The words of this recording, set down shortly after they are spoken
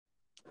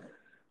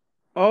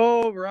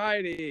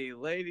Alrighty,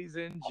 ladies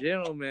and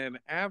gentlemen,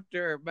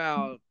 after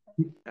about,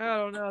 I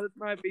don't know, this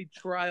might be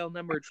trial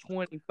number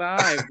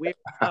 25. We're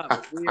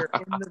up. We are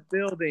in the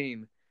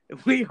building.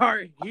 We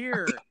are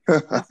here.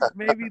 This is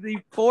maybe the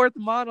fourth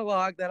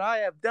monologue that I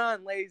have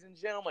done, ladies and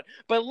gentlemen.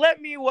 But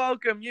let me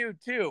welcome you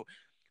to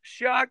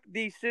Shock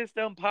the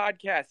System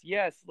Podcast.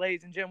 Yes,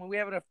 ladies and gentlemen, we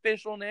have an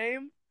official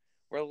name.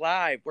 We're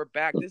live. We're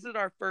back. This is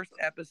our first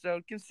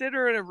episode.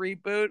 Consider it a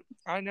reboot.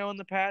 I know in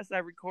the past I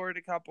recorded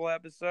a couple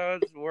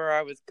episodes where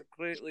I was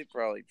completely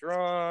probably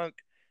drunk,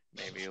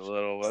 maybe a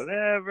little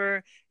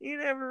whatever. You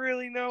never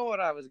really know what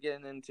I was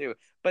getting into.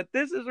 But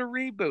this is a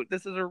reboot.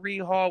 This is a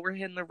rehaul. We're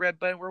hitting the red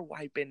button. We're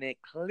wiping it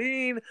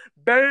clean,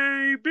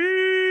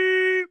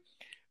 baby.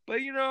 But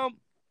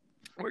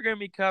we're going to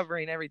be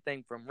covering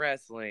everything from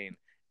wrestling,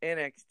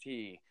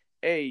 NXT,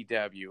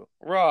 AEW,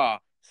 Raw,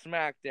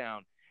 SmackDown,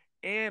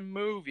 and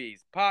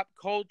movies, pop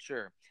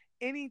culture,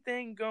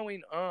 anything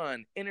going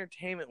on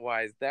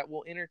entertainment-wise that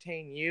will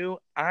entertain you.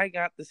 I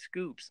got the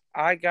scoops.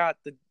 I got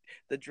the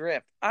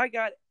drift.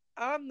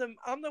 I'm the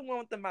one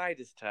with the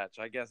Midas touch,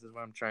 I guess is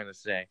what I'm trying to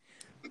say.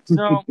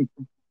 So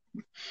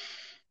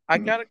I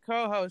got a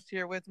co-host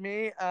here with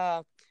me.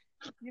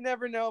 You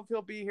never know if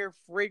he'll be here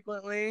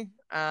frequently.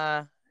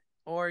 Or,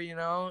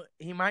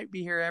 he might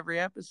be here every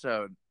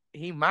episode.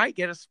 He might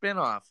get a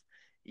spinoff.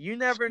 You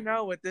never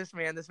know with this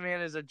man. This man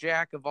is a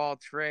jack of all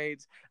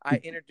trades. I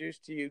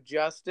introduced to you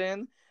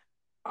Justin.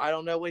 I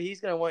don't know what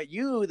he's going to want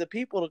you, the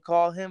people, to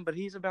call him, but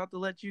he's about to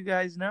let you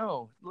guys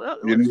know.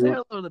 Let's say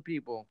hello to the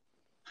people.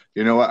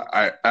 You know what?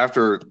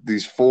 After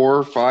these 4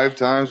 or 5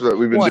 times that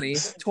we've been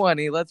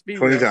 20, let's be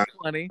 20 real. times.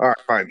 20. All right,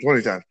 fine,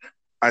 20 times.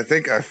 I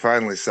think I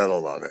finally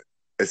settled on it.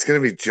 It's going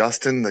to be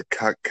Justin the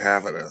Cuck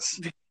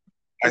Cavanis.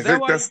 Is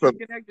that why you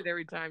connected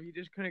every time? You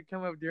just couldn't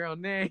come up with your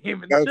own name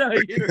and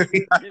tell you.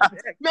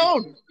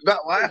 No,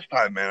 not last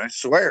time, man. I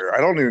swear. I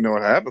don't even know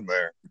what happened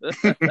there.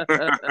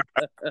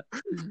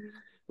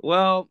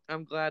 Well,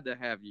 I'm glad to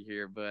have you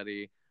here,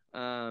 buddy.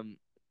 I've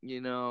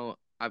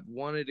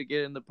wanted to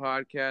get into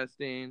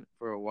podcasting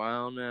for a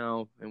while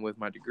now, and with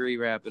my degree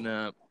wrapping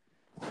up,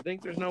 I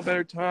think there's no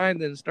better time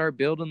than start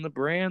building the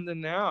brand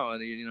than now,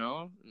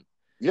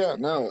 Yeah,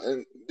 no,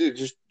 and dude,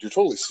 you're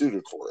totally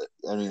suited for it.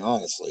 I mean,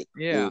 honestly.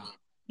 Yeah.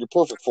 You're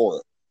perfect for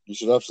it. You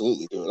should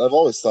absolutely do it. I've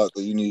always thought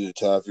that you needed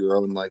to have your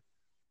own,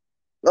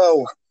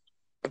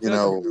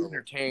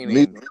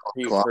 entertaining.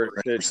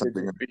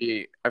 Something.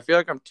 I feel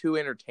like I'm too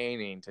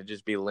entertaining to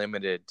just be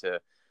limited to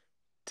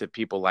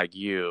people like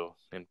you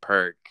and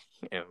Perk.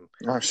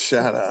 Oh,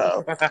 shut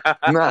up!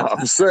 No,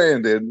 I'm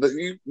saying, dude.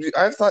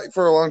 I've thought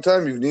for a long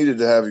time you've needed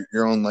to have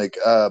your own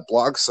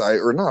blog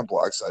site, or not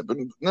blog site, but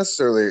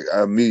necessarily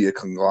a media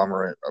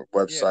conglomerate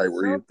website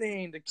where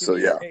something to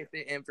communicate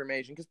the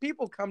information, because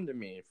people come to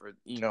me for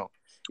it's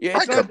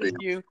not just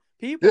you.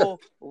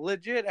 People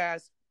legit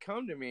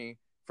come to me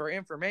for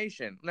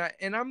information.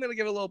 And I'm gonna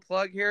give a little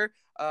plug here.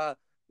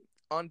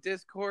 On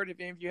Discord, if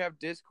any of you have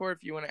Discord,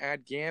 if you want to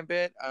add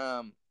Gambit,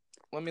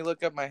 let me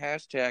look up my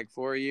hashtag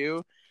for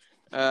you.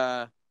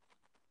 But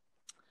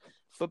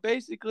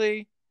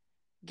basically,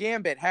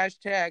 Gambit,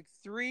 hashtag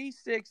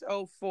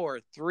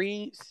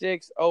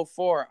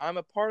 3604. I'm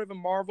a part of a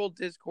Marvel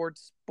Discord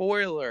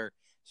spoiler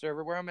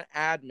server where I'm an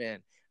admin.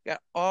 Got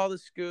all the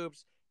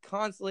scoops,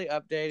 constantly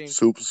updating.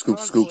 Scoops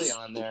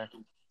on there.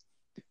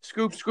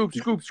 Scoop.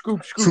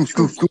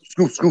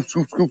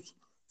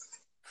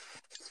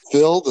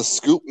 Phil, the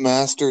Scoop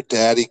Master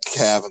Daddy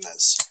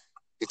Cavanis.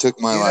 He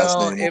took my last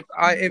name.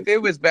 If it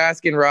was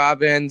Baskin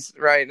Robbins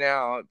right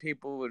now,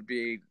 people would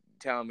be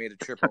telling me to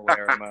triple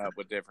layer them up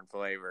with different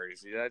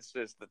flavors. That's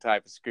just the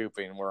type of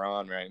scooping we're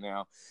on right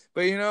now.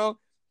 But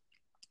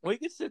we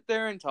could sit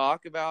there and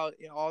talk about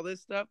all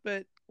this stuff,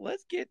 but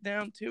let's get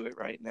down to it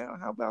right now.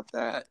 How about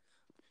that?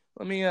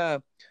 Let me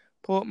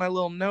pull up my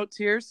little notes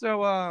here.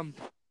 So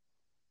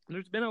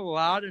there's been a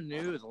lot of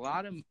news, a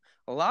lot of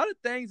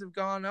things have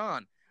gone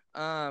on.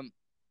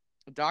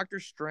 Doctor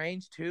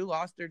Strange 2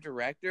 lost their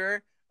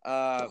director.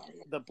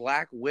 The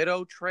Black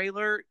Widow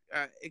trailer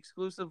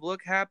exclusive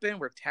look happened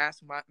where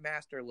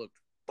Taskmaster looked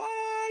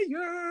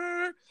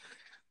fire.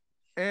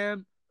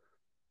 And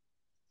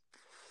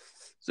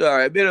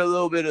sorry, I've been a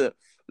little bit of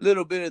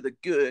the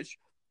gush,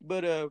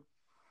 but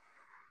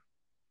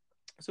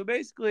so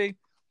basically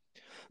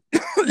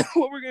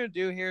what we're gonna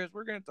do here is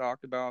we're gonna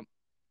talk about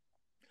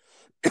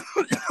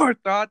our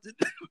thoughts.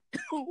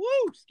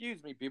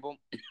 Excuse me, people.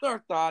 Our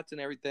thoughts and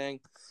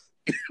everything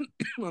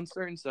on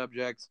certain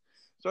subjects.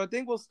 So I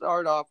think we'll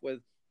start off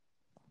with,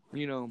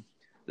 the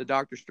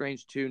Doctor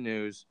Strange 2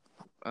 news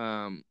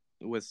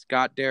with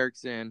Scott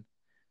Derrickson,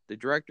 the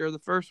director of the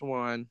first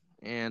one.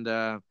 And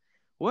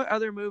what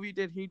other movie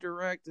did he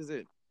direct? Is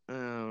it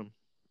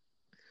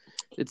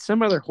it's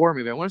some other horror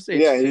movie. I want to say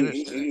it's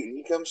Sinister.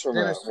 He comes from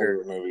a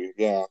horror movie.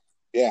 Yeah.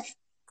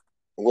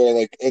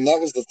 Where and that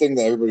was the thing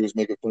that everybody was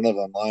making fun of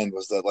online,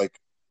 was that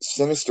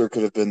Sinister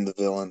could have been the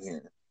villain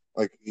here.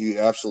 He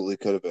absolutely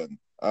could have been.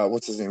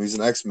 What's his name? He's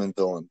an X-Men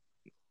villain.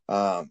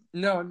 No,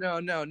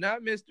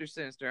 not Mr.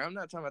 Sinister. I'm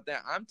not talking about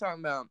that. I'm talking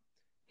about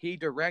he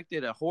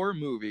directed a horror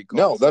movie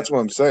No, called that's what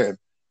I'm saying.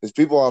 Is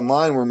people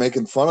online were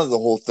making fun of the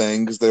whole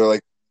thing because they're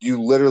like,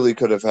 you literally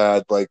could have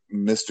had like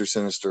Mr.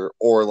 Sinister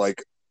or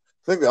like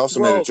I think they also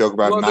made a joke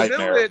about Well, the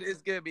Nightmare. villain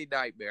is gonna be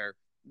Nightmare.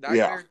 Yeah.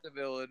 Nightmare's the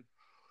villain.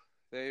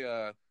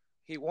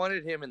 He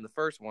wanted him in the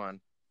first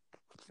one,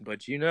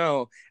 but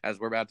as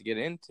we're about to get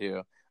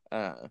into,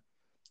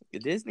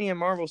 Disney and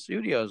Marvel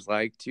Studios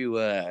like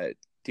to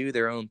do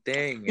their own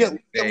thing, Yeah, and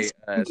they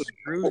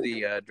screw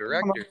the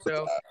director.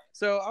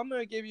 So I'm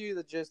gonna give you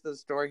the gist of the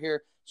story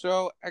here.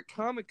 So at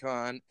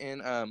Comic-Con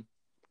in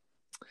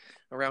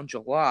around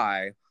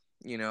July,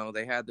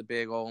 they had the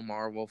big old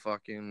Marvel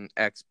fucking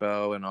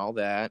expo and all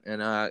that.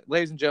 And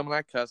ladies and gentlemen,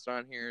 I cuss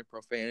on here.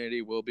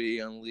 Profanity will be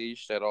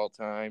unleashed at all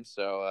times.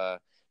 So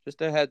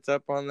just a heads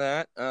up on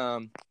that.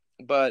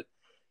 But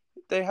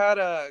they had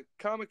a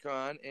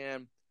Comic-Con,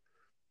 and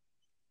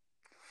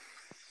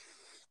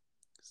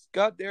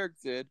Scott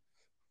Derrickson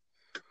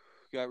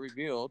got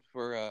revealed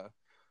for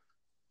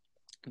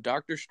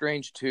Doctor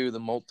Strange 2, The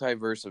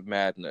Multiverse of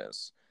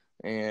Madness.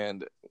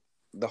 And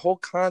the whole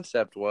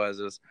concept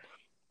is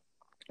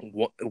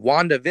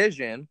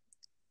WandaVision,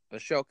 the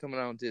show coming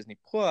out on Disney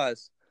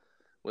Plus,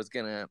 was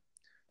going to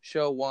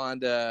show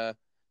Wanda,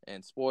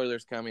 and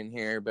spoilers coming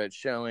here, but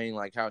showing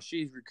like how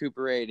she's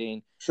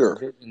recuperating from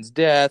Vision's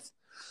death.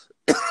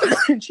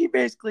 And she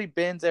basically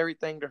bends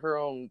everything to her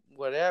own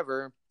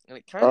whatever. And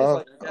it kind of is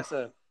like, I guess,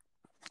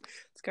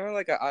 it's kind of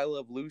like a I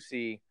Love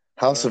Lucy.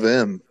 House of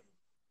M.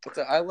 It's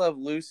a I Love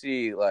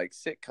Lucy like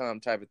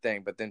sitcom type of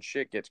thing, but then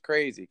shit gets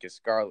crazy because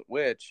Scarlet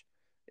Witch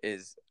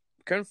is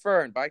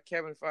confirmed by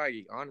Kevin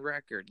Feige on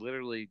record,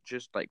 literally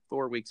just like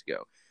 4 weeks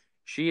ago.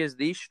 She is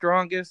the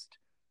strongest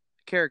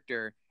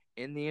character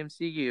in the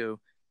MCU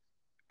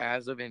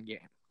as of Endgame.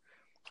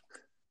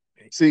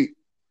 See,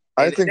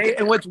 I think,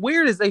 and what's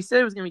weird is they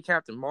said it was going to be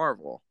Captain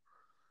Marvel.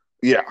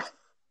 Yeah,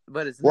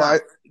 but it's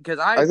not, because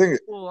I think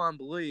full on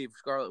believe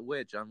Scarlet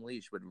Witch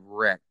Unleashed would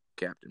wreck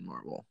Captain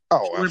Marvel.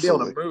 Oh, she wouldn't be able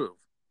to move.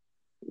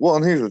 Well,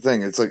 and here's the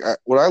thing: it's like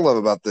what I love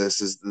about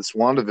this is this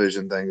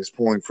WandaVision thing is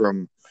pulling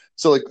from.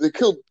 So, like, they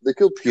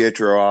killed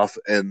Pietro off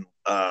and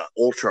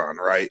Ultron,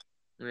 right?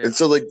 Yeah. And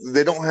so, like,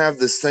 they don't have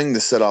this thing to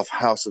set off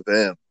House of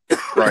M,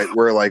 right?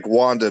 Where like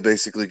Wanda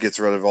basically gets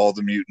rid of all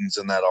the mutants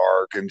in that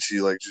arc, and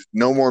she like just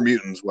no more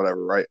mutants,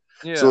 whatever, right?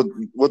 Yeah. So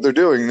what they're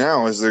doing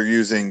now is they're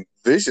using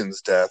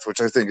Vision's death,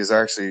 which I think is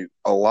actually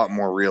a lot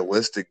more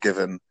realistic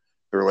given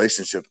the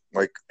relationship,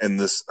 like in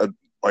this.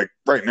 Like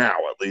right now,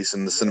 at least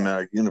in the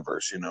cinematic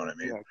universe, you know what I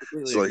mean?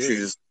 Yeah, so like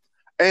agree.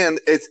 And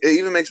it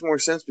even makes more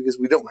sense because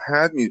we don't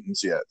have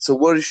mutants yet. So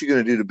what is she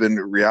going to do to bend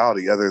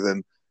reality other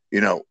than,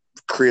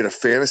 create a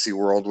fantasy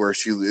world where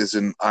she is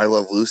in I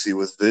Love Lucy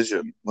with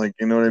Vision? Like,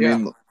 you know what I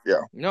mean?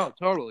 Yeah. No,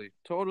 totally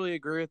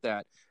agree with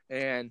that.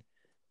 And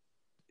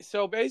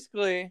so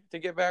basically, to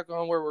get back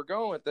on where we're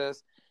going with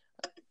this,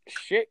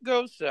 shit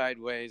goes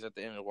sideways at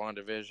the end of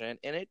WandaVision,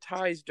 and it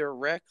ties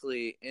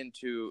directly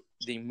into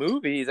the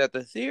movies at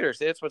the theater.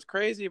 See, that's what's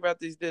crazy about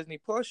these Disney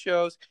Plus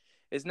shows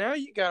is now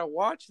you gotta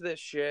watch this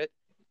shit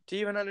to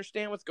even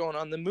understand what's going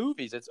on in the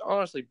movies. It's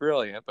honestly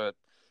brilliant, but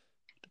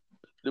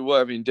well,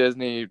 I mean,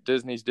 Disney's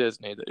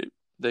Disney.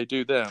 They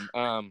do them.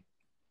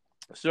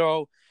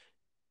 So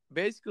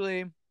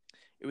basically,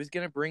 it was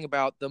gonna bring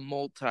about the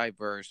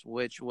multiverse,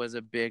 which was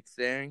a big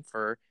thing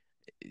for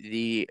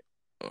the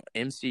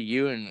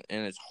MCU in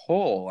its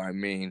whole. I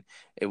mean,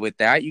 with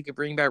that, you could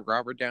bring back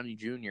Robert Downey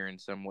Jr. in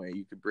some way.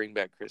 You could bring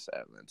back Chris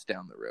Evans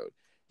down the road.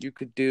 You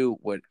could do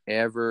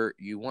whatever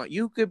you want.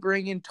 You could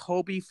bring in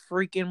Tobey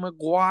freaking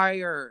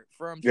Maguire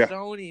from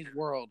Sony's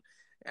world.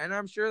 And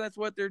I'm sure that's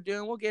what they're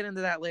doing. We'll get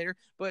into that later.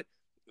 But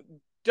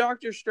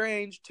Doctor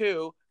Strange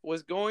 2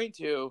 was going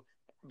to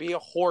be a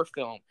horror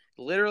film.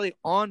 Literally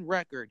on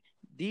record,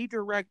 the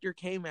director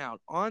came out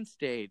on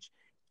stage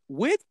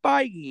with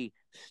Feige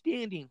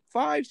standing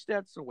 5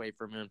 steps away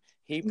from him.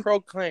 He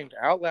proclaimed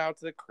out loud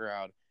to the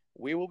crowd,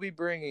 "We will be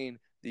bringing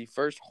the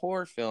first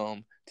horror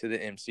film to the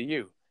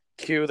MCU."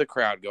 Cue the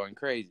crowd going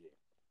crazy.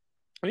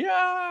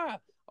 Yeah!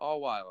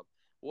 All wild.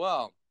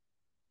 Well,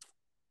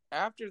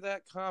 after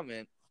that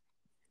comment,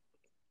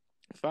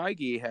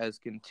 Feige has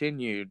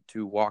continued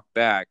to walk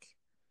back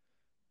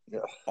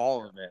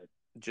all of it,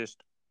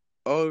 just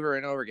over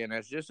and over again.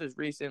 As just as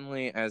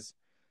recently as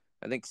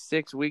I think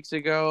 6 weeks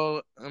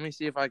ago. Let me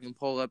see if I can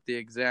pull up the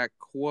exact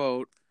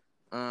quote.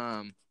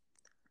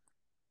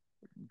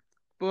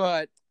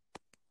 But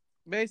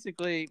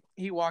basically,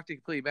 he walked it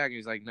completely back. He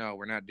was like, "No,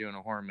 we're not doing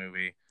a horror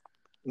movie."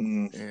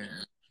 And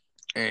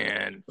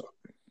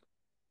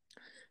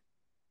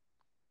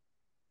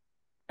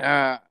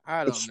I don't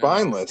know. It's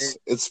spineless.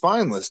 It's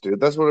spineless, dude.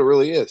 That's what it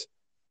really is.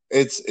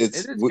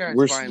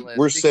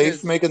 We're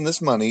safe making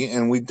this money,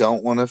 and we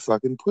don't want to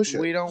fucking push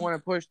it. We don't want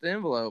to push the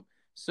envelope.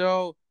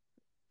 So,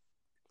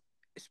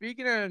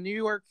 speaking of New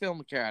York Film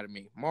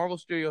Academy, Marvel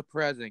Studio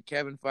President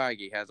Kevin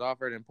Feige has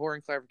offered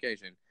important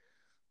clarification.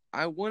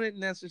 I wouldn't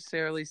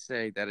necessarily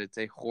say that it's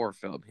a horror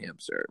film, he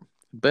observed,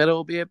 but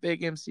it'll be a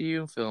big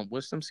MCU film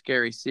with some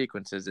scary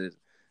sequences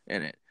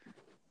in it,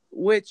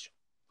 which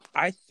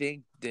I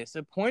think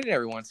disappointed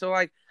everyone. So,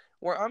 like,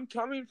 where I'm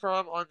coming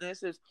from on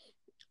this is,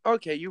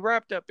 okay, you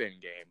wrapped up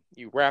Endgame.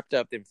 You wrapped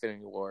up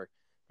Infinity War.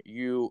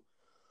 You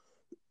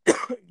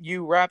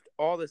you wrapped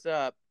all this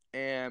up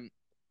and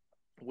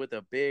with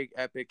a big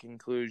epic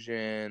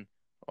conclusion,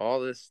 all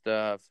this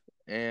stuff,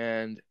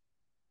 and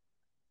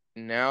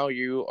now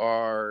you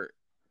are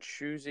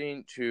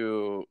choosing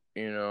to,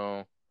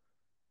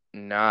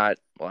 not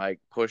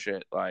like push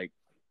it, like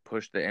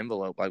push the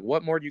envelope. Like,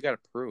 what more do you got to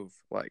prove?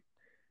 Like,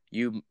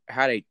 you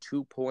had a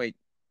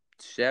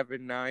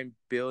 $2.79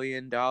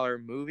 billion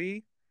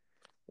movie.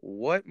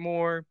 What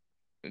more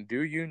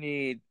do you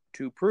need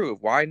to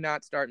prove? Why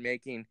not start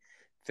making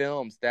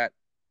films that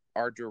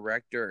are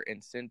director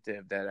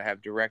incentive, that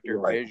have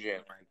director vision,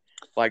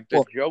 like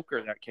the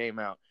Joker that came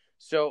out?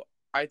 So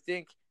I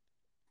think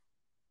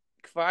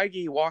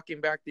Feige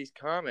walking back these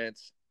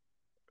comments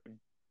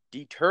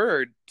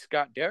deterred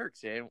Scott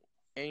Derrickson,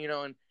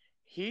 and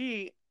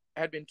he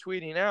had been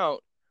tweeting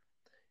out.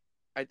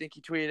 I think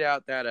he tweeted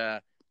out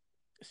that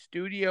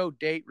studio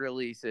date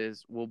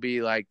releases will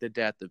be like the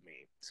death of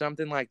me,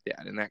 something like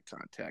that in that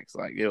context.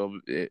 Like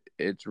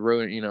it's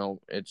ruined.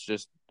 It's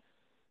just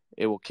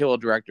it will kill a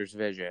director's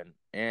vision.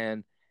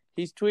 And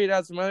he's tweeted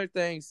out some other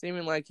things,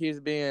 seeming like he's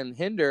being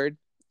hindered,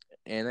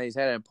 and he's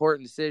had an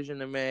important decision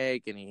to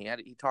make. And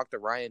he talked to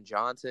Rian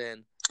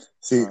Johnson.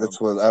 See,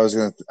 that's what I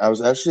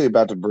was actually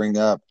about to bring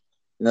up.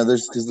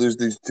 There's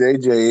these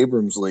J.J.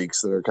 Abrams leaks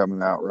that are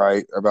coming out,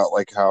 right? About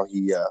like how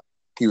he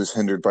was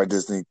hindered by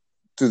Disney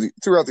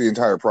throughout the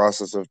entire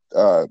process of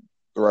the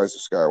Rise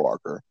of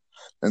Skywalker.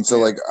 And so,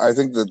 like, I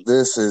think that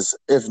this is,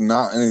 if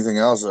not anything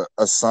else,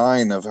 a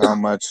sign of how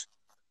much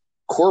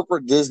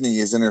corporate Disney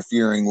is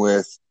interfering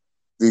with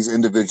these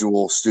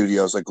individual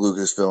studios like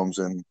Lucasfilms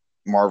and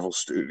Marvel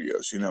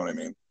Studios. You know what I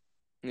mean?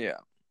 Yeah.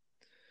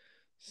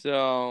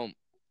 So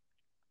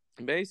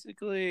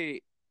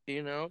basically,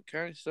 it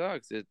kind of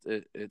sucks.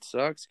 It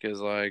sucks because,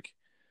 like,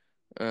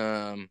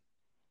 I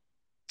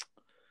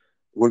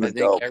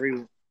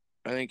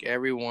think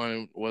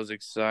everyone was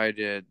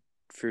excited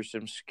for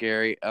some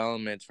scary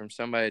elements from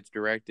somebody that's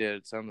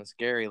directed something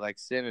scary like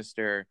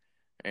Sinister,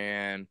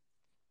 and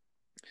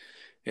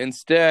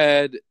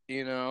instead,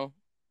 now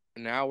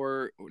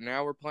we're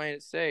playing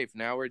it safe.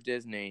 Now we're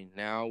Disney.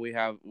 Now we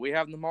have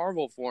the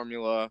Marvel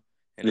formula,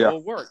 and it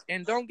will work.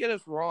 And don't get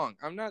us wrong.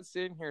 I'm not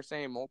sitting here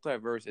saying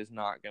Multiverse is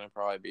not going to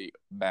probably be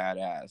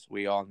badass.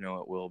 We all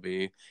know it will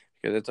be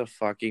because it's a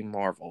fucking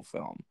Marvel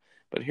film.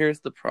 But here's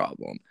the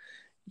problem.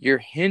 You're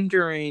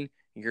hindering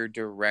your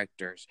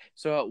directors.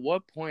 So at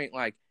what point,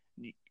 like,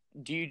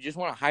 do you just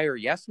want to hire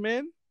yes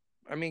men?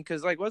 I mean,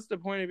 because, like, what's the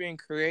point of being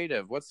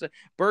creative?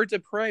 Birds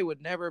of Prey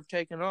would never have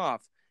taken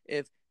off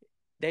if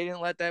they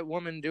didn't let that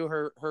woman do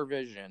her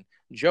vision.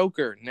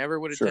 Joker never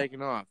would have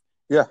taken off.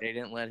 Yeah. They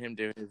didn't let him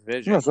do his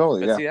vision. No,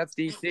 totally, but see, that's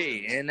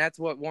DC, and that's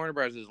what Warner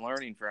Bros. Is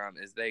learning from,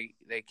 is they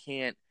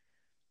can't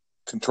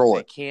control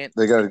it.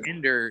 They got to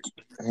hinder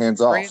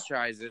hands off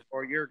franchises,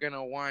 or you're going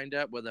to wind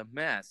up with a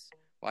mess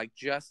like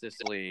Justice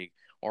League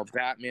or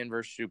Batman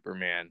vs.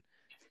 Superman.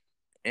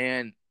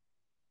 And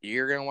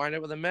you're going to wind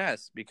up with a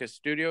mess because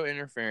studio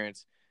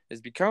interference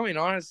is becoming,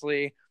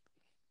 honestly,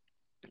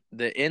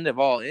 the end of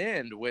all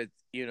end with,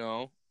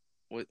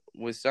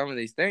 with some of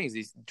these things.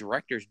 These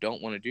directors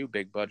don't want to do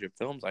big budget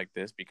films like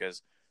this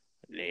because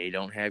they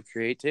don't have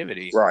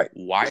creativity. Right.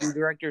 Why do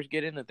directors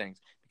get into things?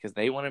 Because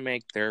they want to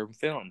make their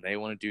film. They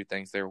want to do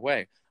things their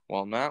way.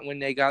 Well, not when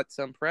they got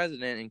some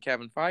president and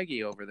Kevin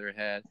Feige over their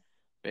head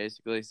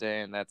basically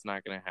saying that's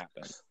not going to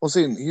happen. Well,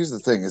 see, here's the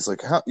thing. It's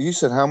like, how you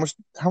said, how much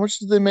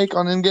did they make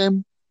on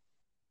Endgame?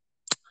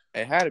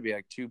 It had to be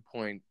like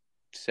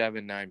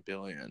 $2.79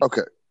 billion.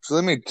 Okay. So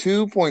they made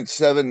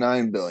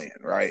 $2.79 billion,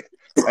 right?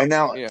 And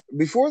now,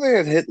 before they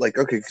had hit, like,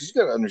 okay, because you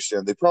got to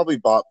understand, they probably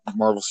bought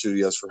Marvel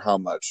Studios for how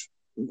much?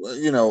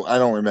 I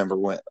don't remember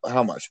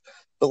how much,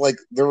 but like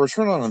their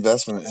return on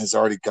investment has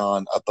already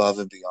gone above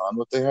and beyond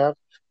what they have.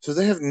 So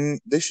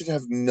they should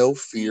have no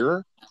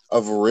fear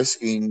of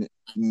risking,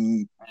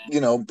 being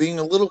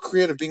a little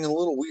creative, being a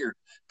little weird,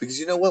 because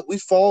you know what, we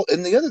fall.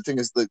 And the other thing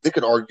is that they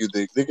could argue,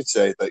 they could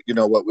say that, you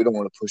know what, we don't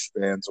want to push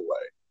fans away.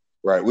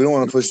 Right, we don't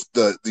want to push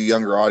the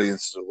younger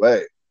audiences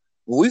away.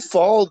 Well, we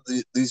followed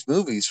these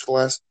movies for the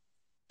last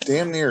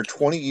damn near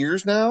 20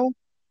 years now.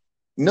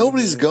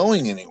 Nobody's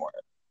going anywhere.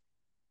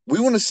 We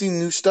want to see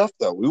new stuff,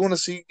 though. We want to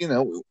see,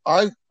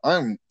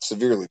 I'm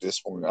severely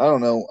disappointed. I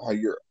don't know how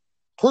you're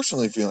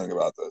personally feeling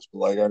about this, but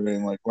like, I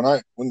mean, like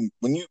when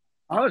you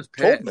I was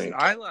pissed.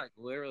 I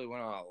literally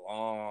went on a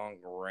long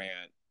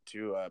rant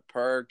to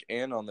Perk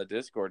and on the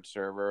Discord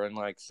server, and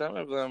like some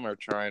of them are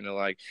trying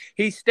to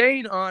he's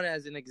staying on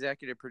as an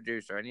executive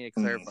producer. I need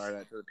to clarify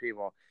that to the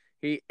people.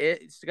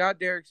 Scott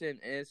Derrickson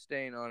is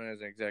staying on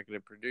as an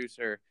executive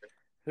producer.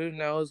 Who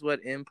knows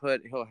what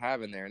input he'll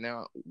have in there?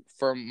 Now,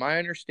 from my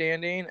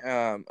understanding,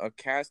 a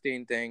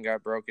casting thing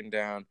got broken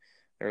down.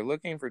 They're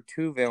looking for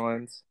 2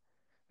 villains.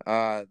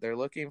 They're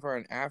looking for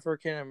an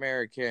African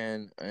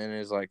American in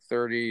his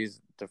 30s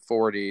to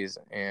 40s,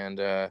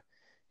 and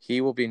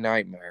he will be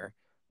Nightmare.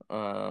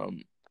 So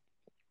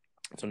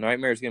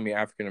Nightmare is going to be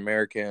African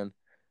American,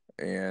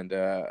 and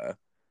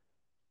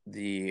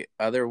the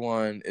other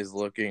one is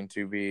looking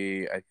to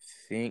be, I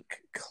think,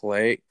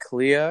 Clea,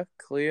 Clea, I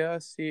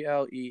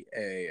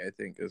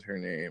think is her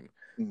name.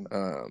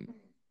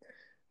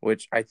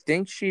 Which I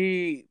think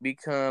she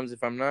becomes,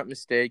 if I'm not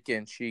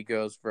mistaken, she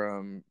goes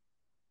from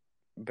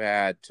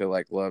bad to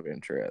like love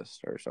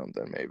interest or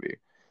something, maybe.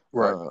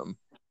 Right.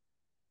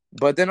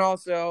 But then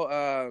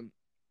also,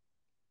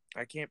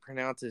 I can't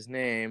pronounce his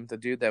name. The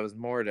dude that was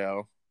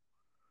Mordo.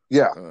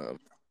 Yeah.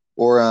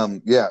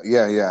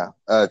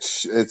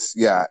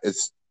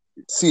 It's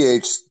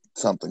CH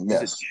something. Is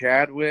Yes. it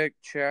Chadwick?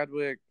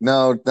 Chadwick?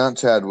 No, not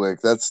Chadwick.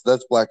 That's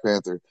Black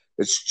Panther.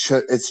 It's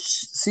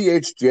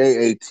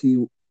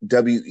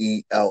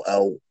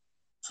CHJATWELL.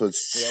 So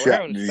it's Yeah, we're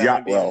having a spelling bee on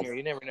Shotwell. here.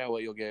 You never know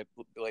what you'll get,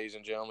 ladies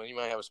and gentlemen. You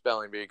might have a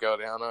spelling bee go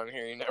down on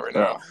here. You never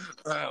know.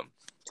 Yeah.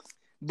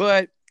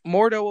 But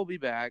Mordo will be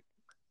back,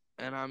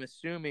 and I'm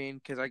assuming,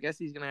 because I guess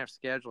he's going to have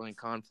scheduling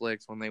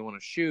conflicts when they want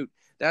to shoot.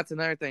 That's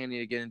another thing I need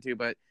to get into,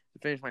 but to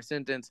finish my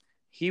sentence,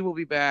 he will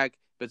be back,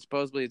 but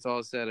supposedly it's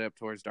all set up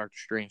towards Doctor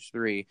Strange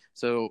 3.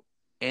 So,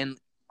 and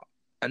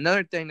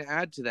another thing to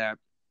add to that,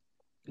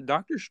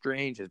 Doctor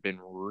Strange has been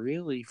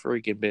really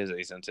freaking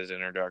busy since his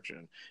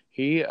introduction.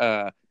 He, he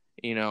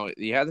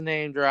had the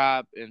name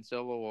drop in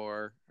Civil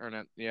War, or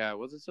not? Yeah,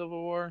 was it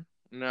Civil War?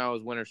 No, it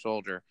was Winter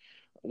Soldier.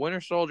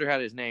 Winter Soldier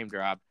had his name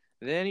drop.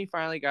 Then he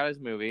finally got his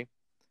movie.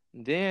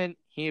 Then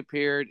he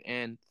appeared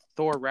in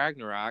Thor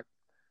Ragnarok.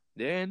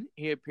 Then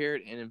he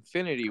appeared in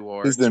Infinity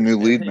War. He's their new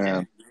lead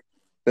man.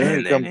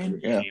 And then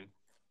Endgame.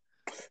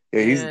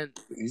 Yeah,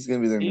 he's gonna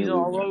be their new lead man. He's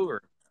all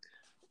over.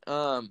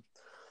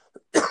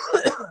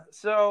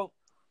 So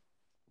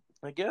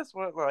I guess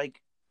what we're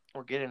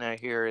getting at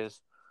here is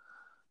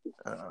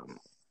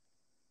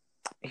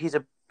he's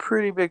a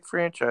pretty big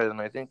franchise, and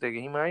I think that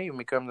he might even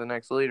become the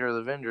next leader of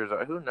the Avengers.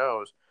 Who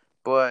knows?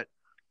 But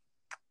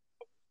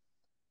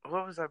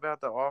what was I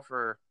about to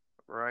offer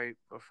right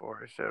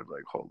before I said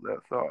hold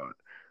that thought?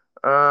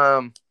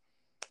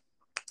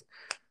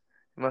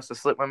 It must have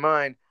slipped my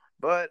mind.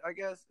 But I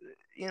guess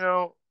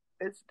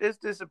it's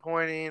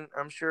disappointing.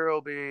 I'm sure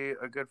it'll be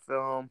a good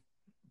film,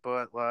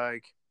 but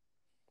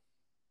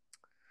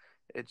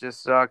it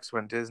just sucks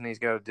when Disney's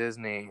got a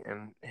Disney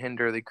and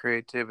hinder the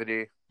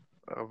creativity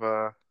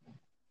of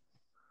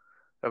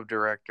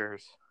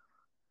directors.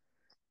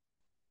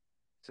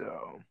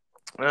 So,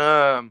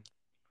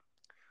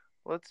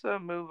 let's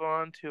move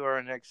on to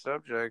our next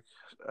subject.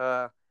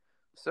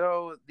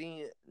 So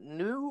the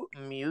New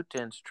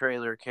Mutants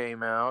trailer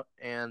came out,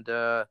 and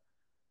that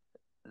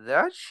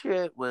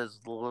shit was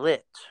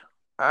lit.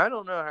 I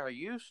don't know how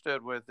you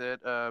stood with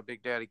it,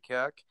 Big Daddy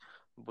Cuck,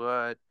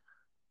 but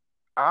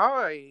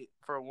I,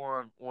 for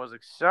one, was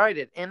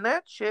excited, and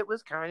that shit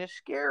was kind of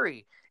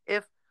scary.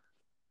 They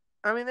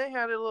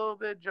had a little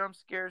bit of jump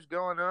scares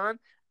going on.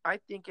 I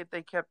think if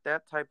they kept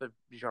that type of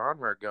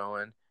genre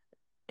going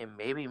and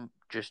maybe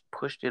just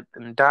pushed it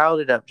and dialed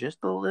it up just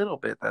a little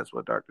bit, that's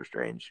what Doctor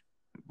Strange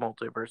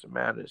Multiverse of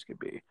Madness could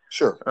be.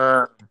 Sure.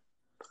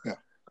 Yeah.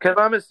 Because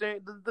I'm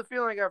assuming the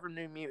feeling I got from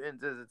New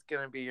Mutants is it's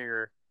going to be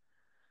there's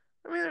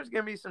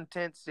going to be some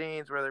tense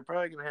scenes where they're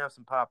probably going to have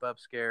some pop-up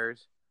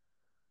scares.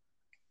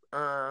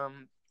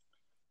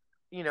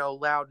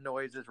 Loud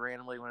noises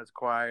randomly when it's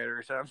quiet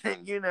or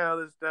something.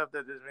 The stuff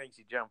that just makes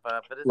you jump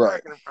up. But it's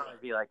not going to probably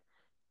be,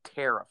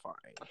 terrifying.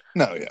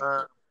 No,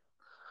 yeah.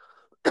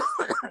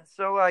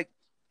 So,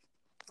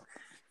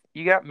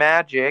 you got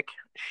Magic.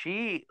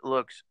 She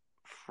looks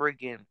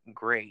freaking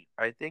great.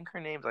 I think her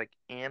name's,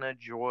 Anna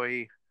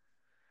Joy.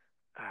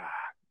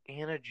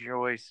 Anna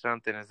Joy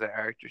something is the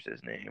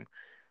actress's name.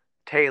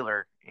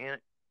 Taylor.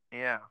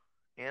 Anna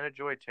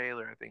Joy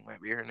Taylor, I think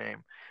might be her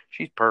name.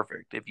 She's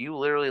perfect. If you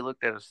literally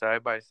looked at a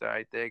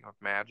side-by-side thing with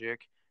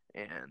Magic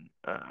and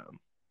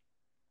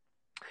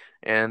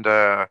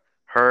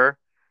her,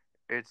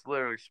 it's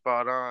literally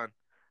spot on.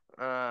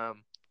 I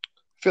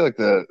feel like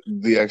the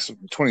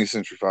 20th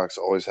Century Fox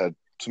always had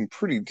some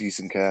pretty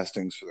decent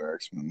castings for their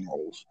X-Men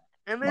roles.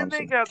 And then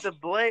they got the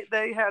blade.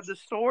 They had the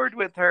sword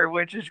with her,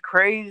 which is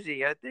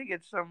crazy. I think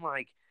it's some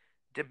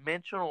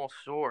dimensional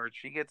sword.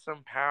 She gets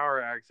some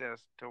power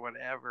access to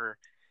whatever.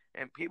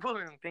 And people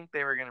didn't think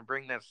they were going to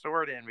bring that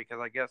sword in because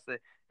I guess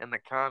that in the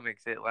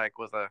comics it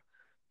was a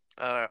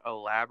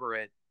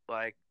elaborate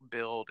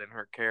build in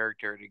her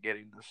character to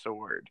getting the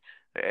sword.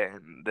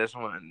 And this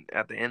one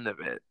at the end of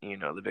it,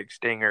 the big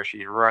stinger,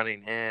 she's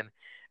running in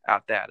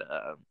at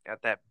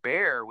that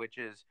bear, which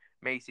is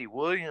Macy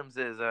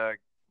Williams's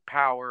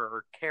power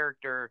or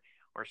character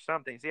or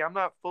something. See, I'm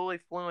not fully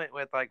fluent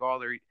with all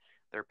their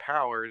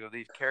powers of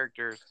these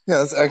characters. Yeah,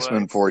 that's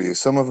X-Men for you.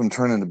 Some of them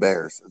turn into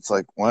bears. It's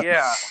like, what?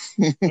 Yeah.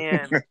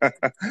 And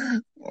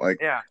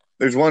yeah.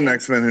 There's one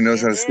X-Men who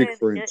knows how to speak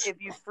fruits.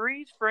 If you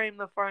freeze frame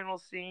the final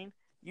scene,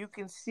 you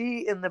can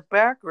see in the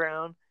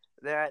background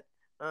that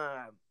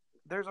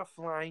there's a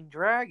flying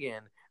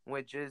dragon,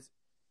 which is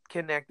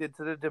connected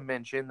to the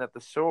dimension that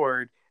the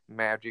sword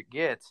Magic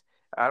gets.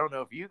 I don't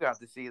know if you got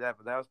to see that,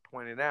 but that was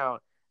pointed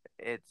out.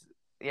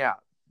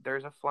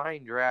 There's a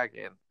flying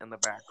dragon in the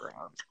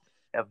background.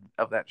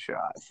 of that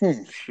shot,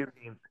 Hmm.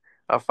 shooting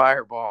a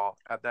fireball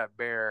at that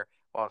bear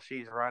while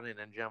she's running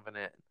and jumping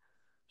in.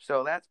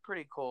 So that's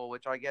pretty cool.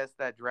 Which I guess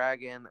that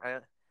dragon,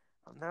 I'm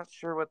not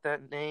sure what the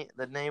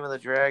name of the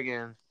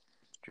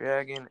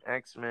Dragon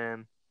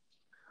X-Men,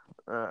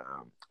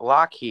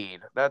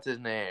 Lockheed. That's his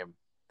name.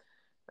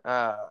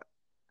 Uh,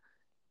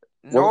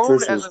 What Known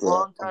actress as was a that?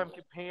 longtime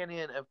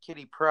companion of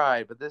Kitty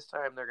Pryde, but this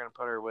time they're gonna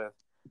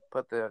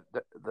put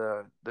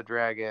the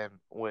dragon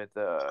with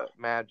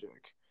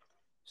Magic.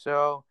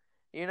 So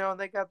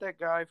they got that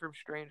guy from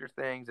Stranger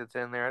Things that's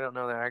in there. I don't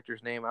know the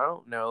actor's name. I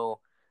don't know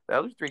the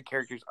other three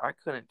characters. I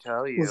couldn't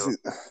tell Was you,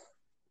 it?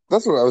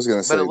 That's what I was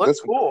gonna but it say.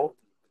 looked cool.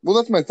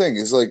 That's my thing.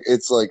 Is like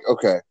it's like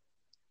okay,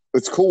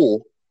 it's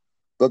cool,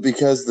 but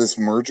because this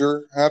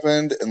merger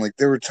happened, and like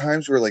there were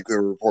times where like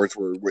there were reports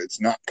where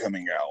it's not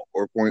coming out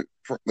or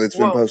it's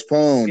been Well,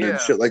 postponed and yeah,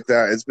 shit like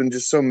that. It's been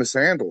just so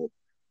mishandled.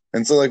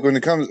 And so like when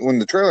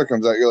the trailer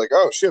comes out, you're like,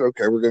 oh shit,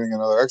 okay, we're getting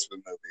another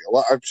X-Men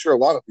movie. I'm sure a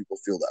lot of people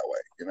feel that way,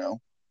 you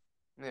know.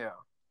 yeah.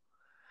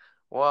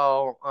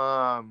 Well,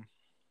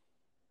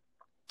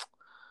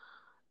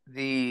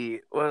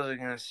 the what was I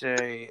gonna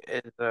say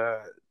is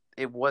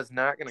it was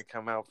not gonna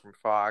come out from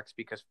Fox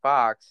because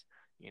Fox,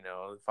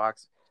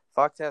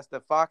 Fox has to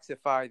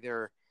Foxify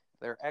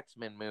their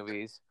X-Men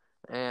movies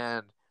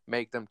and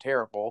make them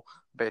terrible,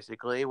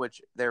 basically,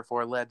 which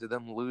therefore led to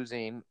them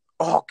losing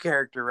all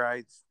character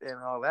rights and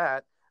all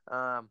that.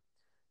 Um,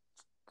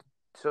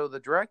 so the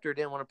director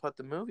didn't want to put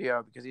the movie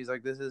out because he's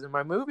like, "This isn't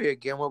my movie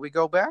again. What we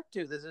go back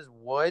to? This is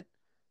what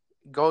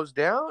goes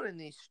down in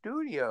these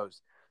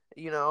studios.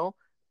 You know,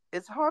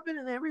 it's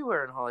happening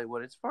everywhere in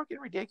Hollywood. It's fucking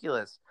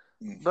ridiculous."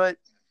 But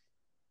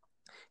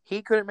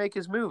he couldn't make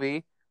his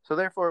movie, so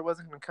therefore it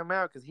wasn't going to come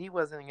out because he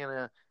wasn't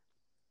going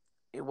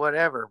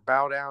to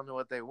bow down to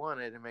what they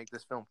wanted and make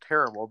this film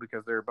terrible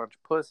because they're a bunch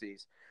of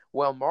pussies.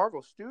 Well,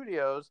 Marvel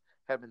Studios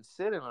had been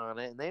sitting on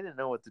it and they didn't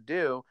know what to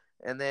do.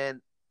 And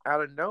then out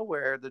of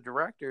nowhere, the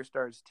director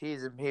starts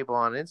teasing people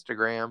on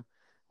Instagram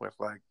with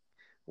like,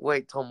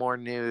 "Wait till more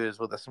news,"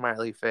 with a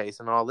smiley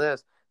face and all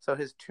this. So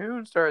his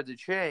tune started to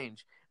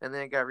change, and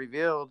then it got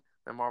revealed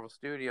that Marvel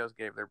Studios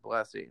gave their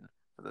blessing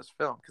for this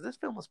film because this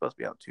film was supposed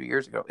to be out 2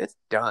 years ago. It's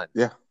done.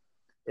 Yeah,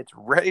 It's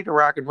ready to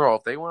rock and roll.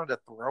 If they wanted to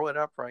throw it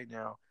up right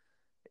now,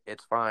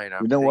 it's fine.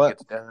 I you know think what?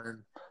 it's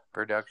done.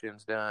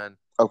 Production's done.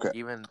 Okay,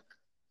 Even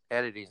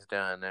editing's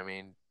done. I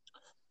mean,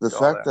 the all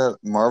fact that.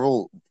 that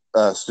Marvel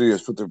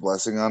Studios put their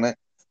blessing on it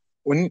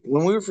when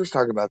we were first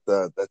talking about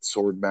the that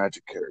sword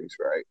magic carries,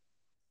 right?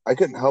 I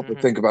couldn't help but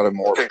Mm-hmm. think about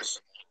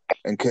Immortals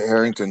and Kit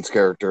Harington's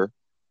character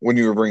when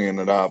you were bringing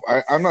it up.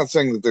 I'm not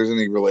saying that there's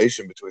any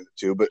relation between the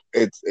two, but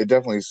it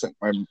definitely sent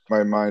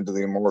my mind to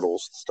the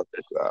Immortals and stuff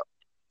like that.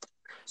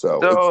 So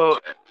it's So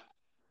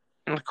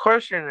the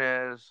question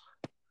is,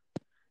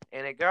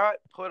 and it got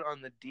put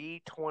on the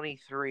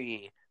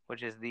D23,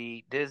 which is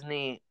the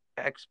Disney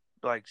X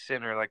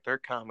Center, like their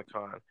Comic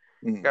Con.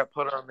 Got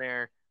put on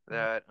there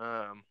that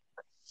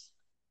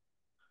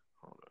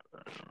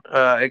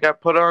it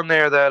got put on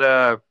there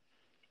that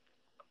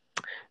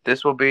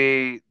this will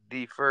be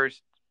the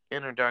first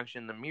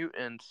introduction of the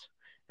mutants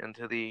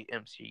into the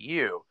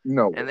MCU,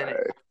 no and then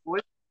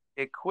way.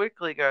 it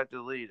quickly got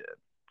deleted,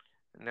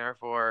 and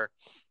therefore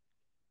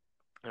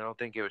I don't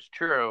think it was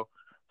true.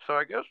 So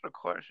I guess the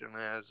question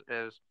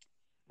is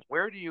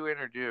where do you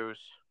introduce,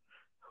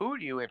 who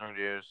do you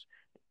introduce,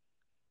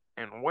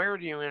 and where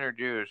do you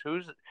introduce?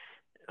 Who's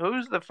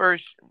the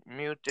first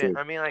mutant? Dude,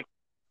 I mean, like,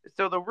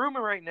 so the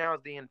rumor right now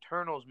is the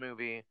Eternals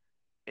movie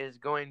is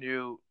going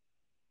to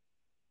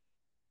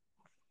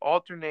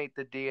alternate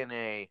the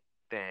DNA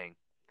thing.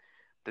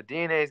 The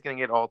DNA is going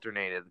to get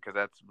alternated because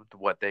that's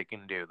what they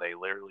can do. They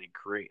literally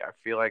create. I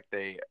feel like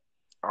I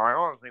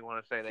honestly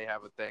want to say they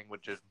have a thing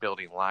with just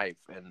building life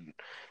and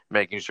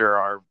making sure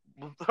our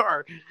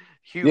yeah,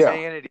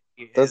 humanity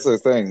that's the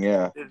thing.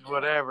 Yeah, is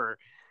whatever.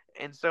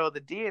 And so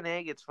the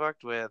DNA gets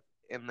fucked with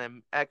in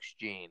the X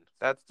gene.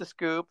 That's the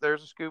scoop.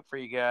 There's a scoop for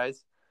you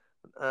guys.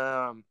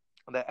 The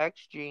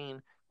X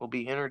gene will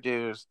be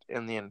introduced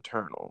in the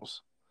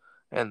internals,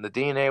 and the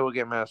DNA will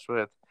get messed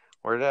with,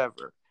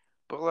 whatever.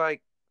 But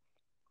like,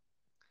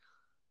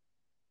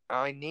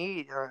 I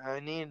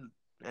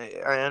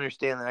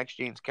understand the X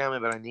gene's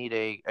coming, but I need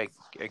a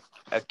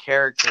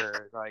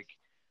character. Like,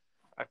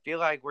 I feel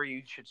like where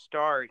you should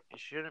start, it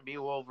shouldn't be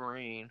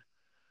Wolverine.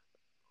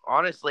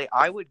 Honestly,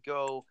 I would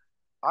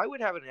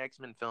have an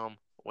X-Men film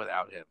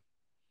without him.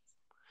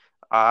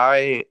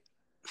 I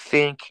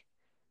think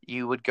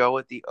you would go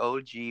with the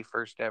OG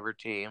first ever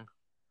team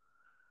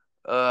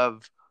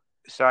of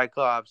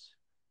Cyclops,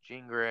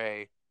 Jean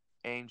Grey,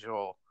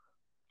 Angel,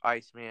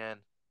 Iceman,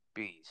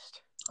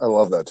 Beast. I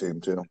love that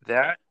team too.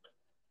 That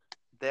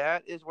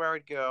is where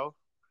I'd go.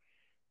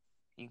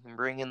 You can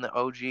bring in the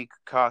OG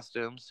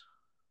costumes.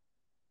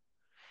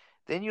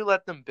 Then you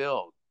let them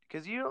build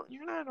because you're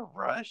not in a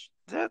rush.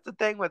 That's the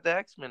thing with the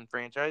X-Men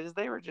franchises.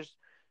 They were just,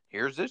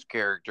 here's this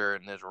character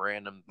and this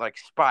random, like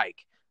Spike.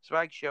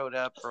 Spike showed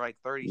up for like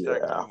 30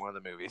 seconds Yeah, in one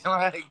of the movies.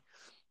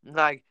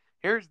 like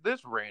Here's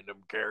this random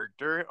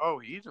character. Oh,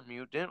 he's a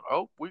mutant.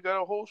 Oh, we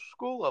got a whole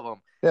school of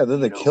them. Yeah, then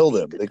You they don't killed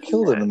need him. to They do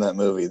killed him that. in that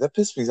movie. That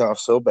pissed me off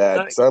so bad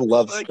because I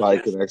love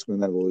Spike Just, and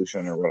X-Men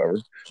Evolution or whatever.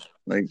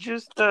 Like,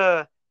 just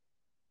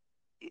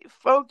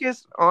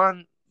focus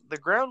on the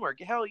groundwork.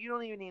 Hell, you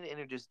don't even need to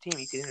introduce a team.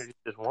 You can introduce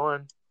just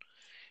one.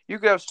 You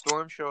could have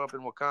Storm show up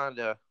in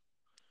Wakanda.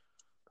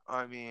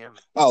 I mean,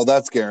 oh,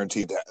 that's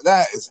guaranteed.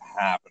 That is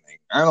happening.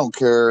 I don't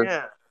care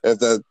yeah,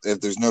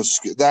 if there's no.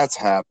 That's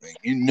happening.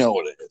 You know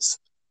it is.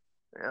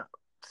 yeah.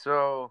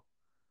 So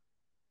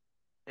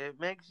it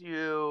makes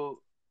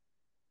you,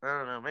 I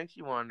don't know, makes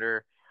you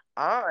wonder.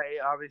 I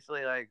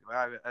obviously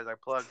as I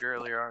plugged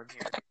earlier on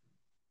here,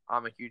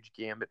 I'm a huge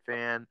Gambit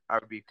fan. I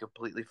would be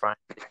completely fine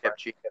if they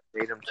kept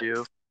Tatum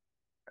too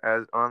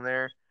as on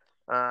there.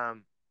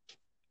 Um,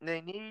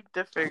 they need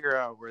to figure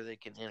out where they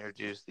can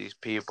introduce these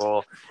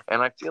people,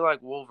 and I feel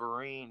like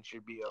Wolverine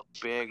should be a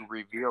big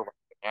reveal, like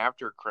an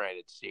after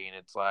credit scene.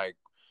 It's like,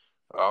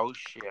 oh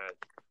shit,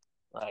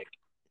 like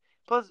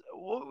plus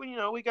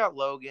we got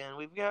Logan,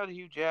 we've got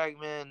Hugh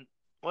Jackman,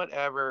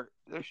 whatever.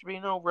 There should be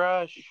no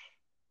rush.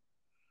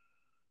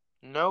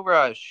 No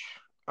rush.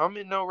 I'm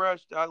in no rush.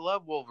 I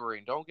love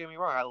Wolverine. Don't get me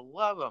wrong. I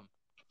love him.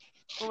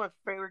 One of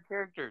my favorite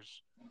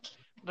characters.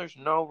 There's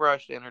no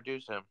rush to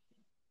introduce him.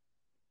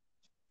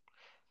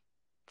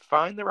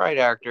 Find the right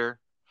actor.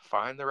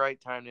 Find the right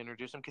time to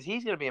introduce him because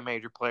he's going to be a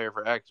major player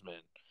for X-Men.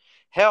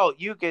 Hell,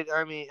 you could,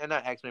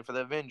 not X-Men, for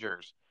the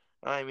Avengers.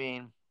 I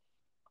mean,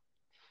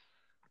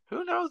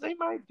 who knows? They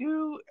might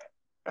do.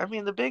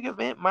 The big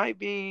event might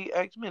be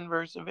X-Men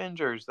versus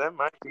Avengers. That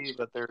might be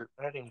what they're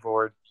heading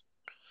for.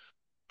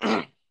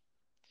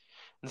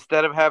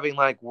 Instead of having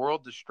like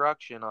world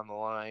destruction on the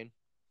line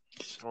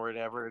or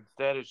whatever,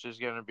 instead it's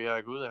just going to be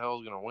like, who the hell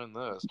is going to win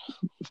this?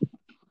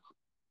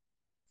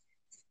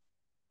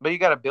 But you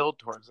got to build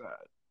towards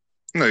that.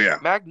 No, yeah.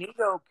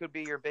 Magneto could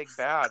be your big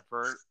bad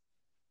for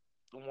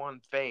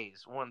one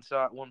phase, one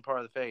part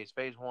of the phase,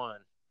 phase one.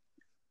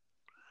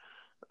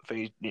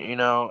 Phase,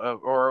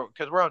 or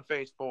because we're on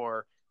phase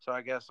 4, so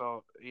I guess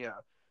yeah.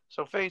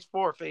 So phase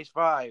 4, phase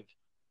 5,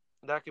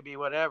 that could be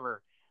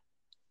whatever.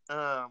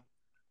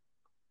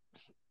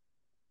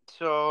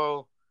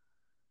 So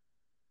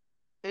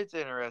it's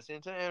interesting.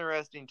 It's an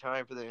interesting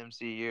time for the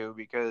MCU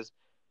because,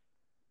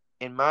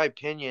 in my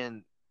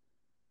opinion,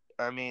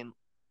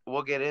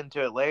 we'll get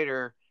into it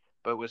later,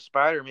 but with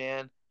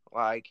Spider-Man,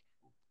 like,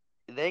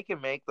 they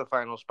can make the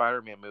final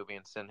Spider-Man movie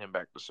and send him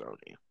back to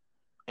Sony.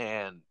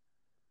 And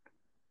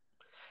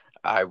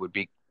I would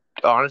be,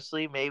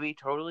 honestly, maybe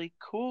totally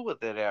cool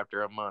with it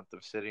after a month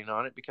of sitting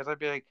on it because I'd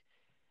be like,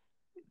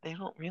 they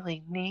don't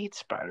really need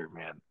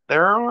Spider-Man.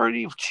 They're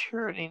already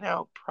churning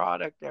out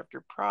product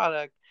after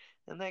product,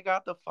 and they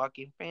got the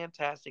fucking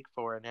Fantastic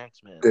Four and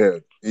X-Men.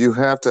 Dude, you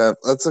have to have,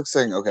 that's like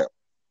saying, okay,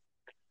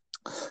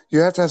 you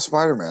have to have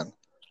Spider-Man.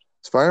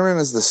 Spider-Man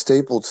is the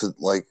staple to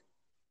like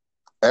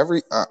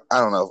every, I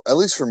don't know, at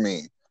least for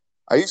me.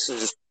 I used to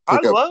just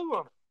pick up. Love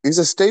him. He's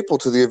a staple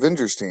to the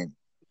Avengers team.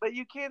 But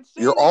you can't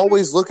say You're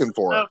always looking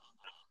for him.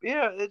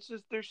 Yeah, it's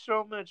just there's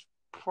so much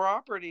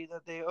property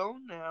that they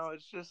own now.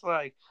 It's just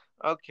like,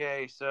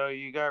 okay, so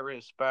you got rid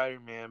of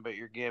Spider-Man, but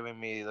you're giving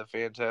me the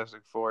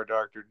Fantastic Four,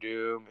 Doctor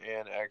Doom,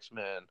 and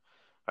X-Men.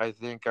 I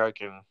think I'll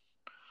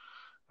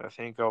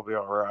be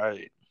all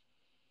right.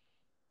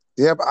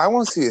 Yeah, but I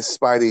want to see a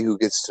Spidey who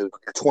gets to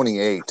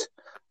 28.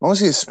 I want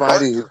to see a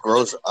Spidey who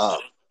grows up.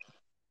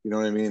 You know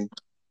what I mean?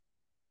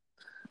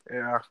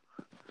 Yeah.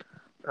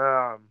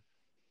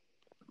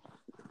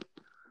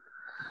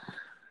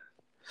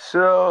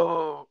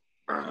 So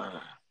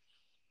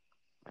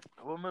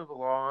we'll move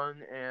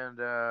along, and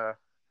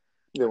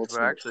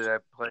actually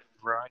that plays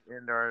right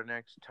into our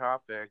next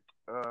topic.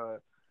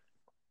 The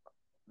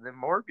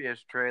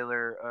Morbius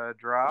trailer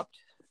dropped,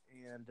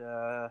 and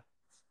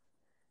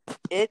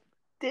it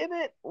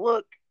didn't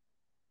look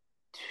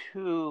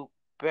too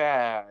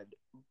bad,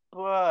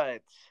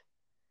 but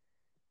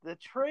the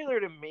trailer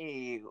to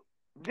me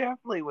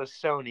definitely was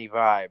Sony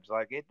vibes.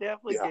 Like, it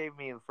definitely gave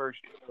me the first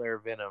trailer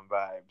Venom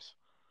vibes.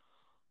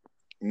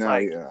 You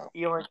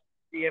only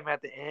see him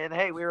at the end.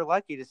 Hey, we were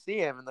lucky to see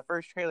him in the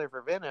first trailer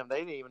for Venom. They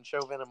didn't even show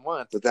Venom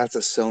once. But that's a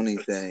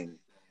Sony thing.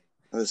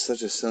 That's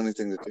such a Sony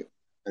thing to do.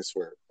 I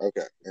swear.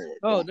 Okay. Anyway.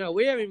 Oh, no,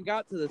 we haven't even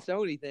got to the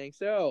Sony thing.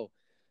 So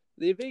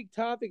the big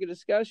topic of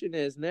discussion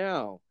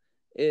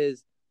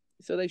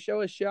so they show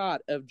a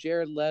shot of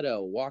Jared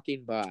Leto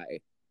walking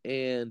by,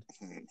 and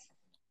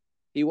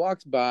he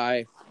walks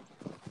by,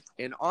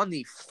 and on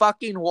the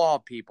fucking wall,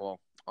 people,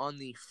 on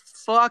the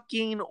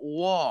fucking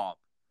wall,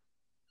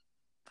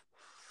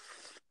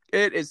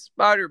 it is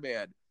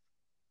Spider-Man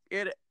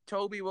in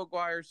Tobey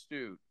Maguire's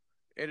suit,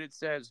 and it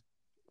says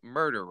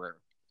murderer.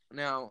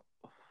 Now,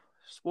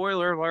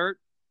 spoiler alert,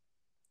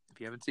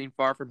 if you haven't seen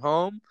Far From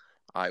Home,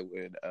 I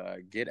would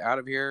get out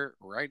of here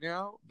right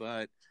now,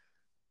 but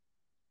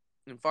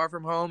in Far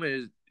From Home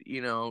is,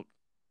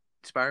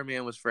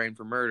 Spider-Man was framed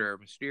for murder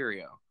of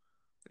Mysterio,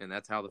 and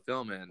that's how the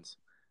film ends.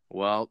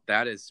 Well,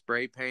 that is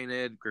spray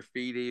painted,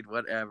 graffitied,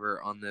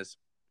 whatever, on this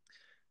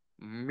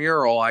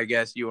mural, I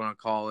guess you want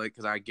to call it,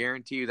 because I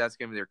guarantee you that's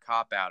going to be their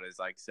cop out, is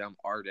like some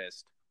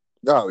artist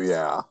Oh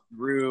yeah.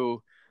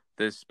 drew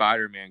this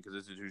Spider-Man, because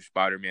this is who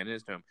Spider-Man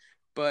is to him.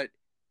 But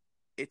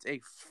it's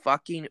a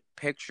fucking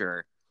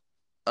picture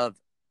of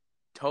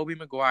Tobey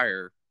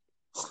Maguire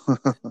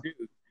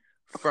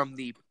from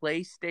the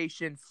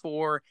PlayStation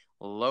 4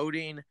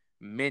 loading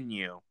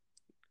menu.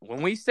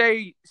 When we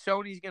say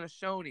Sony's going to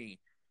Sony,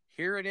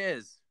 here it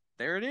is.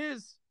 There it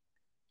is.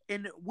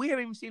 And we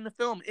haven't even seen the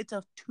film. It's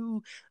a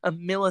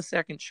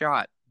millisecond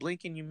shot.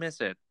 Blink and you miss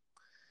it.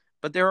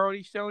 But they're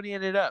already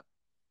Sonying it up.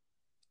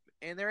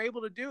 And they're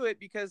able to do it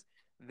because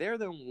they're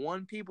the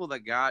one people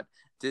that got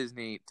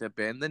Disney to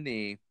bend the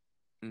knee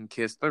and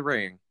kiss the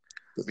ring.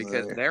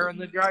 Because they're in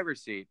the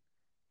driver's seat.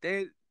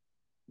 They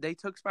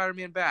took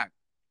Spider-Man back.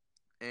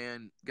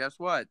 And guess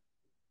what?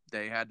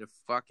 They had to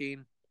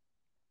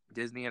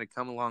Disney had to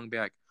come along and be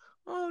like,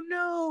 oh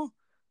no,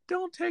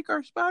 don't take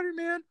our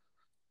Spider-Man.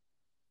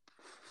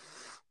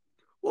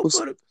 We'll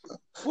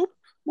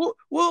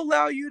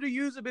allow you to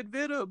use him in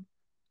Venom.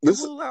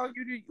 We'll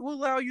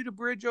allow you to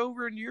bridge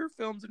over into your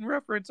films and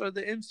reference the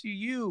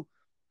MCU.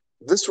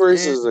 This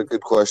raises a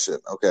good question.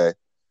 Okay,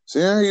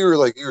 so you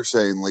were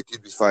saying like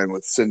you'd be fine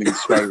with sending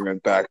Spider-Man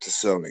back to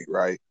Sony,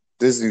 right?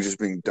 Disney just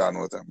being done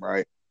with him,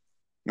 right?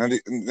 Now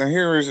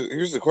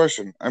here's the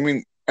question. I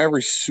mean,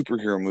 every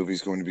superhero movie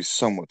is going to be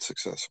somewhat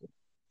successful,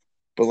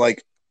 but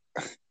like,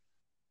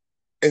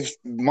 if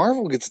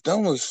Marvel gets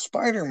done with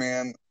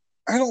Spider-Man,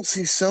 I don't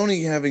see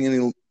Sony having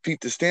any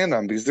feet to stand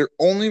on, because the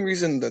only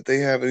reason that they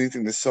have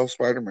anything to sell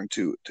Spider-Man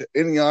to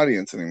any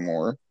audience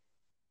anymore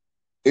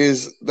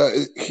is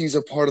that he's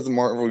a part of the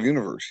Marvel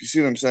universe. You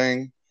see what I'm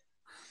saying?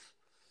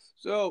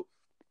 So,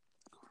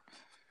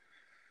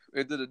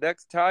 into the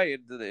next tie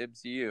into the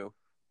MCU,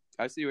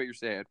 I see what you're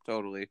saying,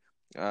 totally.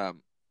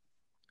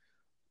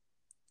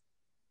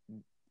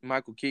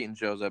 Michael Keaton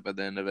shows up at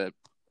the end of it,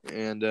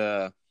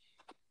 and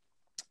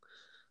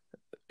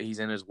he's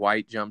in his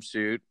white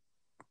jumpsuit,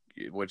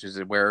 which is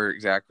where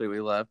exactly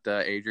we left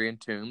Adrian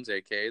Toomes,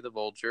 a.k.a. the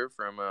Vulture,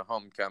 from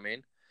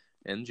Homecoming,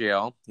 in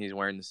jail. He's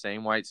wearing the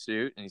same white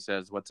suit, and he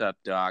says, "What's up,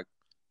 Doc?"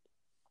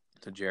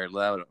 to Jared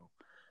Leto.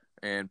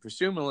 And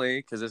presumably,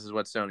 because this is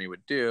what Sony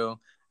would do,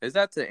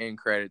 that's an end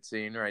credit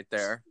scene right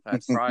there. That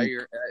is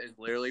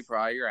literally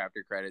probably your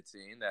after credit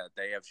scene that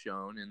they have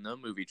shown in the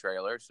movie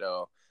trailer.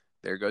 So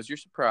there goes your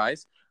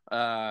surprise.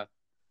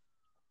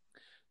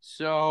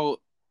 So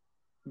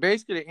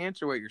basically, to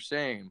answer what you're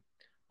saying,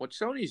 what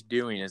Sony's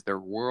doing is they're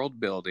world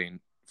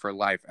building for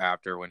life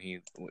after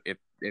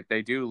if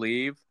they do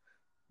leave,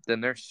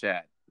 then they're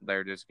set.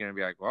 They're just going to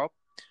be like, well,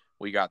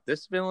 we got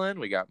this villain,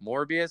 we got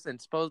Morbius,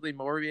 and supposedly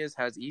Morbius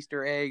has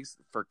Easter eggs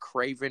for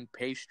Craven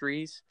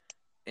pastries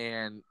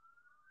and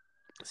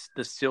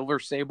the Silver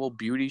Sable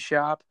beauty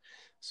shop.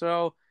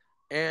 So,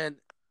 and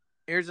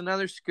here's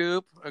another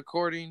scoop.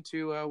 According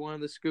to one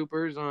of the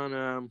scoopers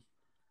on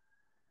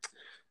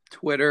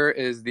Twitter,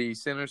 is the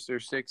Sinister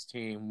Six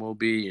team will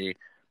be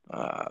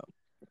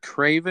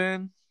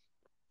Craven,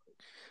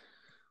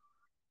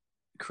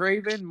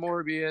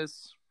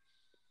 Morbius,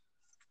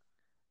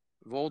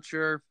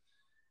 Vulture,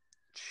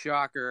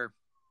 Shocker,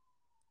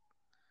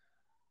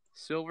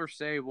 Silver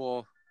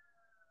Sable,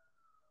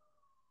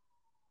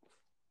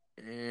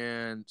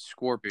 and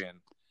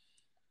Scorpion.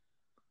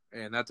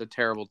 And that's a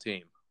terrible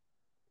team.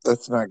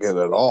 That's not good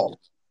at all.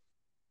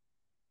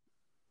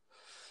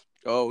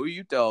 Oh, who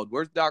you told?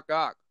 Where's Doc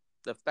Ock,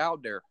 the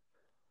founder?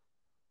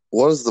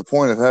 What is the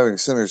point of having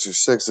Sinister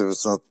Six if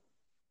it's not...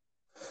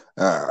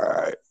 All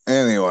right.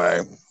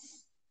 Anyway.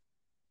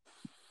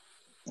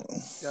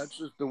 That's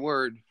just the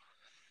word.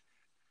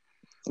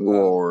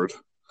 Lord.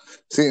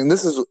 See, and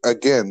this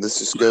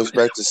just goes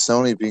back to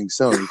Sony being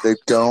Sony. They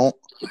don't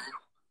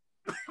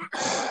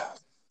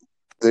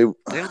know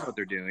what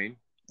they're doing.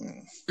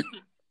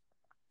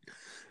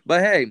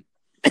 But hey,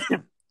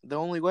 the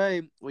only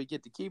way we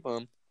get to keep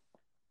them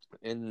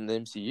in the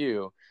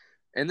MCU,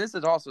 and this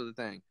is also the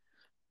thing,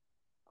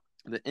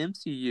 the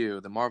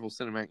MCU, the Marvel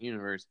Cinematic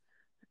Universe,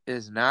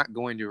 is not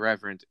going to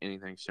reference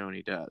anything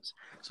Sony does.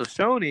 So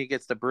Sony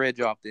gets the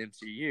bridge off the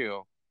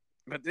MCU,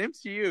 but the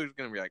MCU is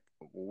going to be like,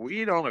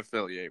 we don't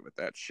affiliate with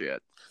that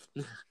shit.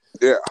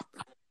 Yeah.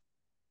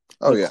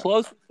 Oh, the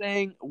closest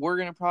thing we're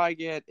going to probably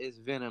get is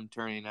Venom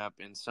turning up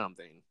in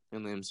something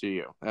in the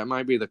MCU. That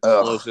might be the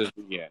closest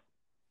we get.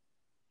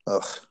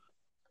 Ugh.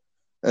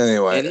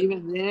 Anyway. And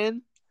even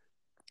then,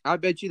 I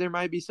bet you there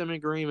might be some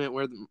agreement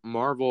where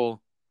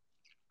Marvel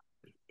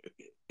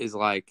is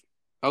like,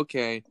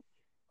 okay,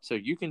 so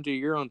you can do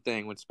your own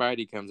thing when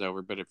Spidey comes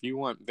over, but if you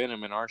want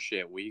Venom in our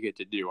shit, we get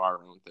to do our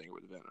own thing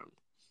with Venom.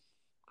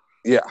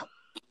 Yeah.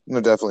 No,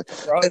 definitely.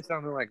 Probably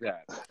something like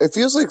that. It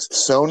feels like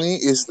Sony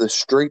is the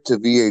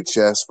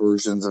straight-to-VHS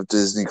versions of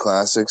Disney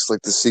classics,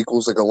 like the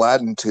sequels, like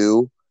Aladdin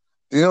 2.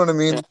 Do you know what I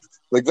mean? Yeah.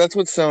 Like, that's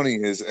what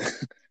Sony is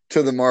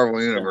to the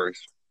Marvel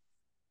Universe.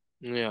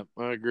 Yeah,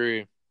 I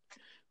agree.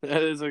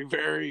 That is a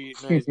very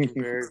nice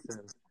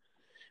comparison.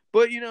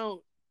 But,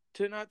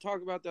 to not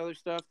talk about the other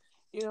stuff,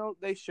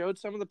 they showed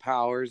some of the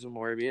powers of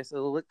Morbius. It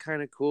looked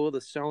kind of cool.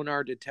 The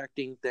sonar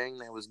detecting thing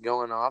that was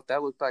going off,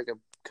 that looked like a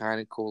kind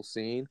of cool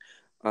scene.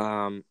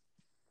 I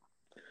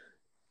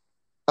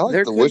like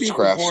There the could be some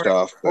witchcraft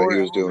stuff that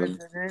he was doing.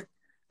 elements in it.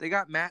 They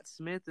got Matt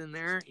Smith in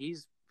there.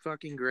 He's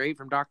fucking great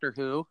from Doctor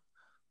Who.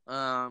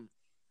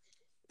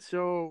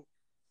 So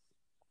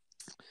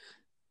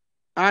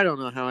I don't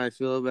know how I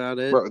feel about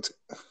it. Bro,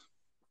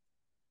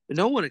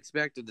 No one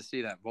expected to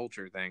see that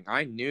Vulture thing.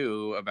 I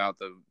knew about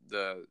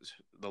the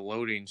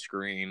loading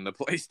screen, the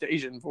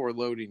PlayStation 4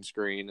 loading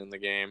screen in the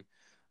game,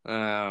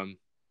 but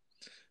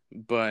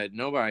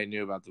nobody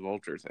knew about the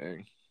Vulture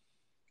thing.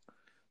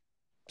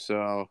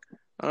 So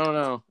I don't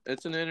know.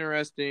 It's an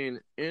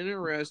interesting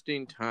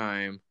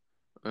time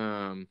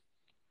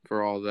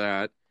for all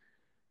that.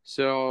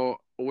 So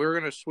we're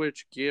gonna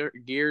switch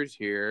gears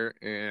here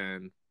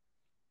and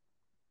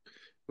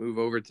move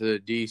over to the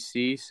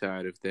DC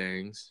side of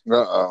things.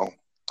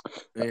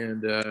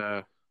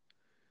 And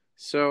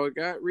so it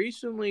got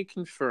recently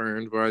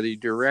confirmed by the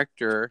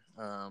director.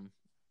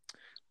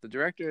 The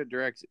director that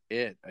directs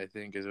It, I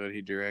think, is what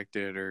he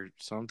directed or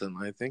something.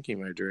 I think he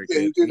might direct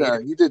it.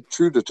 He did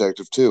True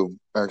Detective too,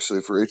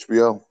 actually, for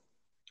HBO.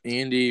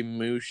 Andy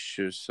Musch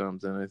or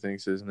something, I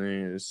think his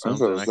name is I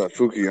something. thought it was that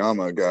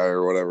Fukuyama guy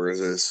or whatever it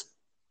is.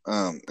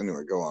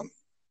 Anyway, go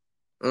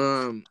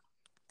on.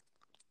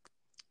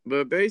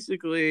 But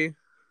basically,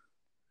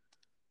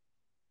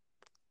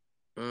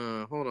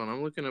 hold on,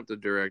 I'm looking up the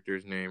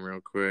director's name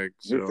real quick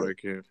so I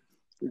can.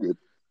 You're good.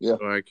 Yeah.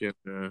 So I can.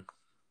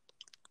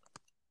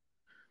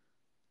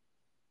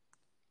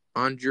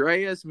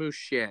 Andreas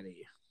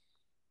Muschietti.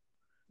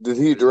 Did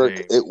he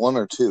direct It 1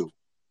 or 2?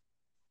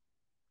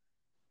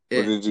 Or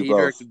did he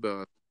directed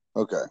both.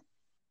 Okay.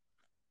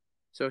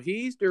 So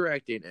he's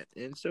directing it,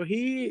 and so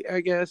he, I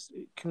guess,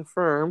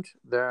 confirmed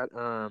that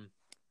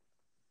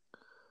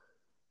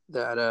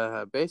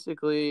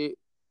basically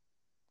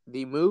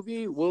the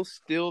movie will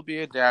still be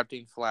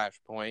adapting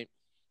Flashpoint,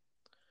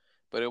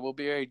 but it will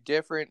be a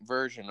different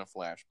version of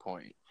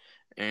Flashpoint.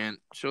 And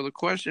so the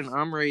question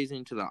I'm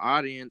raising to the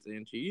audience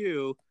and to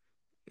you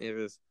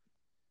is,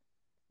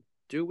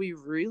 do we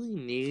really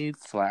need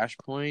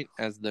Flashpoint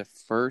as the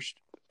first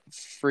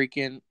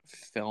freaking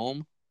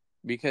film?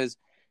 Because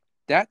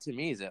that to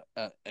me is a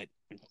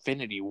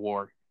Infinity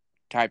War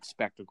type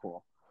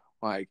spectacle.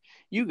 Like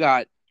you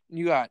got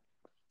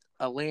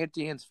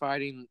Atlanteans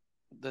fighting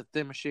the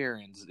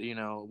Themyscirans,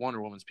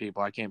 Wonder Woman's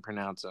people. I can't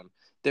pronounce them.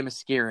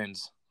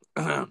 Themyscirans.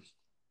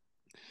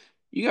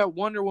 You got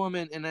Wonder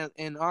Woman and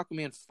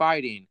Aquaman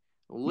fighting.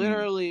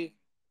 Literally,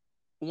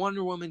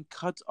 Wonder Woman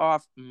cuts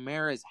off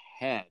Mara's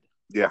head.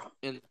 Yeah.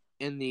 In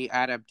the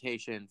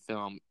adaptation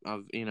film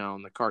of, in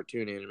the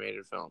cartoon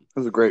animated film. It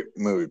was a great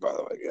movie, by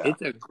the way. Yeah.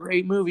 It's a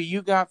great movie.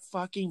 You got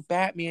fucking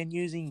Batman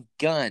using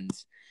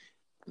guns.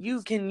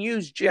 You can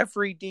use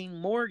Jeffrey Dean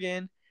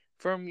Morgan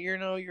from,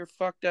 your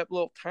fucked up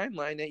little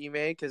timeline that you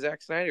made because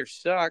Zack Snyder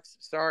sucks.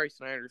 Sorry,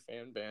 Snyder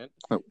fan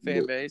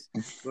base.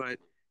 But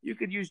you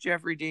could use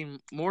Jeffrey Dean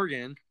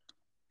Morgan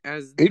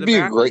as he would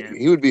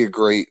be a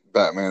great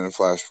Batman and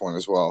Flashpoint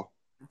as well.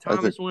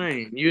 Thomas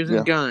Wayne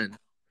using guns.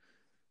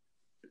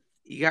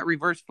 You got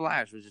Reverse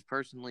Flash, which is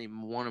personally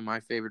one of my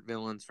favorite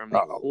villains from the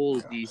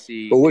whole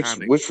DC.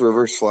 But which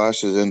Reverse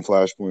Flash is in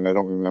Flashpoint? I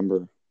don't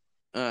remember.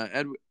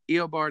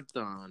 Eobard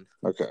Thawne.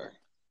 Okay.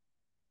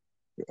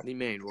 Yeah. The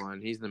main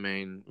one. He's the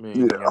main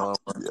yellow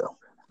one.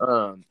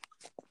 Yeah.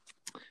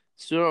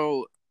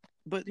 So,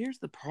 but here's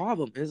the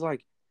problem: is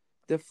like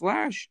the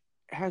Flash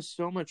has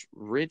so much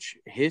rich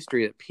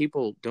history that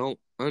people don't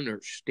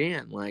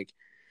understand. Like,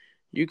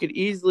 you could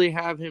easily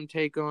have him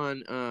take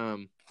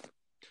on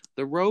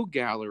the Rogue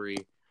Gallery,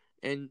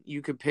 and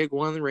you could pick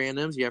one of the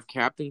randoms. You have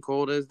Captain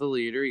Cold as the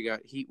leader. You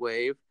got Heat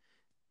Wave,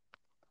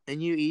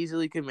 and you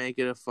easily could make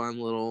it a fun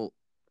little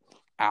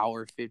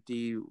hour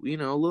 50,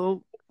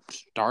 little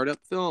startup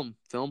film.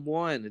 Film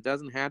one. It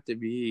doesn't have to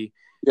be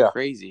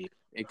crazy.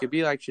 It could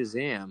be like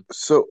Shazam.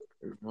 So,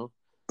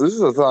 this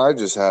is a thought I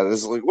just had.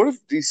 Is like, what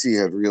if DC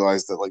had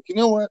realized that, like, you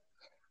know what?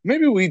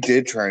 Maybe we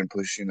did try and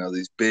push,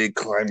 these big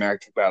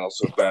climactic battles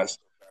so fast.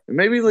 And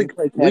maybe like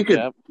we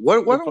could.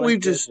 Why don't we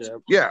just?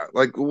 Yeah,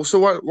 like so.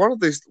 Why don't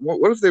they?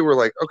 What if they were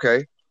like,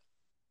 okay,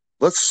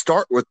 let's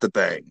start with the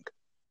bang,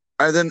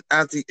 and then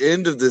at the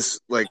end of this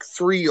like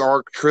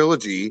 3-arc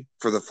trilogy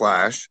for the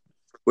Flash,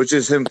 which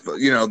is him.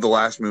 The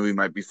last movie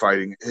might be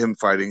fighting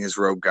his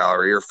Rogue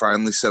Gallery or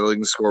finally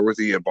settling the score with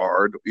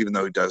Eobard, even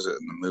though he does it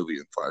in the movie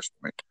in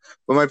Flashpoint.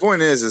 But my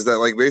point is that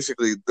like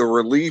basically the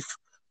relief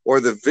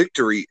or the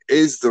victory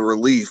is the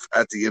relief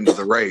at the end of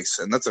the race,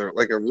 and that's a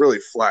really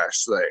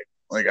Flash thing.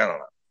 Like, I don't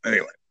know.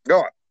 Anyway,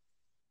 go on.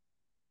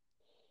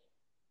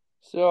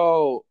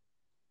 So,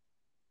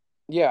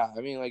 yeah,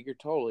 I mean, like, you're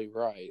totally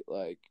right.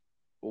 Like,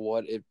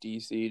 what if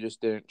DC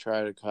just didn't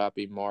try to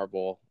copy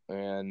Marvel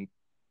and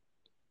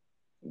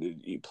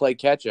you play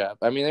catch up?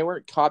 I mean, they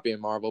weren't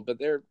copying Marvel, but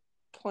they're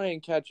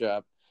playing catch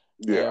up.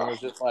 Yeah. And it was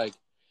just like,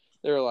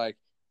 they were like,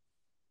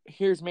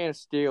 here's Man of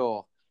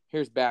Steel,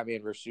 Here's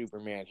Batman versus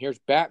Superman. Here's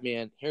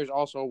Batman. Here's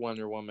also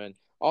Wonder Woman.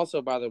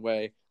 Also, by the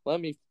way, let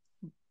me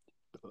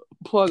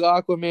plug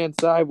Aquaman,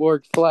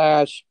 Cyborg,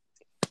 Flash,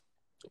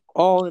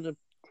 all in a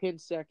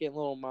 10-second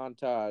little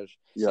montage.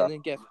 Yeah. And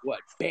then guess what?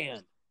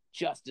 Bam!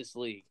 Justice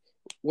League.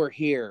 We're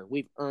here.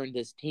 We've earned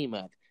this team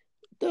up.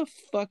 The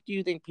fuck do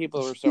you think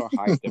people are so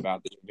hyped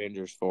about the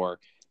Avengers for?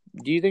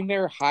 Do you think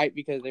they're hyped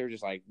because they were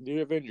just like, the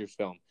Avengers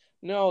film?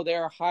 No,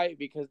 they're hyped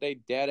because they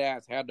dead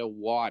ass had to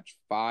watch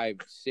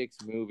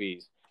 5-6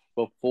 movies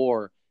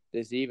before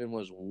this even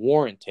was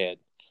warranted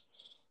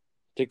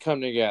to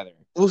come together.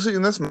 Well, see,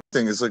 and that's my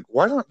thing. Is like,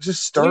 why not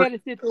just start? We had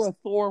to sit through a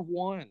Thor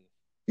 1.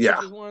 Yeah.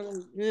 Which is one of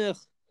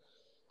those,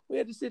 we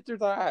had to sit through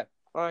that.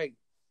 Like,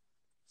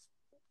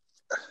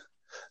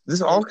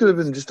 this all could have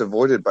been just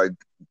avoided by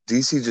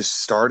DC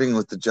just starting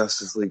with the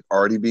Justice League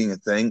already being a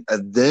thing,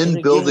 and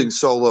then building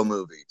solo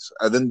movies,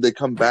 and then they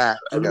come back.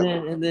 And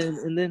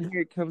then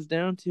here it comes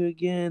down to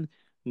again,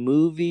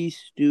 movie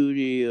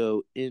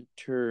studio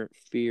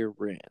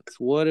interference.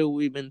 What have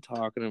we been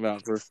talking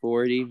about for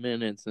 40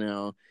 minutes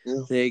now?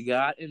 Yeah. They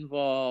got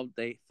involved.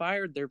 They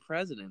fired their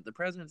president. The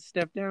president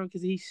stepped down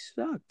because he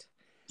sucked.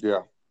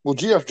 Yeah. Well,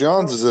 Geoff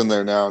Johns is in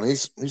there now, and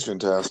he's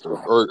fantastic.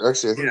 Or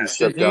actually, I think he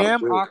stepped down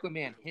too.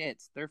 Aquaman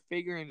hits. They're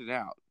figuring it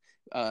out.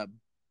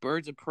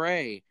 Birds of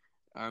Prey.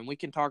 We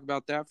can talk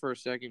about that for a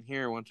second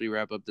here once we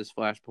wrap up this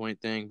Flashpoint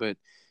thing. But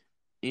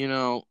you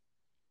know,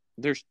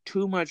 there's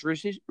too much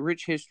rich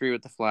history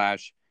with the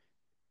Flash,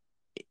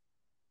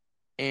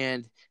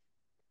 and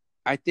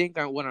I think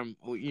what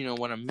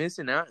I'm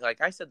missing out.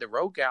 Like I said, the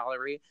Rogue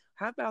Gallery.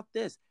 How about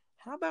this?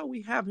 How about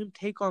we have him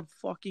take on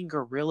fucking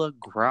Gorilla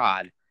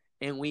Grodd?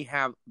 And we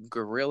have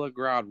Gorilla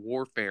Grodd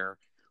Warfare,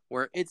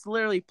 where it's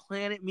literally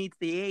Planet meets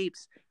the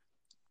Apes,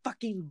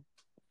 fucking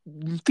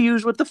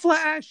fused with the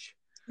Flash.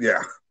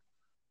 Yeah,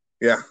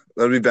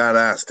 that'd be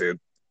badass,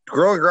 dude.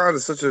 Gorilla Grodd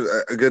is such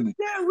a good.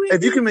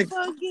 If you can make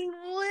fucking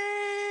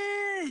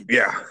lit.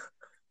 Yeah,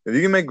 if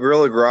you can make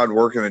Gorilla Grodd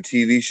work in a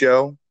TV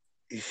show,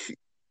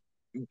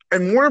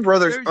 and Warner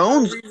Brothers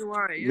owns.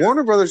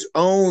 Warner Brothers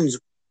owns.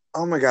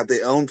 Oh my God,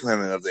 they own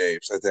Planet of the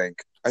Apes. I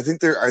think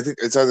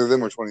it's either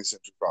them or 20th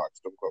Century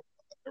Fox. Don't quote me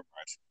on that. Never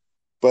mind.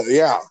 But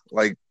yeah,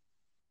 like,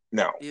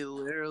 no. It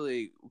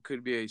literally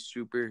could be a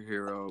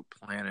superhero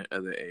Planet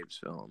of the Apes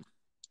film.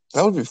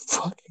 That would be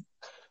fucking.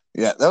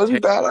 Yeah, that would be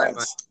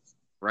badass.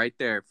 Right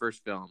there,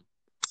 first film.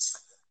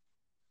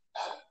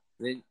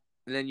 Then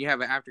you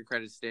have an after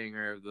credit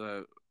stinger of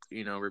the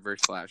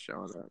Reverse Flash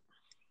showing up.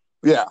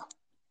 Yeah,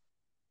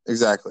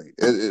 exactly.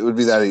 It would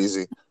be that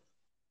easy.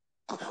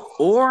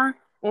 Or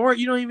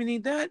you don't even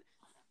need that.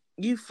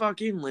 You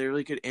fucking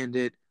literally could end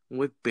it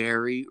with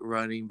Barry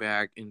running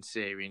back and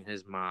saving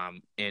his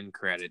mom in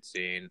credit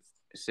scene.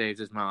 Saves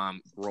his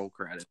mom, roll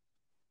credit.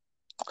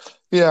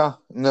 Yeah,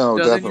 no,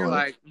 so definitely. Then you're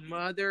like,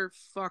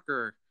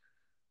 motherfucker,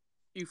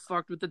 you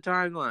fucked with the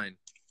timeline.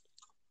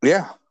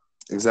 Yeah,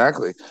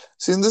 exactly.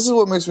 See, and this is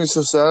what makes me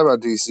so sad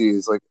about DC.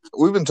 Is like,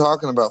 we've been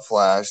talking about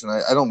Flash, and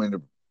I don't mean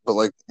to, but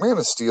like, Man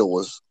of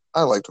Steel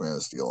I liked Man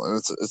of Steel, and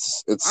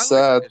it's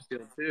sad. Man of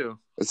Steel too.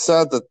 It's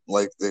sad that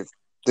like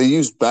they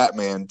used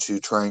Batman to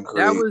try and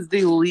create. That was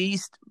the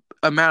least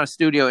amount of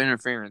studio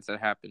interference that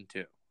happened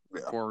too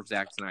for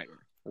Zack Snyder.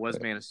 Was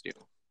Man of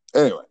Steel.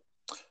 Anyway,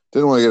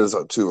 didn't want to get us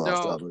too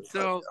off topic.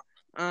 So,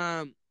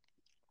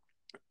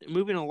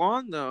 moving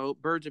along though,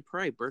 Birds of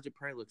Prey. Birds of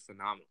Prey looks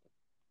phenomenal.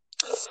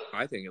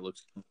 I think it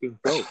looks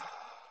dope.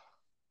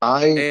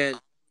 And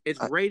it's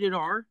rated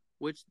R,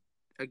 which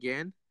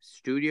again,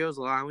 studios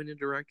allowing the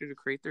director to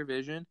create their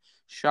vision.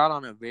 Shot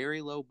on a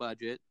very low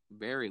budget.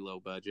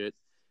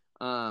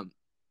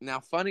 Now,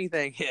 funny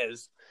thing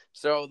is,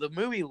 so the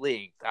movie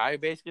leaked. I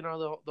basically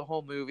know the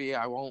whole movie.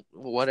 I won't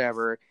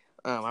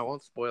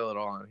spoil it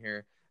all on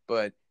here.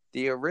 But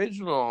the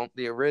original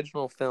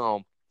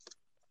film.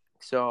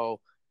 So,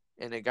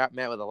 and it got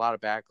met with a lot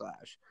of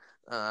backlash.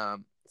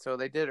 So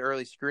they did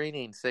early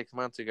screening 6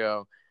 months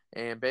ago,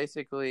 and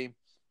basically,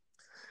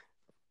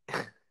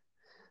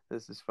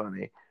 this is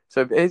funny.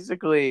 So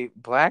basically,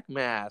 Black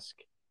Mask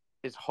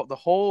is the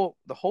whole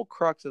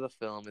crux of the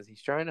film is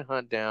he's trying to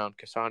hunt down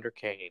Cassandra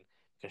Cain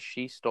because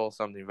she stole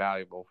something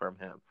valuable from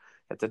him.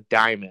 It's a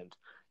diamond,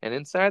 and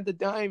inside the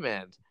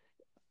diamond,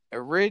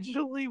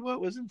 originally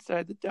what was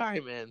inside the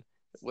diamond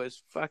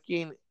was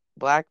fucking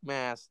Black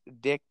Mask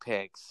dick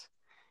pics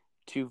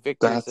to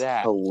Victor Zsasz.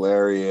 That's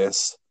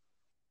hilarious.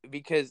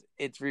 Because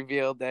it's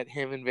revealed that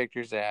him and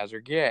Victor Zsasz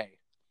are gay.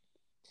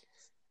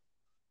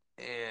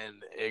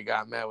 And it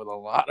got met with a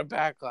lot of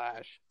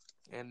backlash.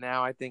 And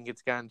now I think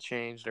it's gotten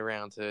changed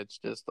around to it's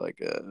just like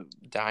a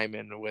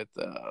diamond with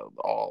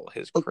all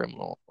his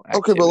criminal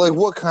activity. Okay, but like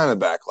what kind of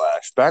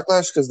backlash?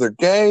 Backlash because they're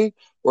gay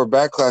or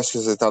backlash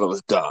because they thought it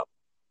was dumb?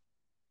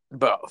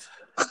 Both.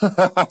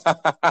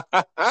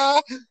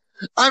 I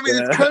mean,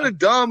 it's kind of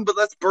dumb, but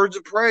that's Birds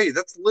of Prey.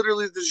 That's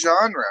literally the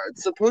genre.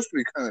 It's supposed to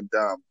be kind of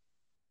dumb.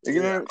 You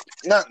know,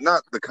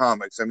 not the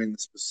comics. I mean, the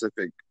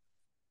specific,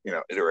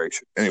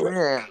 iteration. Anyway.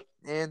 Yeah.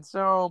 And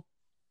so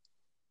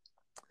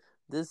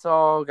this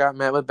all got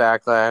met with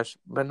backlash,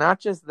 but not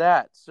just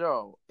that.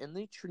 So, in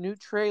the new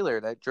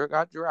trailer that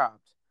got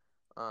dropped,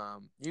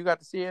 you got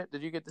to see it?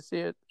 Did you get to see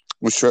it?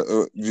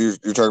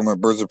 You're talking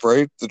about Birds of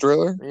Prey, the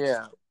trailer?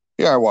 Yeah.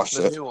 Yeah, I watched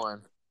The it. new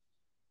one.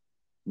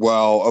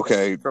 Well,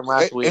 okay. From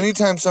last week.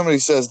 Anytime somebody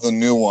says the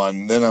new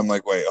one, then I'm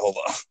like, wait, hold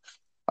on.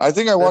 I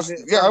think I watched.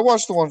 I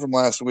watched the one from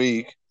last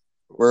week,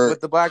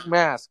 with the Black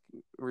Mask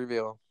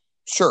reveal.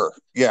 Sure.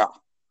 Yeah.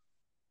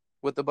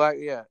 With the black,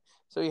 yeah.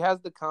 So he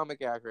has the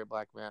comic accurate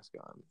Black Mask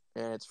on,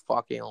 and it's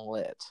fucking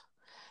lit.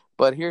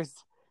 But here's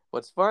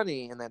what's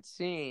funny in that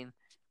scene: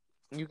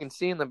 you can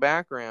see in the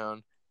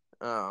background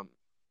that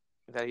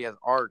he has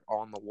art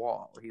on the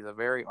wall. He's a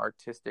very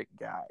artistic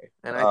guy,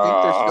 and I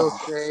think there's still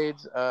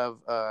shades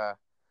of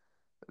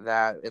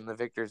that in the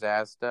Victor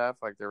Zsasz stuff,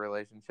 like their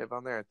relationship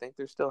on there. I think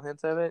there's still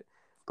hints of it,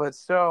 but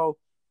so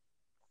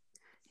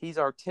he's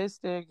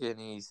artistic and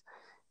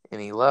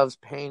he loves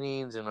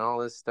paintings and all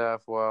this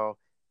stuff. Well,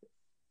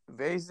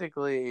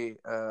 basically,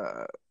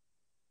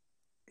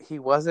 he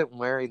wasn't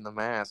wearing the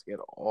mask at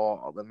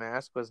all. The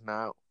mask was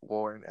not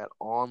worn at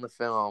all in the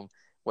film.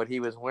 What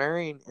he was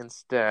wearing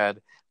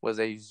instead was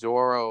a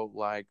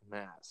Zorro-like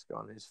mask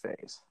on his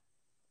face.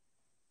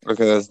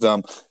 Okay, that's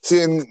dumb.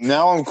 See, and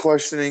now I'm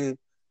questioning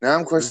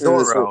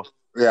Zorro.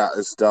 Yeah,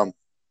 it's dumb.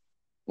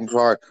 I'm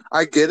sorry.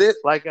 I get it.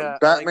 Like a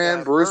Batman,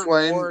 like a Bruce Burt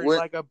Wayne, Ward,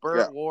 like a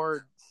Burt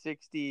Ward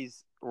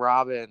 60s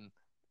Robin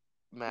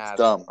mask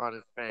on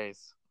his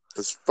face.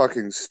 It's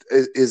fucking.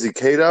 Is he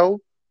Kato?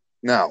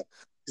 No,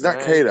 he's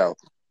not Kato.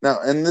 No,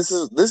 and this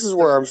is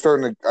where I'm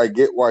starting to. I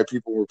get why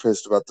people were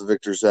pissed about the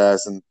Victor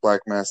Zsasz and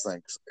Black Mask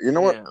things. You know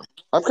what? Yeah.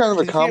 I'm kind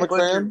of a comic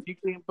fan. You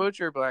can't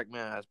butcher Black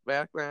Mask.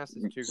 Black Mask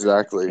is too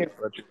exactly. Good. You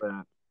can't butcher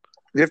that.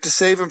 You have to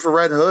save him for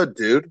Red Hood,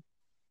 dude.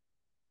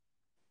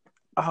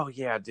 Oh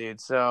yeah, dude.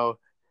 So,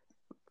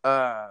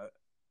 to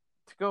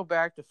go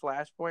back to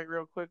Flashpoint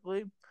real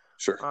quickly.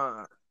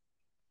 Sure.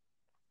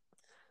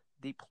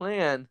 The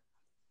plan.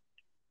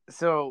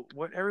 So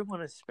what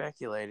everyone is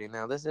speculating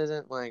now, this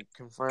isn't like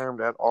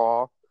confirmed at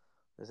all.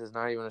 This is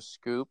not even a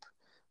scoop.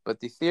 But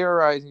the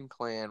theorizing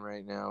plan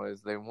right now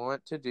is they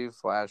want to do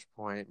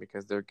Flashpoint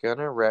because they're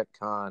gonna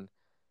retcon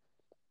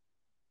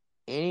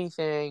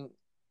anything,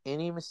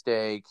 any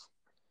mistake,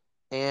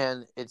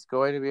 and it's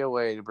going to be a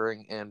way to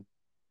bring in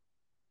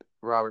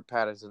Robert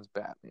Pattinson's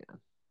Batman.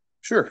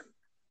 Sure.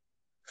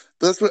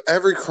 That's what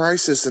every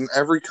Crisis and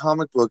every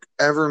comic book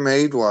ever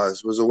made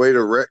was a way to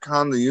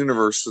retcon the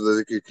universe so that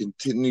they could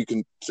continue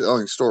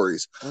telling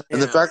stories. Yeah.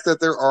 And the fact that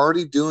they're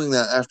already doing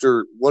that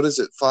after,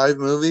 5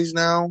 movies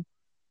now?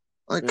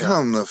 Like,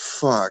 come the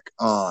fuck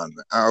on.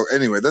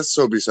 Anyway, that's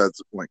so besides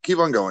the point. Keep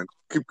on going.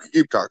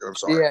 Keep talking. I'm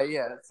sorry.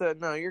 Yeah. So,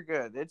 no, you're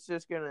good. It's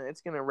gonna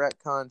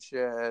retcon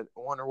shit.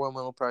 Wonder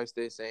Woman will probably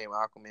stay the same.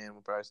 Aquaman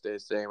will probably stay the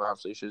same.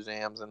 Obviously,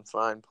 Shazam's in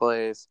fine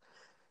place.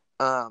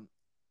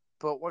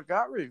 But what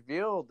got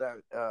revealed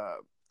that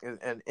is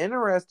an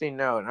interesting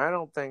note, and I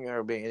don't think there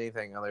will be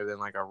anything other than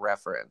like a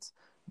reference,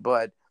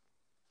 but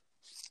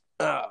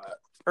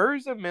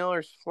Ezra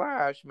Miller's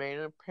Flash made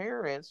an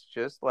appearance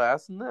just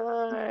last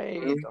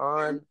night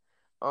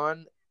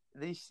on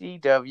the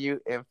CW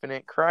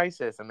Infinite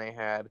Crisis, and they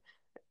had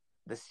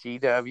the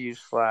CW's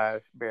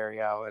Flash, Barry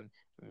Allen,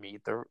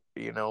 meet the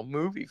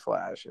movie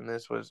Flash, and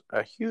this was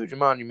a huge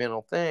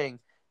monumental thing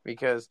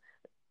because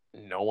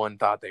no one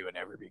thought they would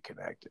ever be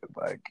connected,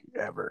 like,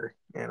 ever.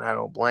 And I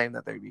don't blame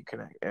that they'd be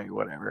connected,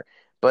 whatever.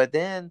 But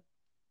then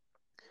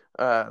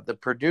the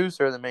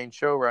producer, the main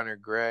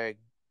showrunner, Greg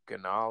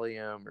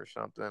Ganalium or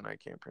something, I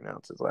can't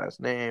pronounce his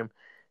last name,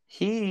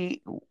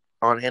 he,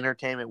 on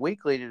Entertainment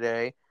Weekly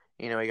today,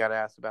 he got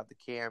asked about the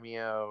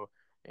cameo,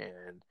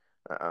 and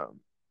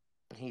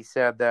he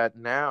said that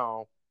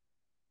now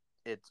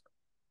it's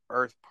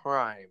Earth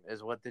Prime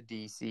is what the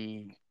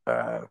DC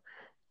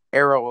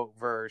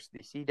Arrowverse, the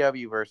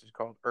CW verse is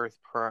called Earth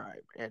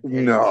Prime. And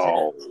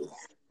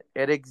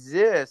it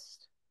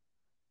exists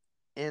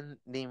in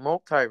the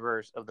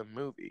multiverse of the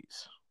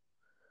movies.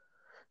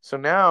 So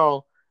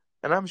now,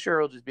 and I'm sure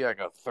it'll just be like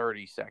a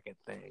 30-second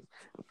thing.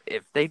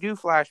 If they do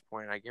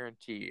Flashpoint, I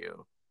guarantee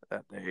you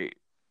that they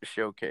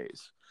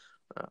showcase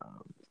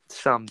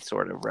some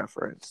sort of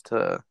reference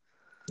to.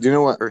 Do you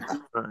know what? Earth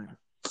Prime.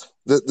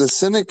 The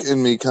cynic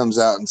in me comes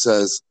out and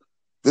says,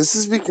 this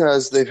is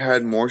because they've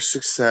had more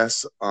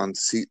success on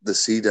the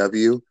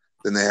CW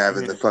than they have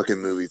in the fucking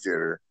movie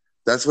theater.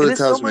 That's what it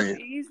tells me. It's so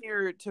much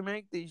easier to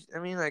make these. I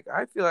mean, like,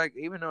 I feel like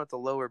even though it's a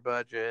lower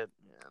budget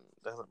and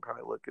doesn't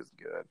probably look as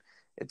good,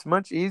 it's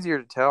much easier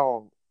to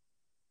tell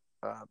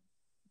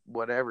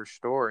whatever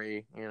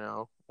story,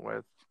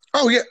 with.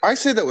 Oh, yeah. I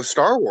say that with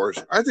Star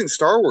Wars. I think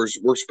Star Wars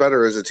works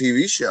better as a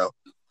TV show.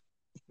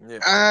 Yeah.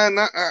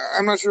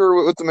 I'm not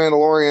sure with The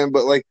Mandalorian,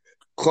 but, like,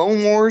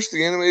 Clone Wars,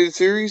 the animated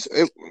series,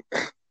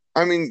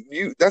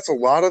 that's a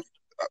lot of,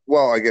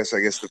 I guess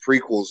the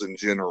prequels in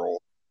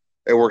general,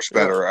 it works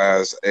better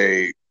as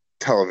a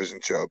television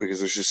show because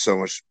there's just so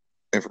much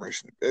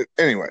information.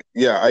 Anyway,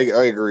 yeah, I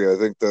agree. I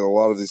think that a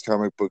lot of these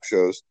comic book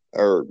shows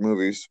or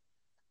movies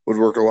would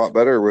work a lot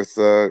better with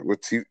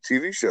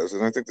TV shows.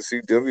 And I think the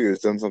CW has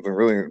done something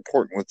really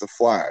important with the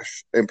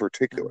Flash in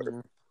particular.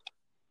 Mm-hmm.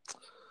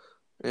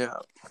 Yeah,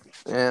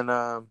 and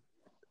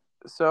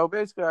so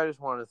basically, I just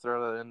wanted to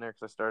throw that in there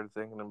because I started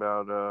thinking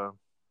about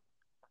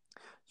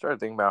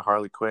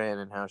Harley Quinn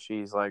and how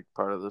she's like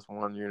part of this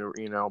one,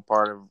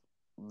 part of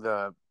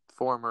the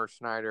former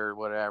Snyder,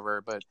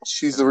 whatever. But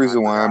she's the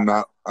reason why I'm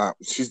not.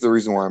 She's the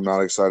reason why I'm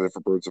not excited for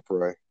Birds of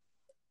Prey.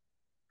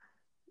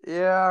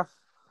 Yeah.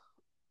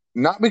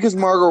 Not because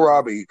Margot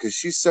Robbie, because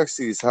she's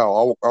sexy as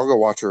hell. I'll go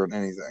watch her in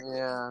anything.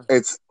 Yeah.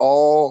 It's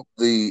all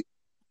the.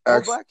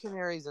 Black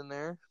Canary's in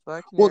there.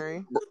 Black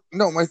Canary. Well,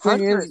 no, my thing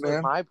Huntress is,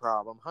 man. My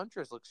problem.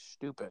 Huntress looks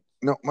stupid.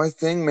 No, my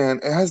thing,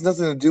 man. It has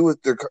nothing to do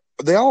with their.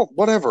 They all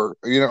whatever.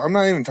 I'm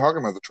not even talking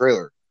about the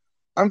trailer.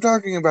 I'm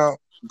talking about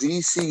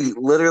DC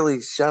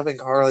literally shoving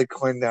Harley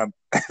Quinn down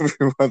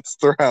everyone's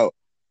throat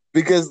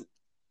because.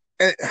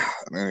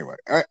 Anyway,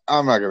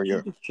 I'm not gonna get.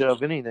 You could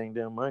shove anything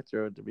down my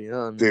throat, to be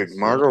honest. Dude,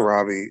 Margot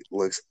Robbie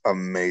looks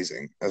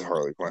amazing as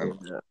Harley Quinn.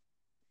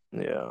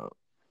 Yeah.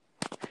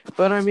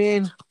 But I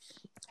mean,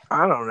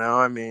 I don't know.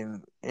 I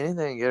mean,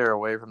 anything to get her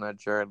away from that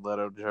Jared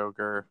Leto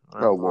Joker.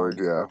 Oh Lord,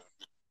 yeah.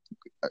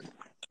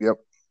 Yep,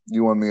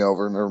 you won me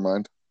over. Never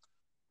mind.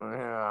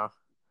 Yeah.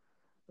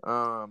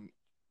 So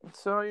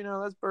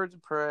that's Birds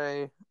of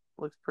Prey.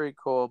 Looks pretty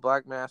cool.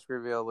 Black Mask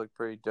reveal looked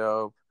pretty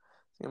dope.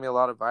 It's gonna be a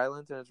lot of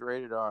violence and it's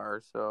rated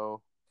R,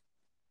 so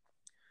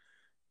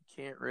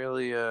can't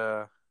really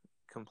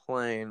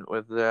complain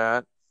with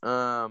that.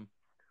 So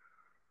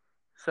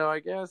I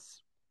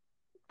guess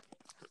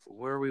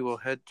where we will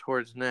head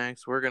towards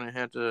next, we're gonna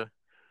have to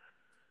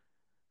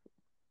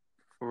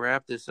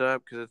wrap this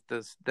up because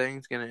this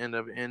thing's gonna end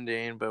up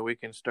ending, but we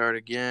can start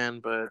again.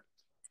 But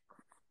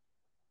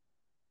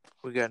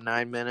we got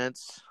 9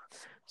 minutes.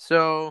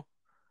 So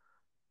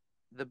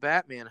the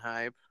Batman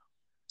hype.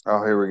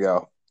 Oh, here we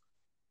go.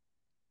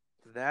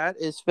 That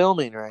is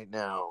filming right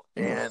now,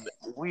 and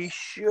we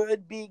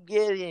should be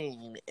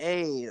getting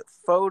a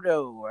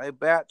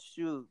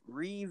Batsuit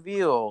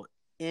reveal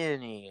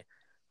any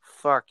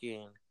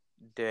fucking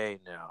day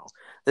now.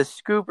 The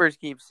Scoopers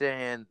keep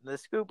saying, the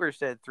Scoopers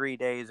said 3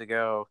 days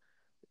ago,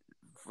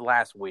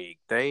 last week,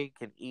 they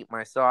can eat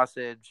my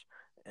sausage.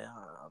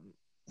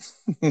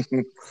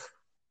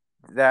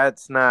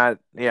 That's not,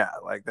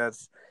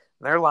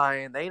 they're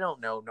lying. They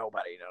don't know.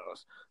 Nobody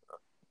knows.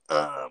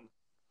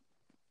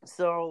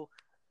 So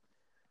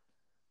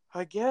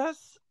I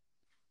guess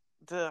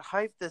to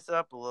hype this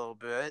up a little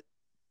bit,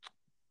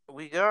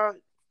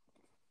 I'm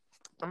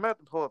about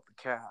to pull up the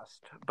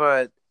cast,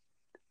 but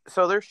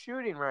so they're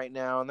shooting right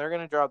now and they're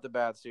going to drop the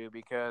Batsuit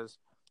because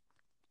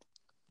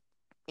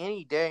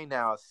any day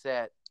now a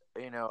set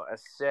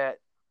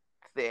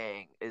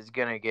thing is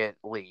going to get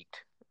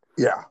leaked.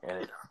 Yeah.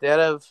 And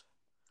instead of,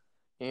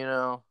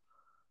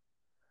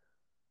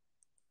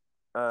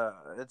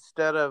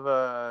 instead of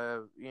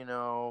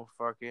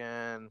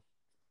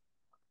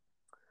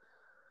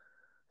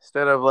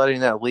letting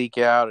that leak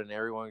out and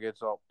everyone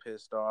gets all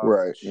pissed off.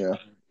 Right, yeah.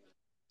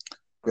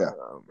 Yeah.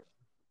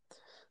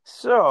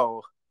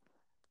 So,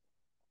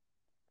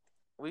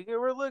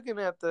 we're looking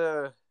at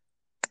the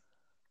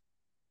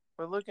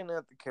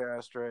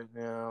cast right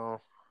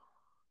now.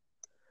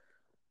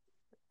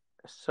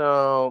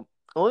 So,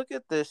 look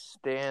at this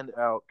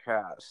standout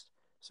cast.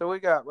 So, we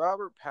got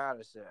Robert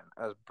Pattinson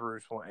as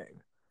Bruce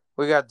Wayne.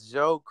 We got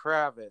Zoe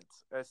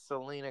Kravitz as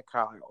Selena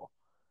Kyle.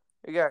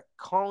 We got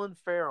Colin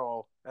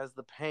Farrell as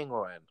the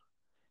Penguin.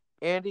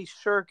 Andy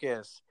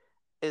Serkis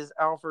is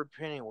Alfred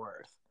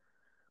Pennyworth.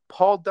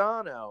 Paul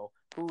Dano,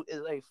 who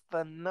is a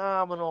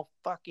phenomenal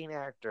fucking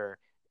actor,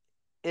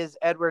 is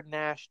Edward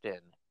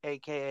Nashton,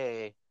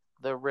 a.k.a.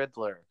 the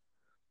Riddler.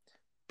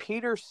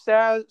 Peter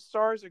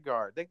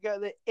Sarsgaard,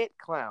 the It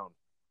Clown.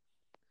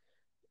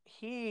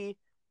 He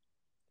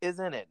is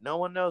in it. No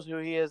one knows who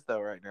he is, though,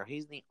 right now.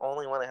 He's the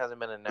only one that hasn't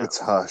been announced. It's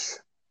Hush.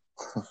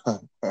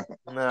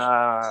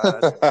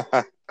 Nah.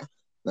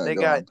 They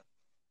got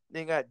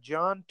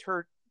John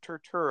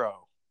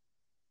Turturro,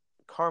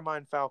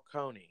 Carmine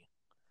Falcone,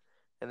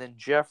 and then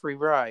Jeffrey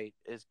Wright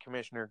is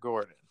Commissioner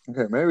Gordon.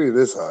 Okay, maybe it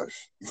is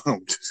Hush.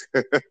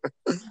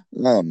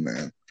 Oh,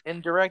 man.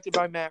 And directed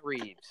by Matt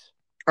Reeves.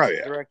 Oh,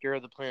 yeah. Director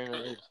of the Planet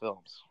of the Apes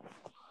films.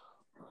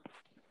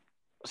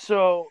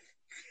 So,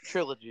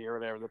 trilogy or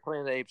whatever. The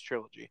Planet of the Apes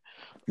trilogy.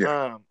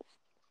 Yeah.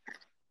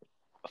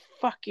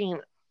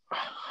 Fucking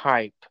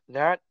hype.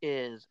 That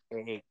is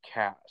a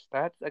cast.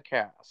 That's a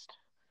cast.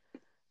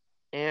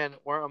 And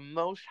we're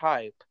most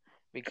hype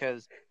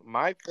because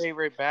my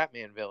favorite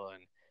Batman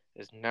villain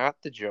is not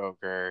the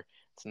Joker.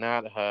 It's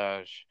not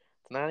Hush.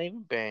 It's not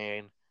even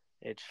Bane.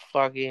 It's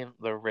fucking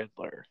the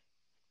Riddler.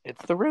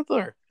 It's the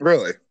Riddler.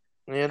 Really?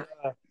 And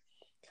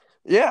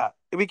yeah,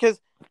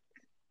 because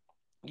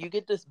you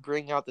get to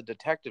bring out the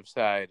detective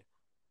side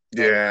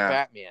of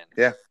Batman.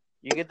 Yeah.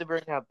 You get to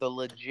bring out the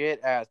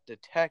legit ass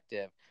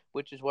detective,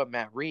 which is what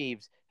Matt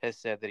Reeves has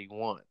said that he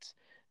wants.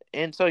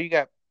 And so you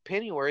got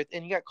Pennyworth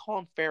and you got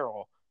Colin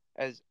Farrell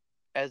as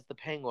the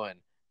Penguin.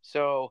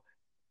 So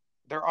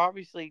they're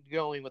obviously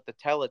going with the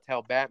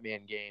Telltale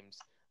Batman games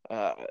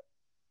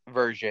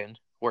version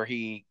where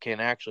he can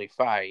actually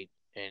fight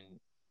and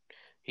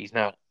he's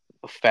not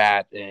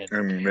fat and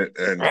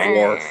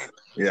dwarf.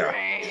 Yeah,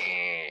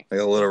 like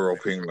a literal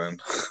penguin.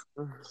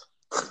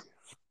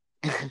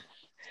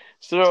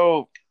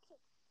 So,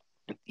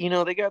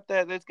 they got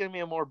that. That's going to be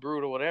a more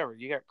brutal whatever.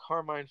 You got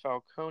Carmine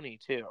Falcone,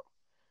 too.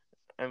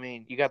 I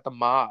mean, you got the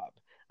mob.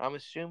 I'm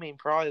assuming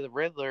probably the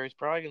Riddler is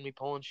probably going to be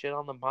pulling shit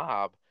on the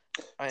mob.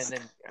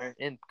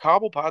 And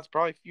Cobblepot's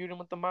probably feuding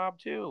with the mob,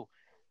 too.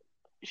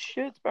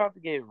 Shit's about to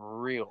get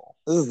real.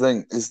 This is the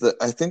thing, is that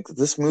I think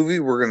this movie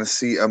we're going to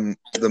see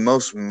the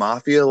most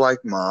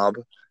mafia-like mob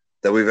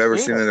that we've ever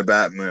seen in a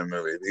Batman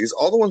movie. Because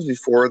all the ones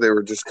before, they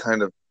were just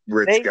kind of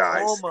rich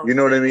guys. You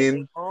know what I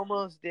mean? They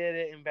almost did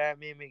it in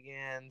Batman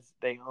Begins.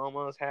 They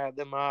almost had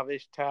the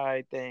mobbish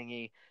tie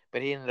thingy,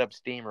 but he ended up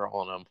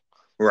steamrolling them.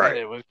 Right. And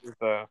it was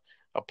just a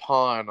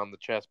pawn on the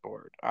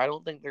chessboard. I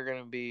don't think they're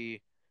going to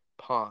be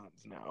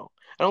pawns now.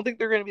 I don't think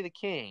they're going to be the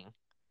king.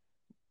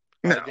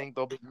 No. I think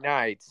they'll be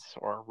knights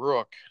or a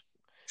rook.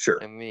 Sure.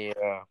 In the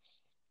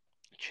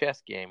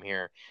chess game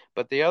here.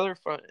 But the other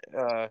fun,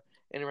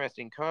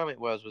 interesting comment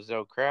was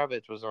Zoe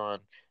Kravitz was on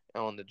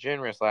Ellen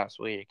DeGeneres last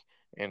week,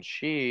 and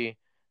she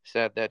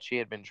said that she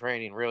had been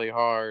training really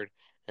hard,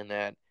 and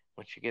that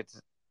when she gets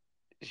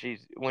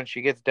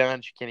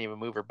done, she can't even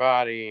move her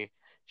body.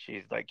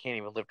 She's like can't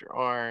even lift her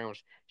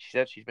arms. She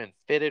said she's been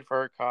fitted for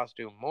her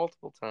costume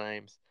multiple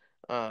times,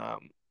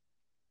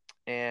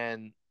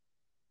 and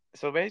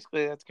so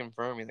basically that's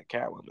confirming that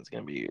Catwoman's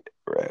going to be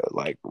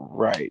like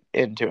right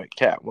into it.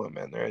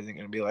 Catwoman. There isn't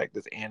going to be like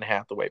this Anne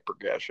Hathaway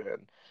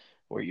progression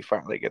where you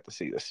finally get to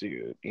see the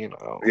suit.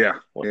 Yeah.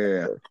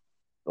 Yeah.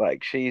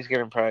 Like she's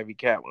going to probably be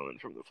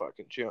Catwoman from the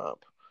fucking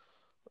jump.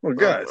 Well,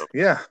 good.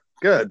 Yeah,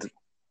 good.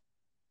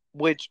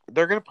 Which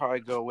they're going to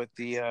probably go with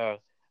the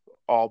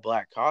all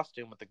black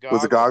costume with the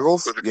goggles. With the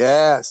goggles?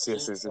 Yes.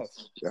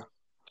 Yeah.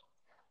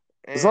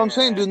 That's what I'm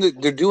saying, dude.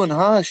 They're doing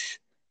Hush.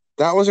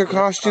 That was her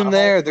costume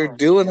there. They're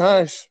doing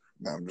Hush.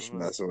 No, I'm just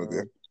messing with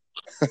you.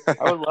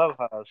 I would love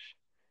Hush,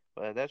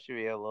 but that should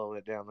be a little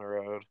bit down the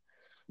road.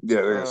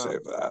 Yeah, they're going to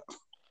save that.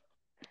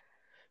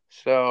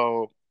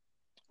 So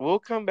we'll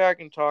come back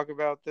and talk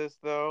about this,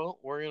 though.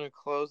 We're going to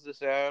close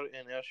this out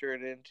and usher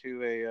it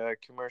into a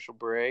commercial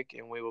break,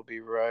 and we will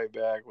be right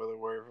back with a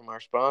word from our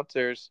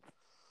sponsors.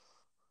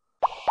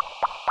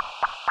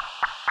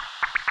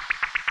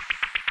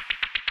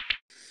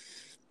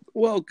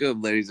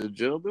 Welcome, ladies and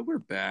gentlemen. We're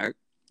back.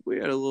 We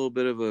had a little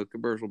bit of a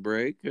commercial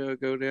break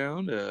go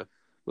down,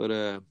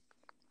 but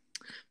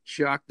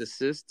shock the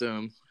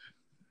system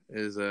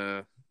is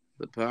the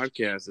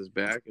podcast is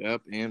back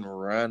up and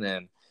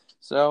running.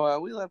 So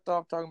we left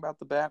off talking about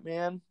the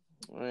Batman,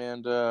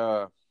 and we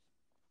were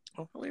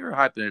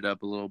hyping it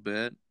up a little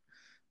bit.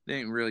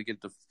 Didn't really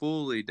get to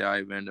fully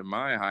dive into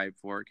my hype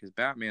for it because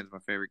Batman's my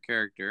favorite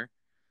character.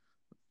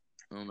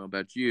 I don't know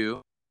about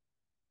you.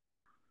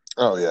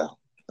 Oh yeah,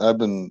 I've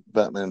been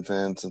Batman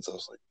fan since I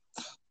was like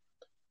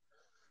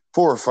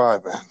 4 or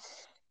 5, man.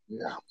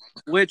 Yeah.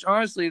 Which,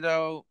 honestly,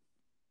 though,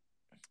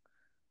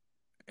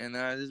 and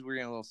we're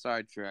getting a little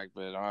sidetracked,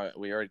 but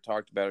we already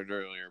talked about it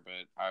earlier, but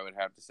I would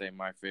have to say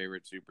my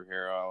favorite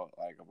superhero,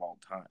 like, of all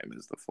time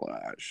is The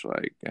Flash.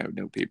 Like, I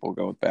know people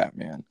go with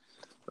Batman.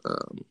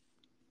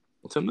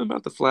 Something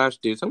about The Flash,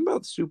 dude. Something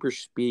about super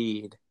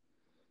speed,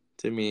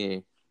 to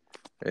me,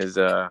 is,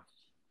 I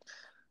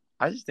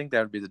just think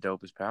that would be the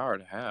dopest power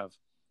to have.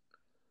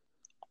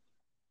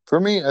 For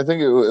me, I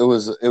think it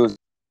was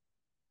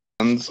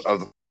of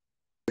the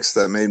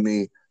that made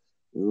me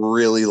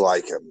really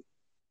like him,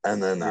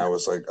 and then I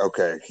was like,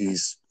 okay,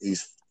 he's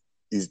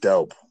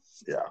dope.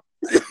 Yeah.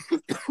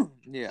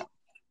 Yeah.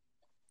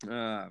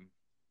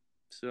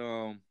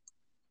 So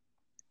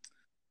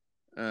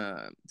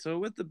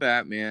with the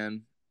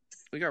Batman,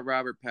 we got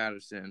Robert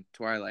Pattinson,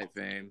 Twilight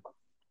fame.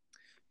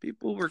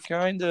 People were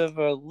kind of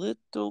a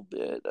little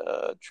bit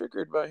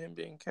triggered by him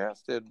being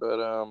casted, but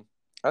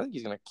I think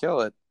he's gonna kill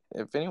it.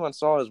 If anyone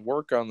saw his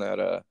work on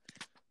that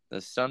the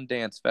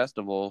Sundance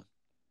Festival,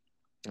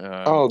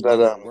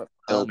 the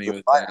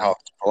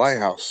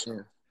Lighthouse.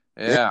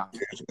 Yeah.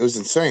 It was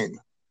insane.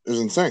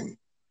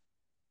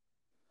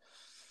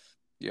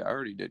 Yeah, I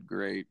already did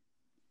great.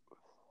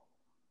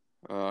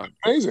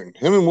 Amazing.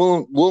 Him and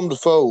Willem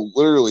Dafoe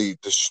literally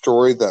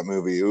destroyed that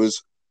movie. It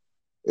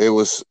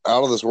was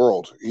out of this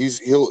world.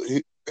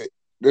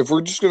 If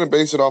we're just gonna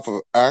base it off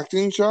of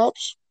acting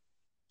chops,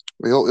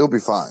 he'll be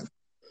fine.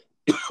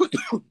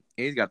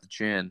 He's got the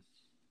chin.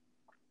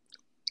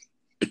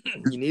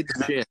 You need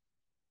the chin.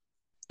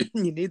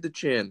 You need the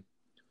chin.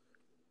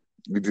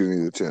 You do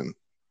need the chin.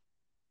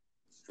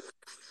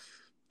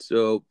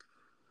 So,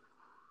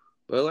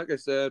 but like I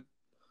said,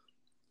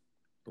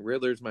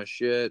 Riddler's my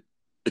shit.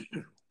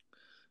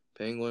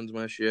 Penguin's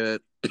my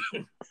shit.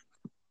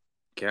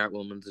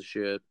 Catwoman's a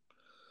shit.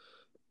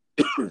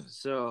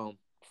 So,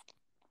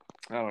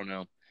 I don't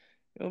know.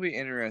 It'll be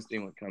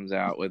interesting what comes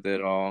out with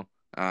it all.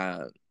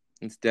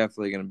 It's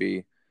definitely going to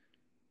be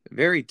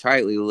very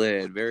tightly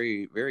lid,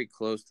 very, very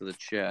close to the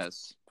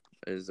chest.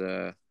 is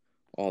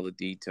all the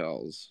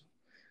details.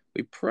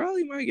 We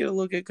probably might get a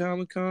look at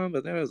Comic-Con,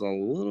 but that is a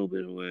little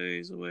bit of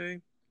ways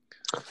away.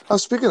 Oh,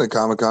 speaking of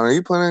Comic-Con, are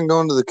you planning on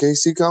going to the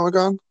KC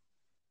Comic-Con?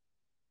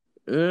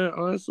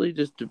 Honestly,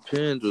 just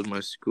depends with my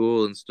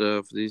school and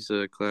stuff. These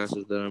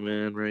classes that I'm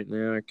in right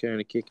now are kind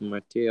of kicking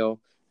my tail,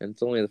 and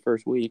it's only the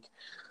first week.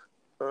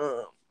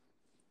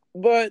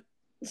 But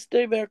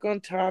stay back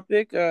on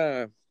topic.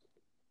 We're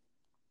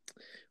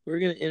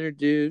gonna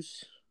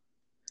introduce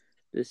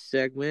this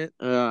segment.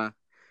 Buy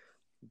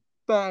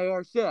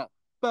or sell.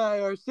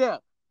 Buy or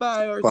sell.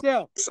 Buy or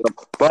sell.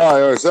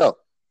 Buy or sell.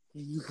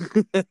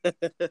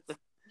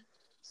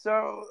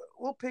 So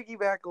we'll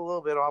piggyback a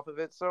little bit off of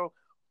it. So,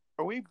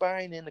 are we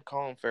buying into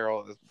Colin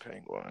Farrell as the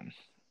Penguin?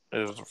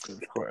 Is the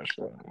first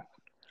question.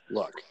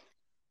 Look,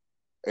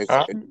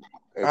 I'm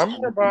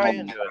gonna buy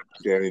into it.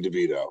 Danny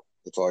DeVito.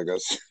 That's all I got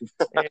to say.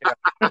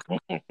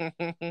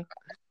 Yeah.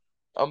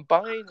 I'm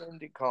buying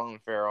into Colin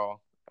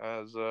Farrell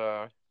as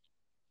the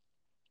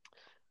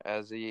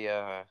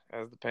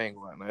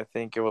Penguin. I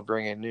think it will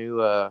bring a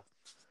new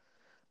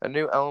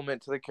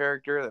element to the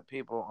character that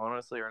people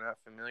honestly are not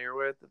familiar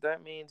with.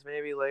 That means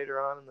maybe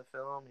later on in the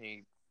film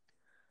he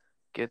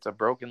gets a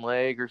broken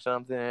leg or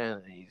something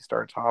and he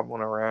starts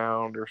hobbling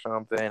around or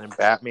something, and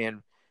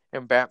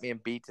Batman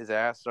beats his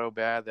ass so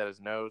bad that his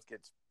nose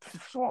gets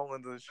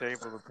swollen to the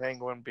shape of a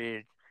penguin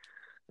beak.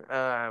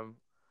 You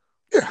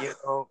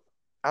know,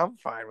 I'm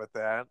fine with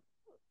that.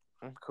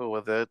 I'm cool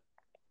with it.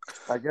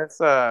 I guess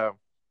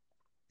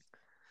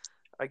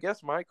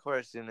my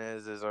question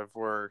is if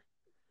we're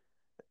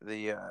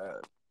the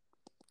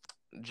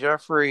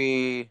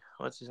Jeffrey,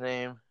 what's his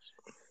name?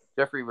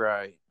 Jeffrey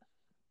Wright,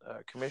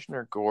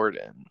 Commissioner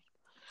Gordon.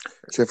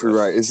 Jeffrey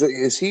Wright, is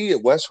he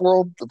at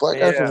Westworld? The black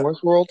guy from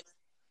Westworld?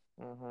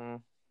 Mm-hmm.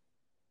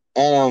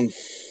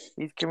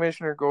 He's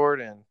Commissioner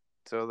Gordon,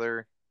 so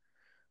they're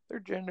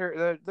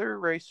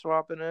race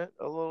swapping it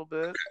a little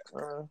bit.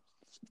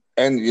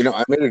 And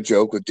I made a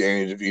joke with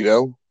Danny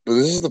DeVito, but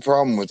this is the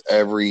problem with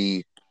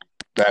every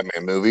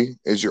Batman movie: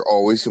 is you're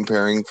always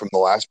comparing from the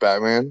last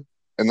Batman,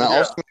 and that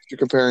also means you're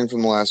comparing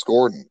from the last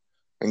Gordon.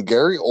 And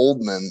Gary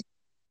Oldman,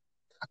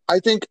 I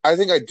think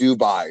I do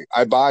buy.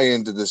 I buy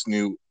into this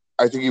new.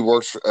 I think he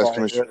works as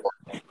Commissioner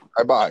Gordon.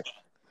 I buy,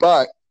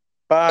 but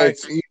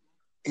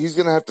he's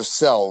going to have to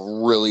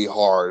sell really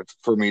hard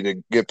for me to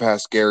get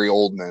past Gary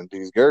Oldman,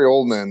 because Gary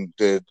Oldman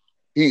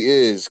he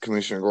is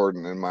Commissioner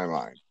Gordon in my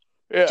mind.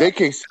 Yeah.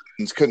 J.K.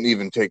 Simmons couldn't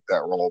even take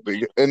that role.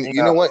 And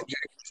you know what?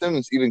 J.K.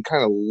 Simmons even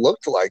kind of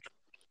looked like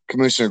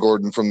Commissioner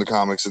Gordon from the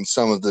comics in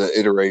some of the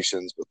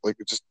iterations, but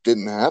it just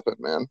didn't happen,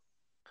 man.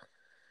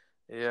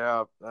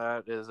 Yeah,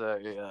 that is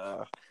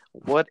a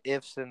what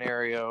if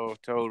scenario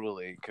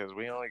totally, because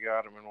we only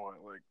got him in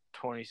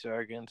 20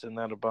 seconds in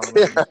that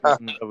abomination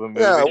of a movie.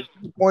 Yeah,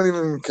 won't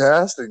even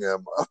casting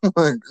him.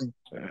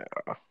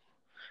 Yeah.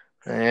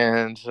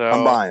 And so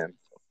I'm buying.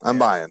 I'm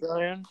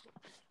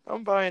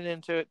buying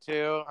into it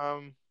too.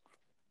 I'm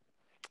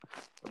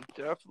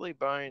definitely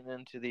buying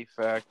into the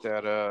fact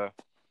that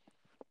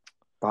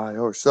buy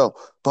or sell.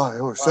 Buy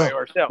or sell.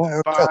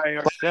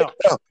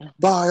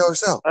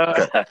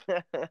 Okay.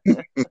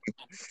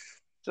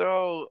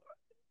 So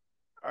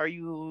are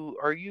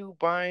you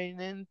buying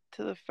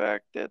into the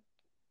fact that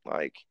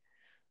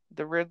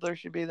the Riddler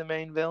should be the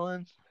main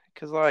villain?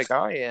 Because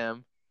I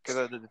am, because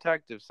of the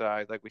detective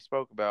side, like we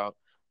spoke about.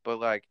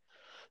 But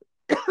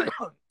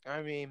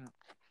I mean,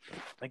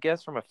 I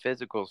guess from a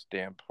physical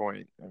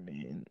standpoint,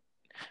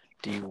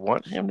 do you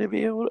want him to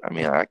be able to?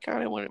 I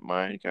kind of wouldn't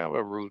mind kind of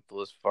a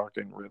ruthless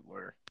fucking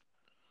Riddler.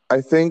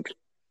 I think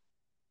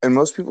in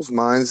most people's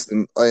minds,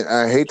 and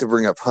I hate to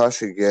bring up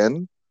Hush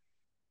again.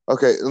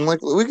 Okay, and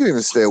we can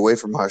even stay away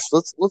from Hush.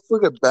 Let's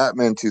look at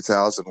Batman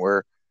 2000,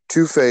 where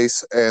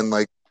Two-Face and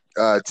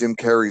Jim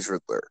Carrey's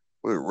Riddler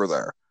were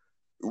there.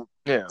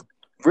 Yeah.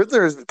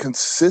 Riddler has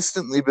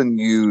consistently been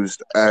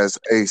used as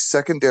a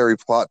secondary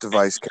plot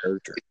device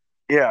character.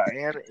 Yeah,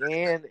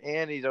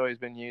 and he's always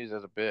been used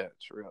as a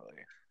bitch, really.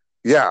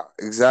 Yeah,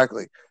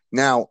 exactly.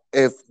 Now,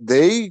 if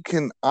they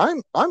can,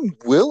 I'm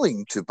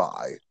willing to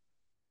buy,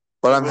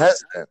 but I'm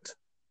hesitant.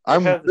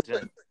 I'm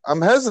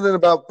hesitant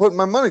about putting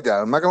my money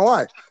down. I'm not gonna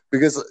lie,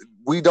 because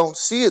we don't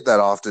see it that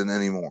often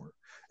anymore.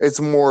 It's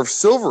more of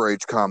Silver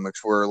Age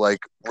comics where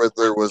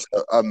Riddler was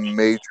a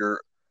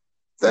major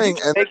thing,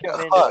 and make him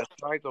into a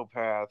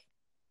psychopath.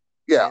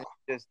 Yeah,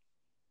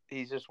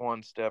 he's just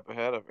one step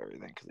ahead of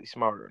everything because he's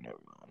smarter than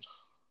everyone.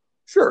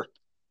 Sure.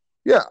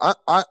 Yeah,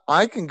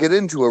 I can get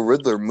into a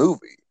Riddler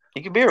movie.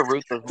 He could be a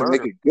ruthless murderer.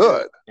 Make it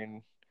good.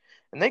 And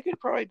they could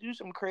probably do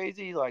some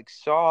crazy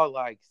Saw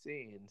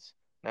scenes.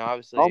 Now,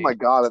 obviously. Oh my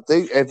God!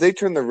 If they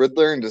turn the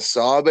Riddler into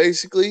Saw,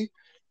 basically,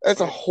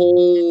 that's a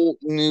whole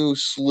new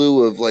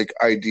slew of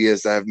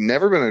ideas that have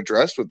never been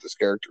addressed with this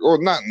character,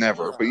 or not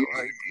never, but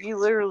he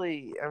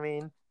literally.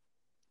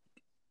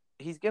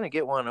 He's gonna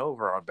get one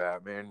over on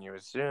Batman. You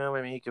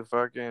assume. He could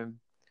fucking.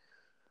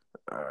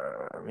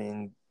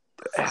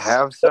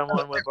 have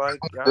someone with like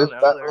I This don't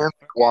know, Batman, their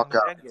walk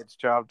fucking out. head gets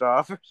chopped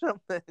off or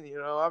something.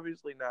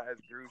 Obviously not as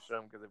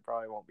gruesome because it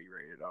probably won't be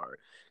rated R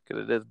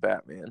because it is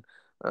Batman.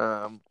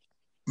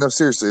 No,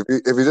 seriously,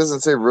 if he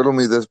doesn't say "riddle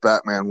me this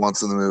Batman"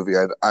 once in the movie,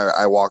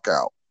 I walk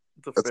out.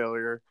 It's a That's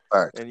failure,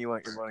 fact. and you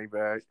want your money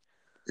back.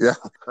 Yeah.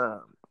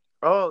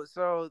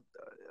 Also,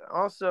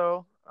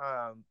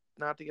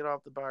 not to get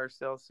off the buy or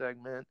sell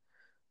segment.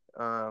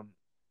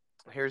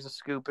 Here's a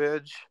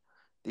scoopage.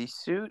 The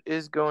suit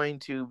is going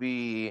to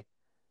be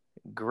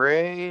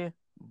gray,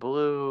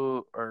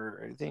 blue,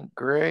 or I think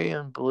gray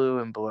and blue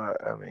and black.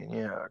 I mean,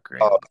 yeah, gray.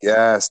 Oh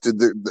yes, dude.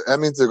 That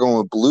means they're going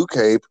with blue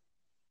cape,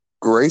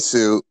 gray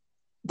suit,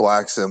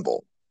 black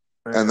symbol,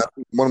 and that's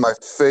one of my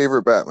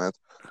favorite Batmans.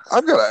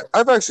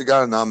 I've actually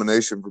got a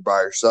nomination for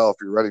Buy or Sell. If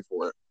you're ready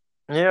for it.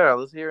 Yeah,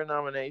 let's hear a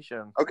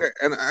nomination. Okay,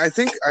 and I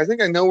think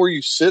I know where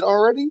you sit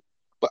already,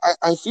 but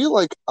I feel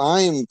like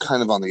I'm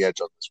kind of on the edge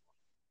on this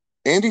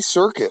one. Andy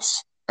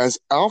Serkis as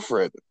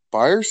Alfred.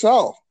 Buy or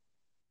Sell?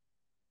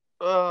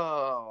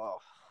 Oh.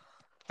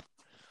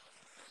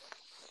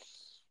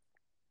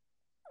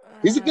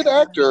 He's a good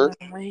actor.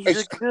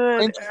 He's a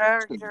good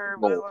actor,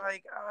 but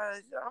like,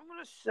 I'm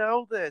gonna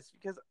sell this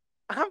because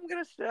I'm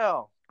gonna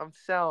sell. I'm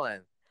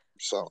selling.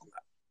 So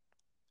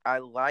I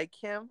like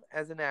him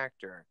as an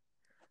actor.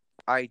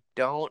 I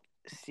don't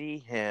see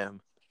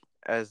him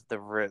as the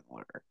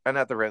Riddler.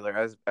 Not the Riddler,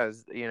 as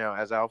as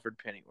Alfred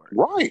Pennyworth.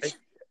 Right.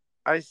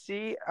 I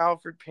see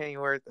Alfred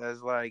Pennyworth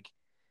as like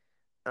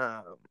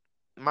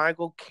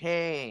Michael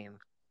Caine.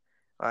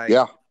 Like,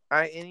 yeah.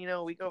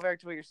 We go back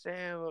to what you're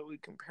saying, but we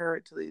compare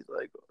it to these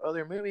like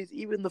other movies,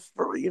 even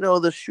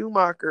the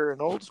Schumacher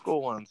and old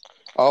school ones.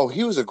 Oh,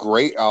 he was a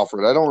great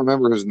Alfred. I don't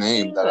remember his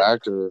name, that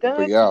actor.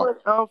 That's yeah.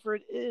 what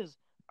Alfred is.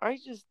 I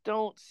just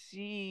don't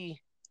see.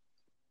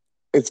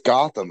 It's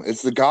Gotham.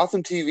 It's the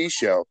Gotham TV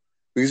show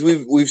because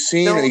we've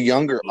seen a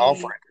younger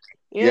Alfred.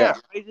 Yeah,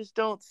 I just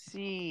don't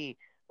see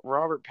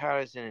Robert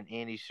Pattinson and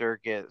Andy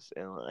Serkis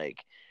and like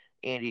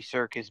Andy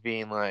Serkis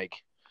being like,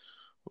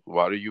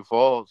 "Why do you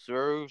fall,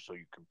 sir? So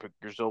you can pick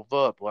yourself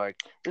up." Like,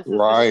 this is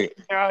the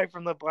guy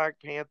from the Black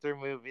Panther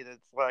movie that's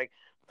like,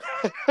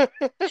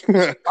 it's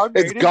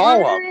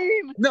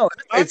Gollum. No,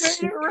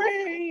 it's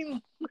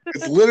rain.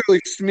 It's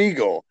literally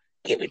Smeagol.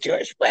 Give it to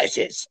us,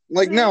 precious.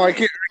 Like, no, I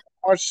can't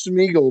watch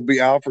Smeagol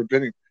be Alfred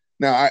Penny.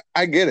 Now,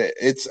 I get it.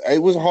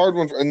 It was a hard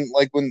one, and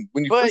like when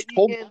you first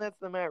told me, that's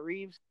the Matt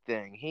Reeves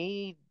thing.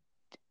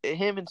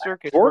 Him and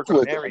Serkis work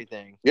on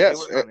everything.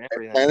 Yes,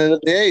 Planet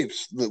of the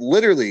Apes.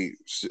 Literally,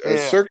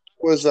 Serkis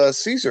was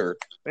Caesar.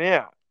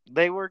 Yeah,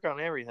 they work on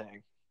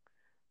everything.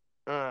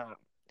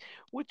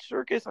 Which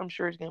Serkis, I'm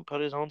sure he's going to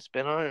put his own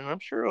spin on it, and I'm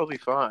sure it'll be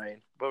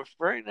fine. But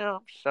right now,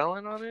 I'm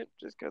selling on it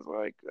just because,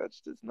 like,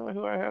 that's just not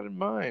who I had in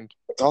mind.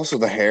 It's also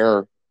the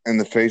hair and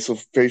the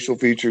facial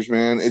features,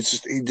 man. It's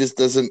just he just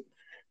doesn't.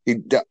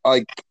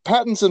 Like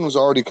Pattinson was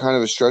already kind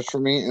of a stretch for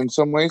me in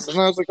some ways, and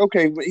I was like,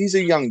 okay, but he's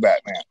a young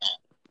Batman.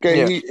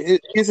 Okay, he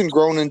hasn't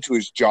grown into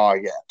his jaw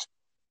yet,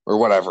 or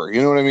whatever.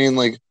 You know what I mean?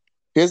 Like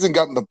he hasn't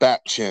gotten the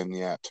bat chin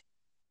yet.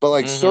 But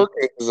like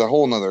Serkis is a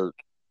whole nother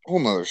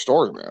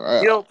story,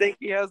 man. You don't think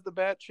he has the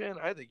bat chin?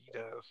 I think he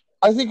does.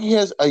 I think he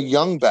has a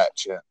young bat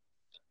chin.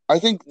 I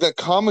think that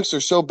comics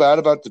are so bad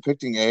about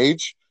depicting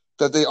age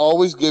that they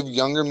always give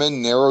younger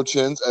men narrow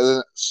chins, and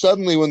then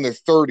suddenly when they're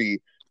 30,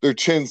 their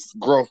chins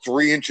grow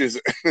 3 inches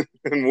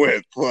in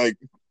width. Like,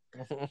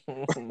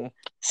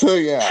 so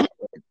yeah.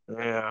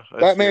 Yeah.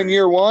 Batman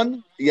Year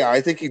One? Yeah, I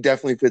think he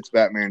definitely fits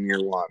Batman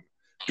Year One.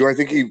 Do I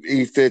think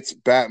he fits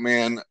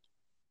Batman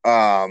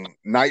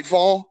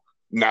Nightfall?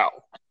 No.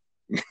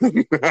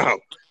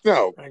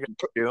 No.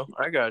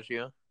 I got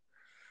you.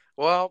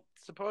 Well,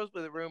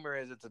 supposedly the rumor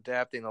is it's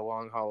adapting The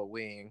Long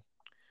Halloween.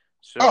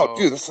 So, oh,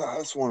 dude,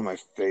 that's one of my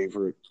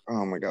favorite.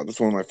 Oh my god, that's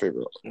one of my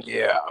favorite.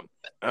 Yeah.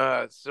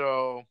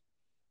 So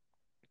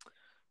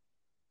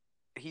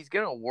he's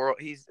gonna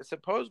He's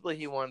supposedly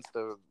he wants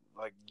to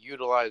like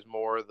utilize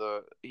more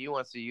he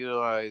wants to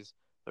utilize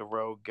the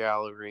Rogue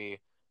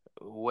Gallery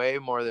way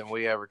more than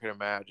we ever could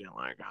imagine.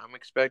 Like, I'm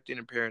expecting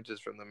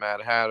appearances from the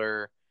Mad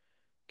Hatter,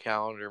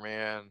 Calendar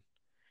Man.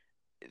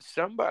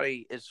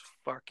 Somebody is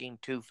fucking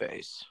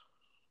Two-Face.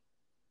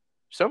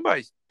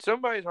 Somebody's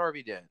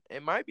Harvey Dent.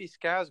 It might be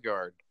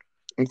Skarsgård.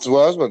 That's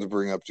what I was about to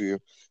bring up to you.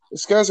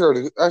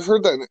 Skarsgård. I've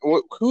heard that.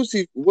 Who's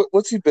he?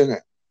 What's he been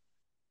in?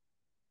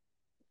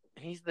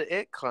 He's the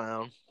It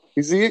Clown.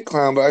 He's the It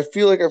Clown, but I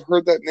feel like I've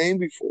heard that name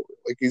before.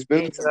 Like he's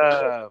been.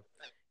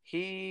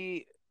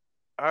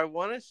 I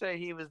want to say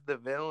he was the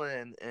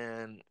villain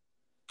in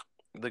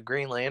the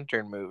Green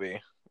Lantern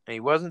movie. And he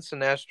wasn't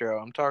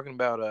Sinestro. I'm talking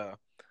about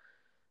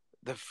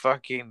the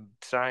fucking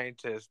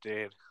scientist,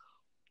 dude.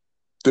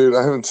 Dude,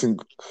 I don't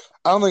think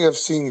I've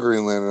seen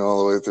Green Lantern all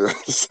the way through.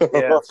 So.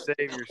 Yeah,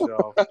 save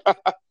yourself.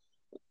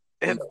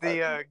 It's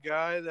the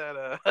guy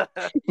that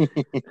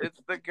it's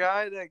the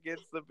guy that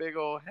gets the big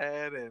old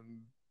head and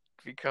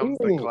becomes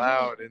the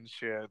Cloud and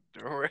shit.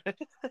 Like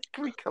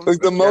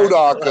the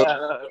MODOK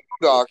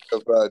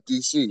of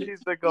DC. He's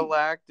the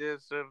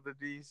Galactus of the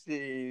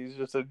DC. He's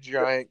just a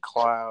giant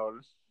cloud.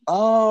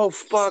 Oh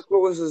fuck!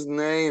 What was his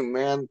name,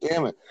 man?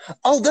 Damn it!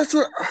 Oh, that's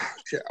what.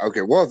 Yeah,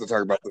 okay, we'll have to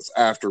talk about this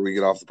after we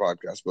get off the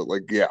podcast. But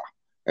like, yeah.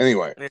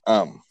 Anyway,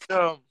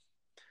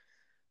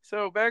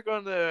 So back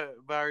on the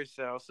virus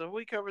cell. So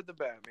we covered the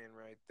Batman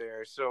right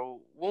there.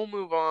 So we'll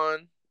move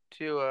on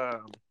to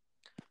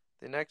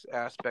the next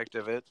aspect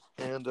of it,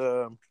 and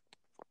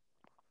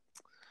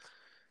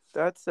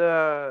that's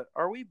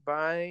are we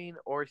buying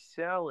or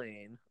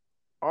selling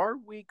our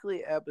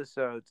weekly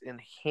episodes,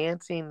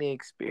 enhancing the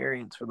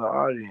experience for the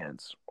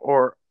audience,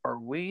 or are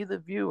we the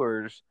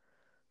viewers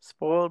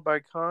spoiled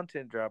by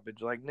content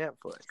droppage like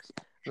Netflix?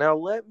 Now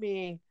let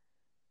me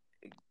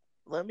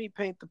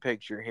paint the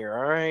picture here,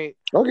 all right?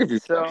 I'll give you.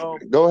 So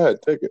Go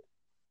ahead, take it.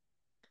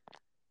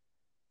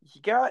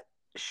 you got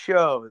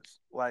shows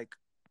like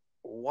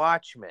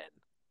Watchmen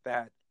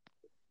that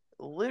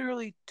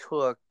literally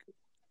took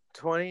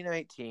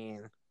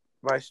 2019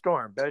 by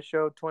storm. Best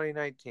show of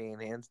 2019,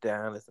 hands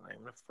down. It's not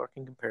even a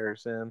fucking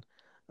comparison.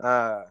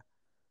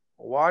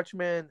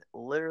 Watchmen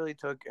literally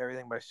took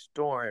everything by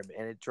storm,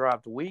 and it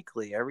dropped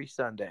weekly every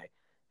Sunday.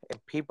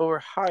 And people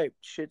were hyped.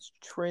 Shit's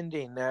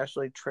trending,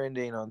 nationally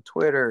trending on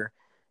Twitter,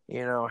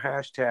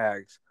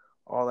 hashtags,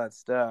 all that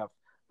stuff.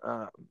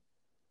 Um,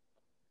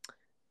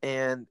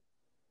 and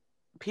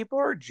people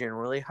are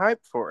generally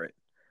hyped for it.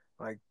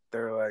 Like,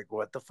 they're like,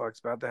 what the fuck's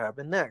about to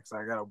happen next?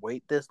 I gotta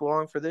wait this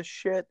long for this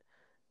shit.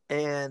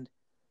 And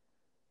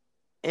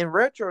in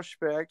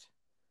retrospect,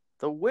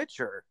 The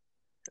Witcher,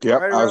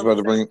 Yep, right I was around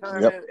the about to same bring.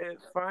 time Yep. it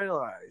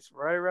finalized,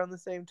 right around the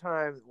same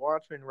time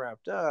Watchmen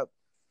wrapped up,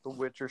 The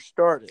Witcher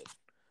started.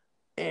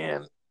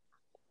 And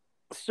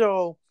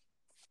so,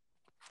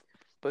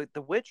 but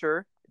The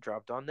Witcher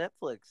dropped on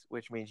Netflix,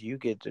 which means you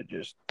get to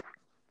just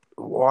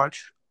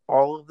watch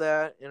all of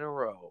that in a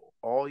row,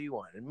 all you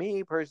want. And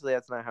me personally,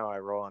 that's not how I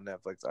roll on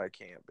Netflix. I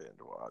can't binge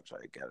watch.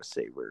 I gotta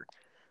savor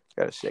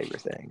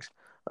things.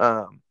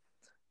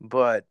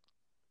 But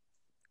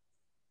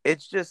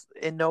it's just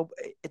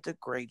it's a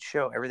great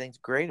show. Everything's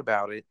great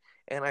about it,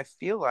 and I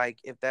feel like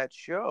if that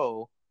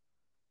show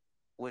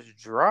was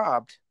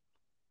dropped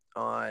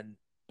on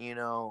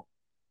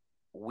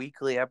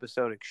weekly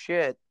episodic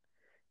shit,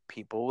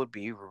 people would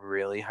be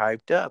really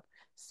hyped up.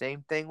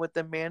 Same thing with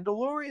The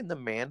Mandalorian. The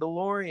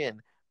Mandalorian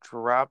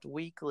dropped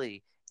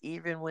weekly,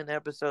 even when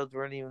episodes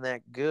weren't even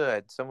that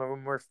good. Some of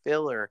them were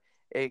filler.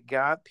 It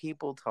got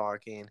people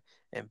talking,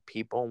 and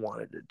people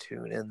wanted to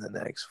tune in the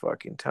next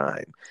fucking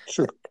time.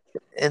 Sure.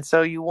 And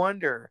so you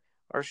wonder,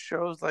 are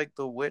shows like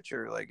The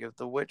Witcher, like if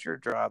The Witcher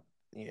dropped,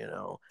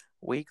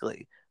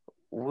 weekly,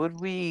 would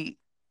we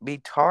be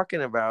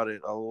talking about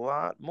it a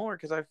lot more?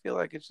 Because I feel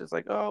like it's just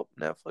like, oh,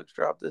 Netflix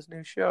dropped this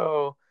new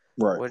show,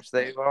 Right. which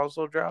they've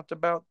also dropped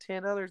about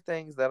 10 other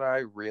things that I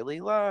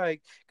really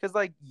like. Because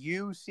like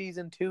You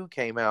season 2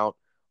 came out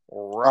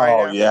right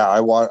Oh after. yeah, I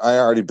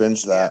already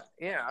binged that.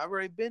 Yeah, I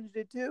already binged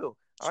it too.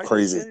 It's I just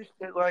crazy. finished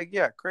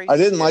it crazy. I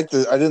didn't like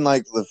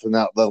the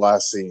finale, the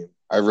last scene.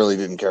 I really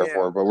didn't care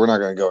for it, but we're not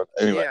going to go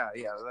anyway.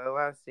 Yeah, the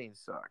last scene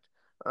sucked.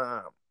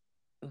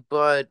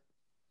 But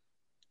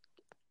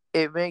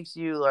it makes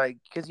you like,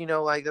 because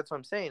like that's what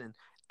I'm saying. And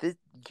this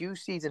You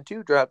season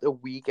 2 dropped a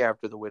week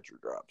after The Witcher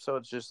dropped, so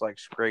it's just like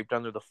scraped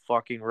under the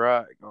fucking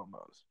rug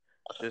almost.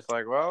 Just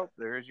like, well,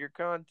 there's your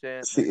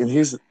content. See,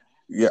 and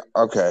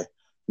okay.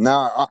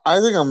 Now I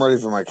think I'm ready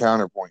for my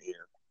counterpoint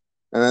here,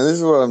 and this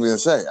is what I'm going to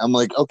say. I'm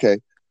like, okay,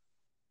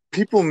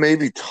 people may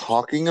be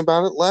talking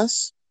about it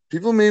less.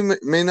 People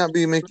may not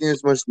be making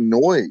as much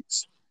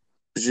noise.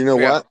 But you know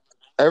what?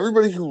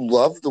 Everybody who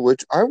loved The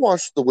Witcher, I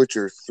watched The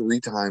Witcher 3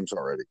 times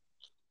already.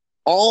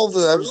 All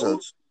the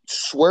episodes.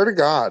 Swear to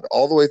God,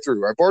 all the way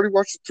through. I've already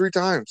watched it 3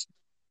 times.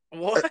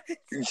 What?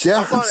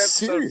 Yeah, I'm on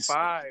episode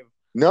 5.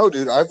 No,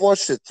 dude, I've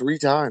watched it 3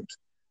 times,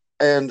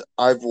 and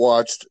I've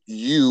watched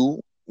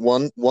You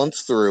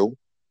once through.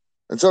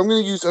 And so I'm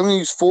gonna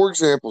use 4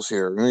 examples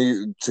here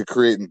to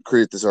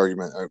create this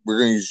argument. We're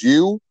gonna use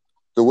You,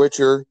 The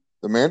Witcher,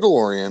 The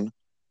Mandalorian,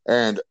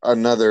 and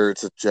another.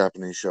 It's a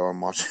Japanese show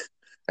I'm watching.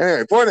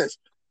 Anyway, point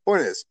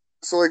is,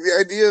 so like the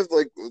idea of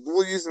like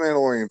we'll use The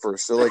Mandalorian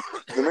first. So like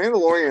The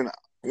Mandalorian,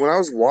 when I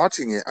was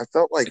watching it, I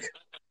felt like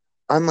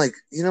I'm like,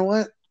 you know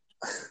what?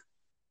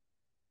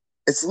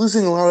 It's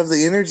losing a lot of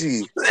the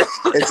energy.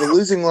 It's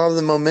losing a lot of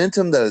the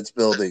momentum that it's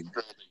building.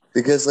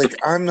 Because like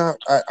I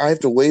have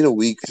to wait a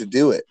week to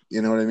do it.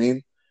 You know what I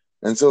mean?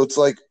 And so it's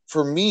like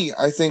for me,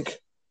 I think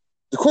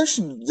the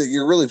question that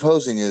you're really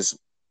posing is,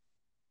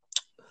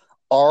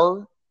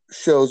 are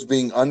shows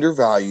being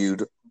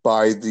undervalued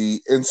by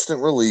the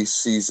instant release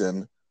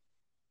season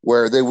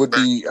where they would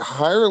be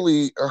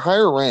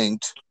higher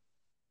ranked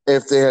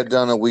if they had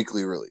done a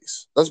weekly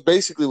release? That's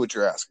basically what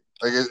you're asking.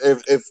 Like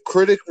if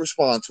critic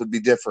response would be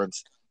different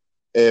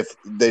if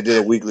they did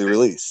a weekly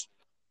release.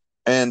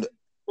 And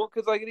well,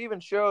 because like it even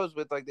shows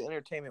with like the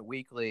Entertainment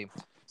Weekly.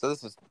 So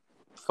this is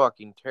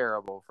fucking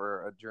terrible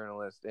for a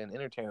journalist, and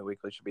Entertainment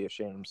Weekly should be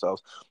ashamed of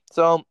themselves.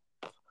 So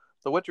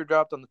The Witcher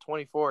dropped on the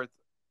 24th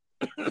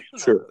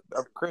sure.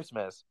 of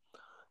Christmas,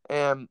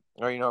 or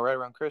right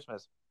around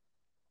Christmas.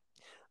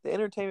 The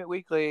Entertainment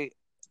Weekly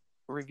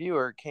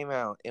reviewer came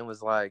out and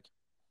was like,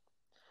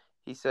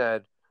 he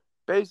said,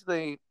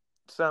 basically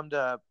summed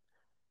up,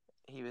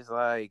 he was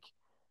like,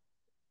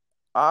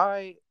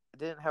 I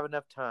didn't have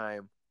enough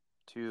time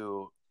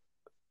to,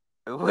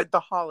 with the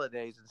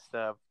holidays and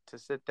stuff, to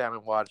sit down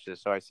and watch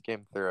this, so I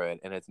skimmed through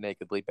it, and it's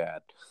nakedly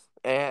bad.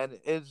 And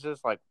it's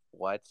just like,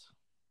 what?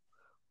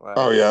 Like,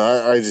 Oh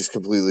yeah, I just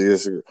completely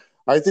disagree.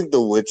 I think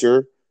The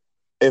Witcher,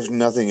 if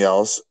nothing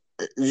else,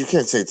 you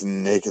can't say it's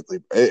nakedly.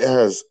 It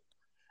has,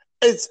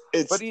 it's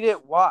but he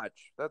didn't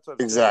watch. That's what I'm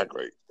saying.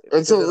 exactly. And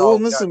Because so, it well, all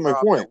this is got my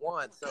dropped point. at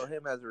once. So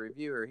him as a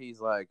reviewer, he's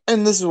like,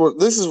 And this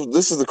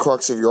is the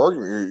crux of your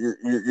argument.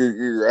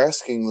 You're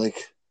asking, like,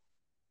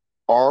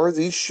 are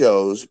these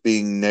shows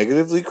being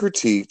negatively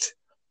critiqued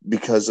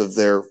because of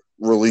their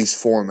release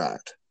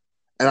format?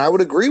 And I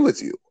would agree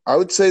with you. I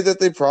would say that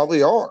they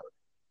probably are.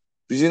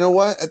 But you know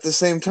what? At the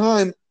same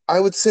time, I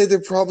would say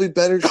they're probably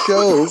better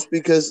shows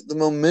because the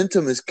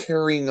momentum is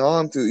carrying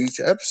on through each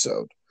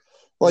episode.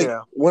 Like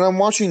yeah, when I'm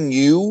watching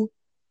You,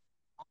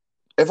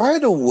 if I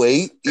had to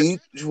wait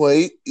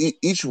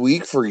each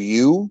week for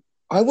You,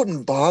 I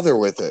wouldn't bother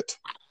with it.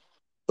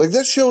 Like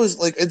that show is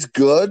like it's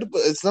good,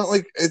 but it's not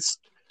like it's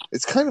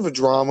kind of a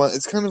drama.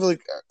 It's kind of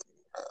like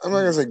I'm not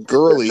gonna say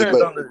girly,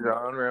 depends on the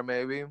genre,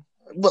 maybe.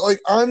 but like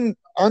I'm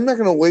not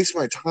gonna waste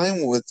my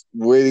time with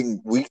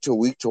waiting week to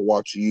week to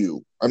watch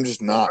You. I'm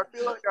just not. I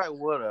feel like I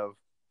would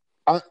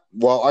have.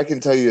 Well, I can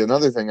tell you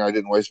another thing. I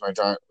didn't waste my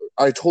time.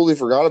 I totally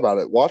forgot about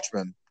it.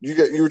 Watchmen. You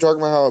were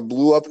talking about how it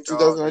blew up in Oh, dude,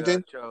 2019.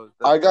 that show's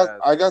the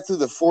best. I got through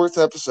the fourth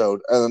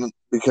episode, and then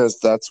because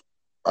that's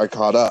I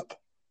caught up,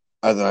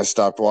 and then I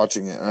stopped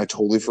watching it, and I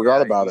totally forgot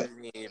Yeah, about you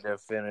it. need to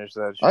finish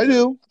that I shit.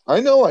 do. I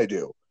know I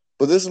do.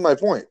 But this is my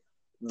point.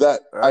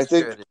 That I That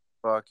think shit is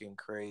fucking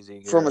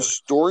crazy from a good.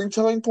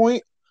 storytelling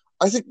point,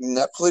 I think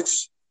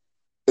Netflix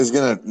is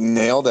gonna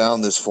nail down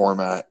this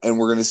format, and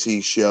we're gonna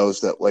see shows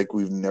that like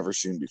we've never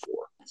seen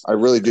before. I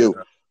really do.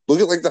 Yeah. Look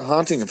at like The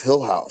Haunting of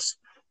Hill House.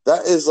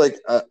 That is like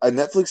a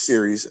Netflix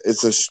series.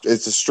 It's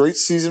a straight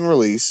season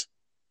release,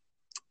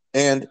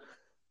 and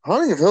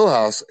Haunting of Hill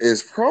House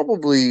is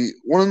probably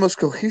one of the most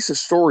cohesive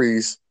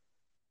stories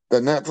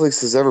that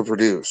Netflix has ever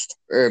produced.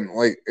 And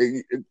like,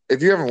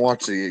 if you haven't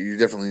watched it yet, you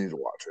definitely need to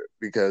watch it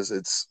because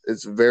it's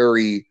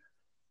very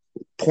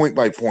point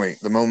by point.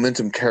 The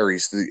momentum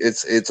carries.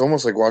 It's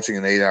almost like watching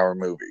an 8-hour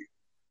movie,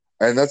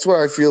 and that's what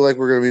I feel like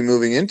we're going to be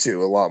moving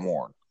into a lot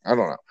more. I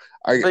don't know.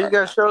 But you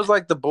got shows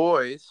like The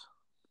Boys.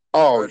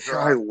 Oh, That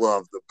I dropped.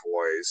 love The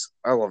Boys.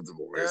 I love The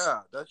Boys.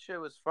 Yeah, that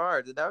shit was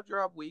fire. Did that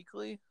drop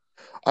weekly?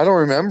 I don't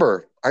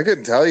remember. I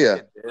couldn't tell you.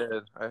 It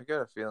did. I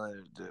got a feeling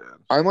it did.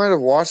 I might have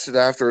watched it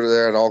after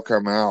they had all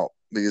come out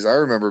because I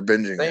remember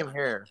binging Same it.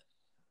 here.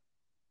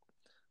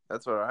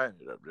 That's what I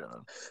ended up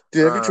doing.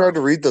 Dude, have you tried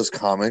to read those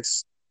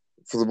comics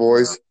for The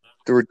Boys? No.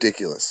 They're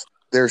ridiculous.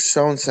 They're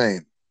so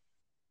insane.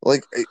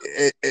 Like,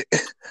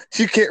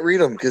 you can't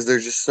read them because they're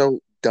just so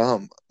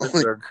dumb. Like,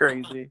 They're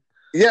crazy.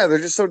 yeah, they're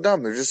just so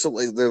dumb. They're just so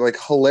they're like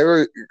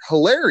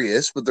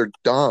hilarious, but they're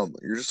dumb.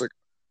 You're just like,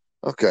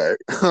 okay,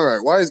 all right.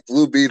 Why is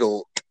Blue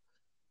Beetle?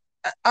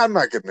 I'm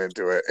not getting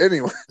into it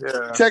anyway.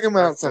 Yeah, Check them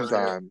I out feel you.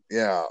 sometime.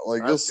 Yeah,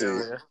 like I you'll see.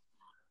 feel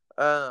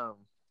you.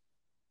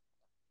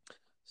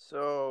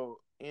 So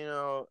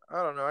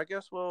I don't know. I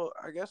guess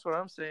what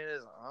I'm saying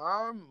is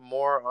I'm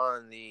more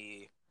on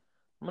the.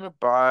 I'm gonna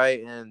buy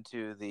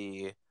into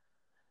the.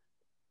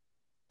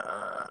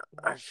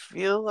 I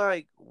feel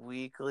like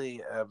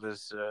weekly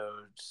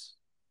episodes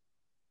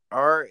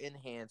are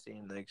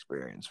enhancing the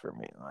experience for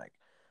me. Like,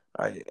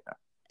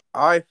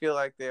 I feel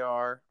like they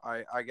are.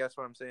 I guess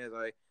what I'm saying is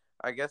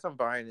I guess I'm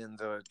buying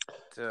into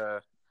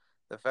to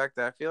the fact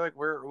that I feel like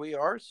we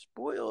are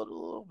spoiled a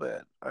little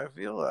bit. I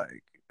feel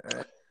like.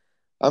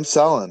 I'm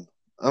selling.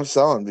 I'm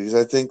selling because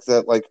I think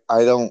that like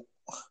I don't.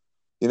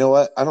 You know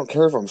what? I don't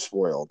care if I'm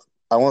spoiled.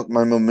 I want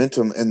my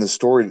momentum in the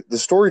story. The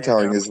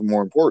storytelling Yeah. is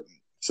more important.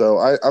 So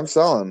I'm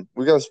selling.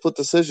 We got a split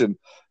decision.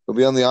 It'll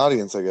be on the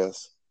audience, I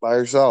guess. By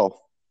yourself.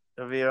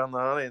 It'll be on the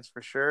audience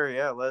for sure.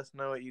 Yeah, let us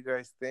know what you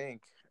guys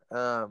think.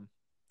 So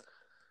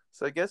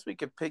I guess we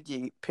could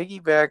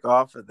piggyback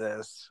off of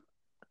this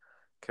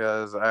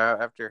because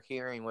after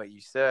hearing what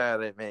you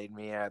said, it made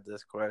me add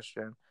this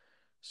question.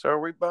 So are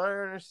we buying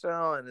or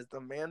selling? Is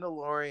the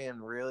Mandalorian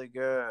really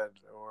good,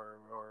 or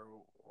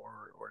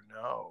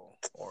no,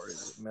 or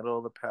is it middle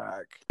of the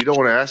pack? You don't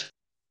want to ask.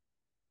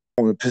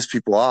 I want to piss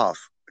people off.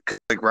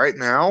 Like right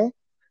now,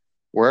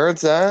 where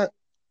it's at,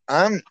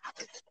 I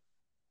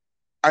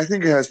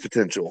think it has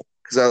potential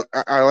because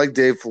I like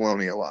Dave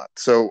Filoni a lot.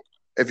 So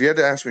if you had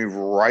to ask me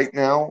right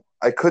now,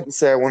 I couldn't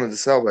say I wanted to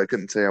sell, but I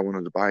couldn't say I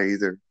wanted to buy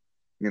either.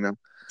 You know,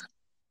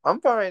 I'm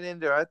buying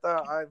into it. I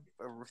thought I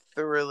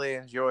thoroughly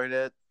enjoyed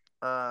it.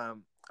 I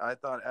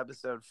thought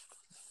episode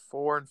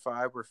 4 and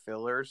 5 were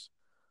fillers,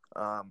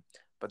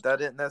 but that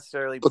didn't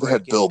necessarily but they break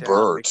had Bill it down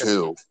Burr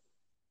too.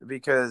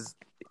 because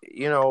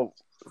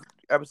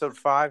episode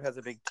 5 has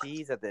a big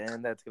tease at the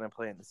end that's going to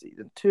play into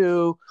season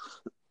 2.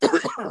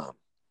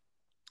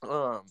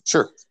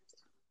 Sure.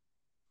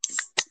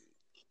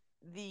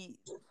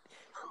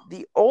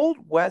 the old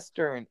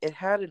Western, it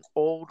had an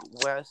old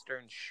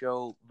Western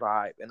show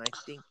vibe. And I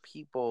think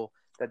people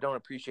that don't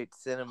appreciate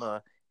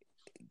cinema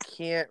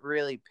can't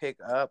really pick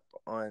up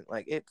on,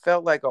 like, it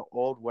felt like an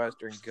old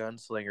Western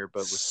gunslinger,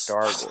 but with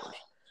Star Wars.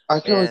 I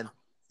feel And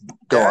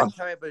go on. that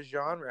type of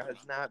genre has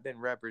not been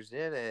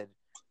represented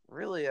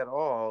really at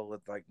all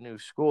with like New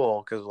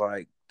School, because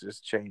like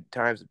just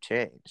times have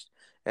changed,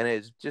 and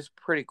it's just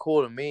pretty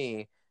cool to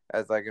me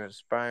as like an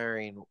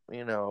aspiring,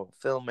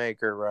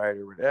 filmmaker,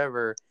 writer,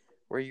 whatever,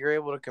 where you're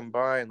able to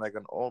combine like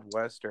an old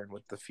Western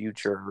with the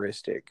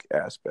futuristic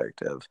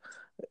aspect of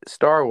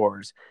Star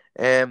Wars.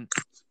 And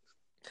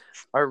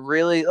I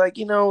really like,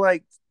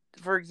 like,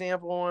 for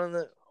example,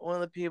 one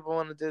of the people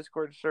on the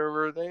Discord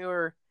server, they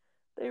were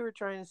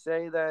trying to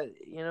say that,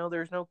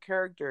 there's no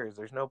characters,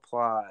 there's no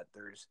plot,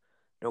 there's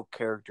no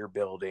character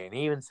building.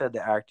 He even said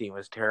the acting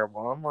was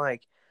terrible. I'm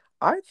like,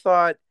 I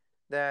thought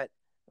that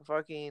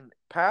fucking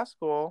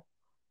Pascal,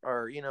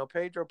 or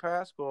Pedro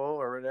Pascal,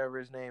 or whatever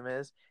his name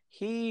is,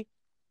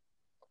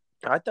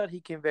 I thought he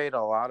conveyed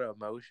a lot of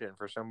emotion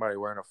for somebody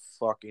wearing a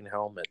fucking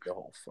helmet the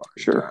whole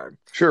fucking time.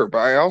 Sure, but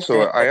I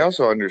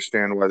also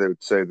understand why they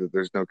would say that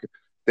there's no.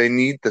 They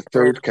need the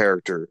third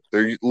character.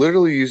 They're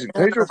literally using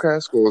Pedro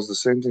Pascal is the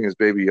same thing as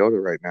Baby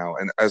Yoda right now,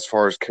 and as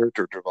far as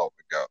character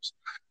development goes,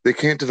 they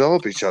can't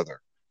develop each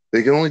other.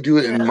 They can only do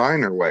it in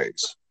minor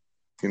ways,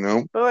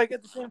 But like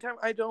at the same time,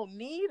 I don't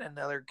need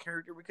another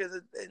character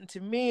because to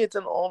me it's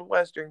an old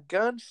Western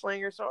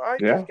gunslinger. So I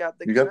just got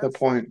the. You got the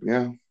point.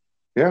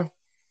 Yeah.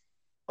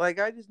 Like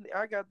I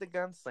got the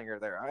gunslinger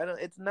there.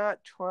 It's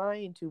not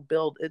trying to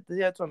build it.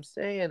 That's what I'm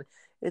saying.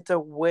 It's a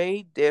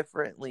way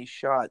differently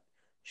shot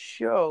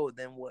show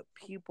than what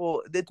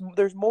people.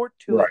 There's more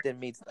to it than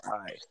meets the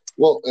eye.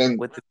 Well, and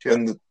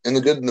in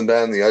the good and the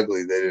bad and the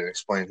ugly, they didn't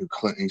explain who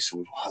Clint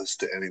Eastwood was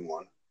to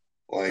anyone.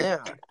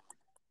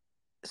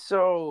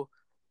 So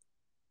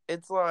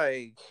it's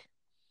like,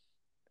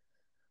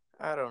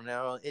 I don't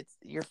know.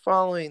 You're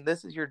following.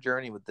 This is your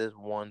journey with this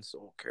one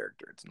sole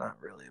character. It's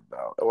not really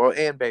about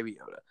and Baby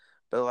Yoda,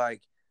 but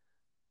like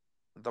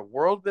the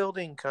world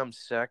building comes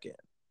second.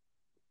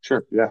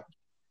 Sure. Yeah.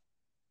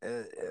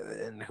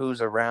 And who's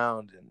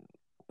around and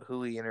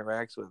who he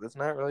interacts with. It's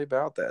not really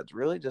about that. It's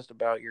really just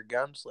about your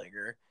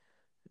gunslinger,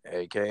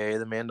 aka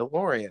the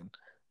Mandalorian,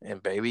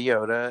 and Baby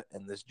Yoda,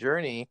 and this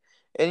journey.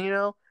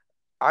 And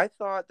I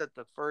thought that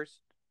the first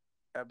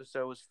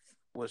episode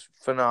was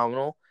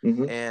phenomenal,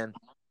 and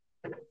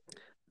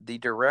the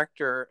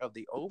director of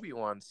the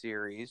Obi-Wan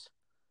series.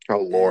 Oh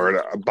Lord!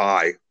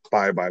 Bye.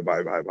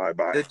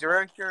 The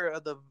director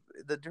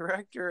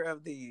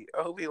of the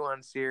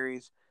Obi-Wan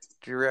series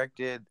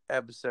directed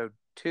episode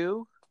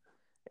 2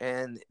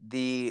 and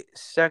the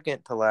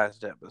second to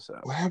last episode.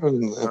 What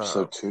happened in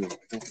episode 2?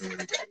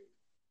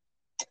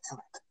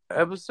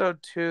 Episode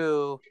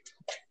 2.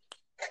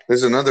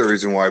 There's another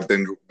reason why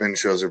binge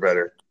shows are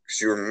better,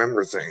 because you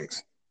remember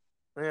things.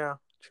 Yeah,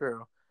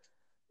 true.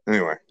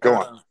 Anyway, go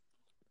on.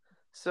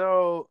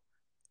 So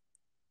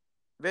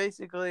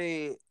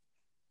basically,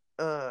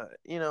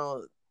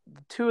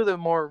 two of the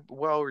more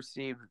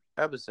well-received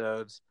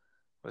episodes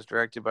was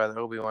directed by the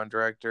Obi-Wan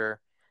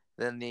director.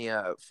 Then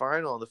the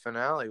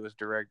finale was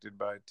directed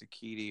by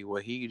Taika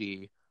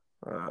Waititi,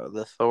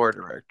 the Thor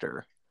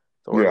director,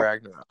 Thor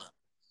Ragnarok.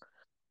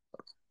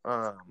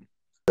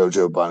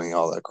 Jojo Bunny,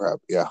 all that crap.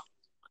 Yeah.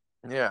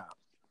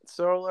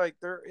 So like,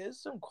 there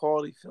is some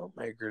quality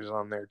filmmakers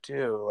on there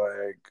too.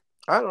 Like,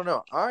 I don't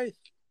know.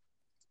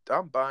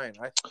 I'm buying.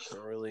 I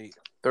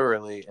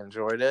thoroughly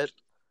enjoyed it,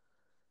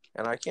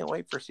 and I can't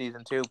wait for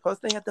season 2. Plus,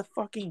 they had the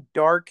fucking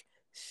dark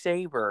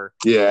saber.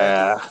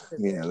 Yeah,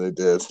 they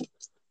did.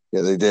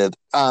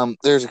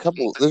 There's a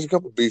couple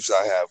beefs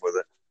I have with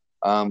it.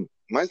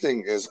 My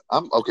thing is,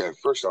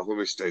 first off, let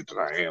me state that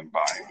I am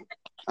buying.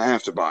 I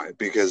have to buy it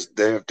because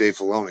they have Dave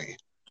Filoni,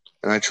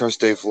 and I trust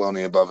Dave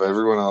Filoni above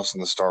everyone else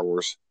in the Star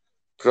Wars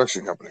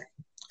production company.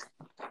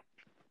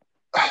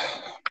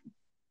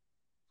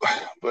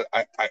 But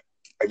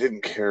I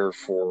didn't care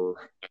for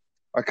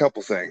a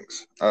couple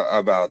things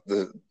about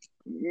the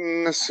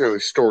necessarily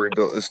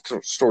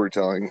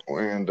storytelling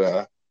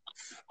and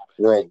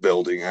world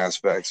building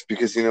aspects,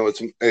 because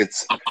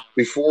it's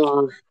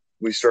before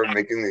we started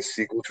making these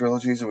sequel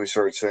trilogies and we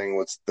started saying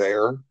what's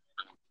there,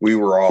 we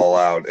were all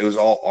out. It was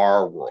all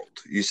our world.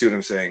 You see what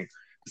I'm saying?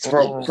 It's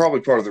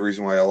probably part of the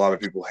reason why a lot of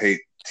people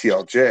hate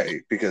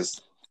TLJ, because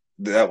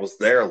that was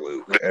their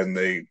Luke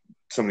and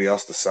somebody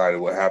else decided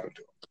what happened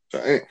to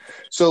him.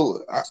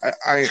 So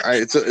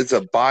it's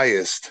a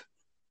biased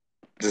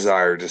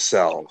desire to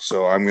sell.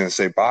 So I'm going to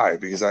say buy,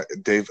 because I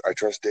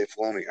trust Dave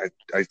Filoni.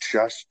 I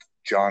trust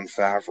Jon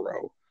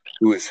Favreau,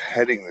 who is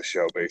heading the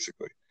show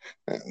basically,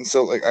 and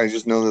so like I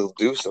just know they'll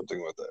do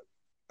something with it.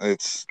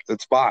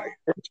 It's buy.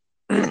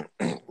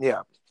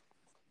 Yeah.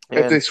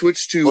 If they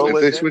switch to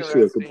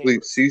a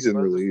complete season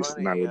release,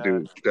 then I would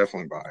do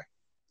definitely buy.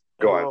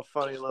 Go on. A little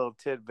funny little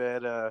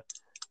tidbit.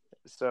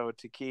 So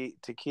Taika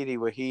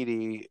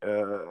Waititi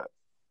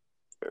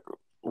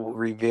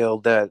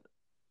revealed that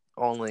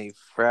only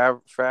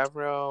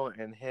Favreau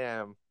and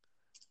him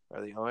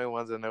are the only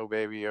ones that know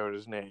Baby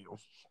Yoda's name.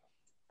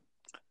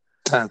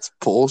 That's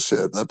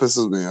bullshit. That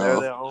pisses me They're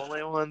off. the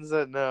only ones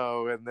that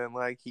know. And then,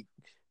 like,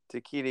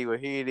 Takiti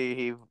Wahidi,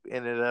 he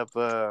ended up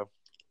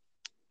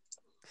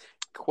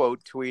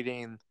quote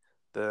tweeting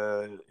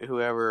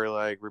whoever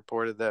like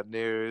reported that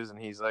news, and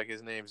he's like,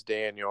 his name's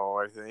Daniel,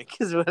 I think,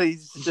 is what he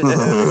said.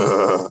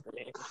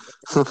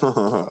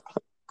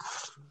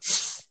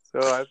 So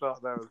I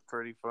thought that was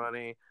pretty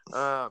funny.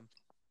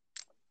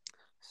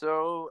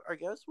 So I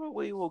guess what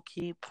we will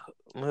keep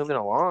moving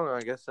along,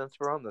 I guess, since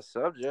we're on the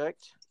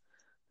subject.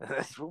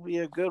 This will be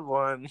a good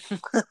one.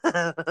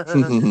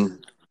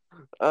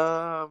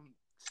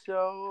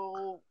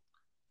 So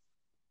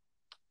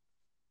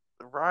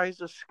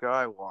Rise of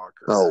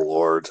Skywalker. Oh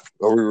Lord,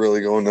 are we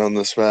really going down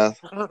this path?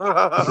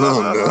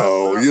 Oh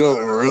no, you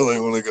don't really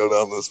want to go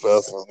down this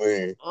path with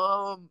me.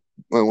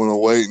 Might want to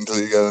wait until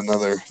you got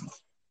another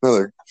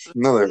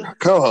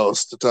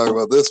co-host to talk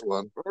about this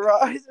one.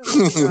 Rise of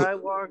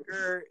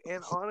Skywalker,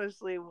 and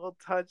honestly, we'll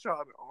touch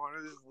on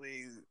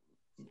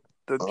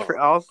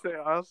I'll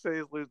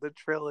say the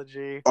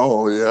trilogy.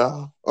 Oh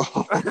yeah.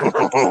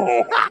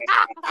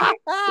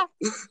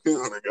 You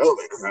want to go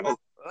there?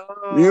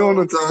 You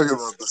want to talk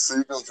about the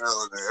sequel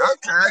trilogy?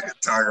 Okay, I can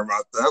talk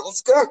about that.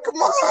 Let's go. Come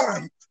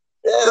on.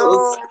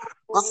 Yeah,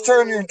 let's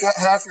turn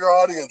half your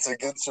audience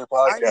against your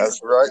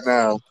podcast right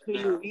now.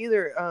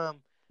 Either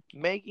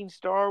making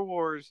Star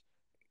Wars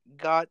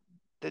got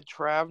the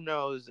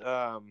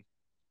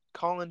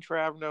Colin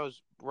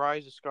Trevorrow's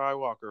Rise of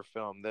Skywalker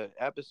film, the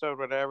episode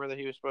whatever that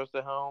he was supposed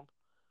to helm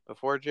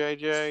before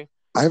JJ.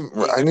 I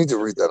need to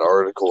read that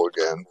article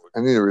again.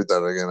 I need to read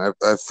that again.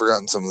 I've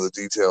forgotten some of the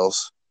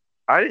details.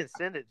 I didn't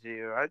send it to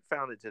you. I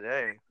found it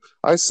today.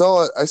 I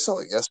saw it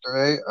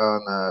yesterday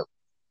on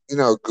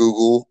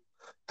Google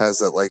has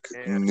that like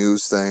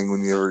news thing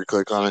when you ever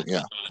click on it.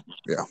 Yeah.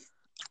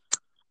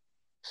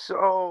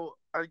 So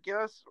I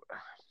guess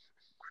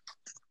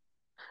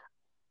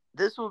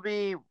this will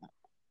be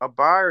a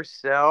buy or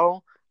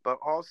sell, but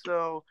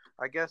also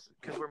I guess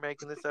because we're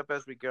making this up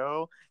as we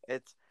go,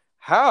 it's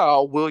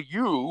how will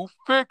you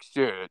fix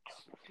it?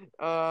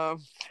 Oh,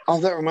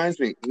 that reminds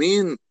me. Me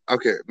and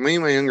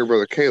my younger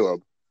brother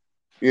Caleb.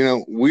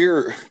 I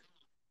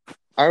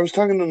was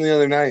talking to him the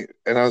other night,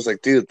 and I was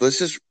like, dude, let's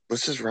just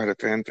write a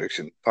fan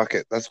fiction. Fuck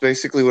it. That's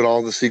basically what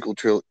all the sequel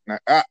trilogy.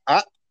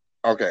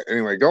 Okay.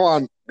 Anyway, go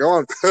on.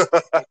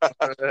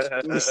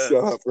 Just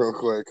shut up real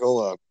quick.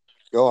 Hold on.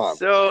 Go on.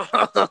 So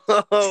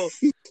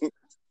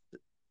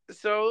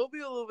it'll be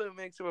a little bit of a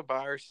mix of a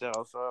buy or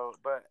sell.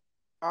 But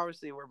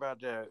obviously we're about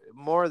to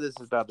more of this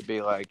is about to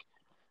be like,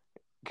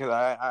 because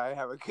I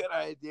have a good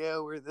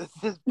idea where this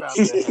is about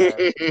to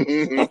head.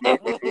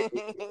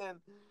 And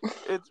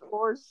it's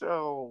more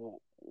so,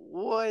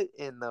 what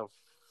in the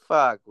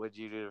fuck would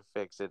you do to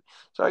fix it?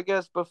 So I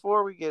guess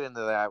before we get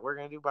into that, we're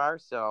gonna do buy or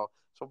sell.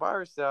 So buy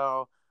or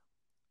sell,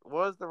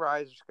 was the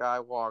Rise of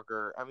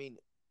Skywalker? I mean,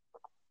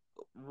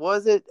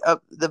 was it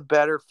the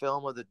better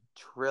film of the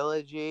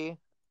trilogy,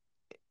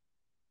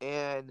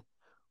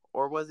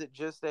 or was it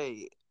just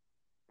a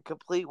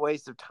complete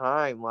waste of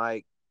time?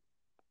 Like,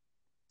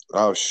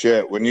 oh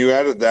shit! When you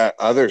added that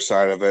other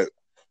side of it,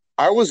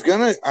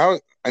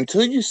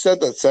 until you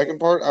said that second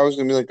part, I was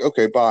gonna be like,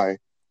 okay, bye.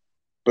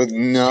 But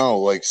no,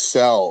 like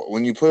sell.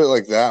 When you put it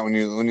like that, when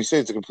you say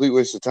it's a complete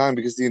waste of time,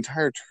 because the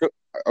entire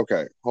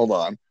okay, hold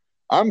on.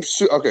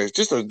 Okay,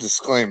 just a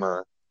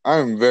disclaimer.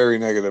 I'm very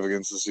negative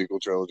against the sequel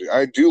trilogy.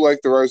 I do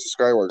like the Rise of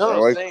Skywalker.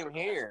 No, same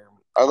here.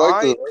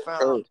 I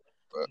found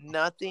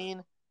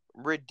nothing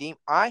redeem.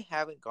 I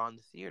haven't gone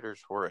to theaters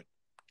for it.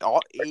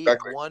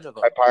 Exactly. One of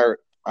them.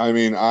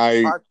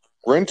 I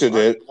rented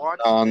it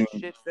on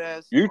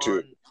YouTube,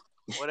 on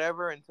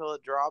whatever, until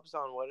it drops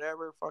on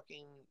whatever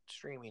fucking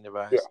streaming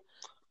device. Yeah.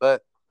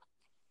 But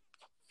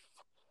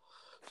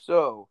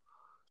so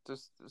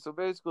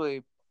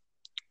basically,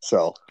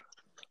 sell.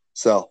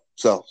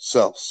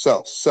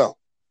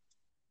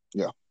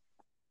 Yeah.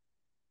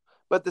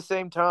 But at the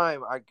same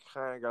time, I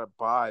kind of got to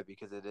buy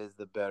because it is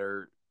the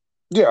better.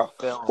 Yeah.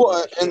 Film.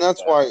 Well, and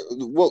that's why.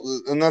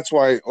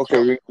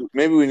 Okay,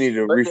 maybe we need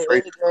to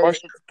rephrase the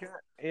question.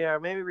 Yeah,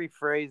 maybe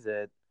rephrase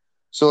it.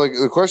 So, like,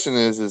 the question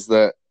is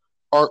that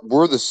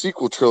were the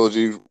sequel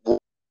trilogy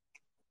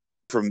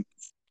from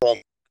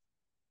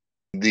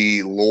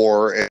the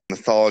lore and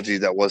mythology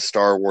that was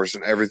Star Wars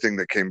and everything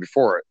that came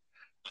before it?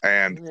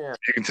 And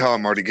you can tell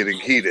I'm already getting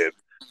heated.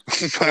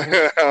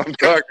 I'm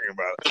talking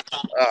about it,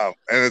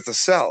 and it's a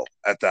sell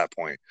at that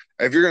point.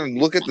 If you're going to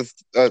look at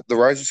the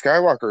Rise of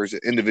Skywalker as an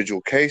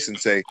individual case and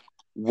say,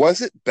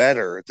 was it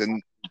better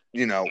than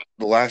The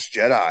Last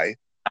Jedi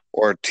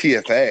or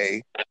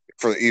TFA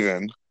for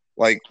even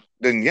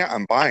then yeah,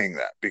 I'm buying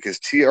that, because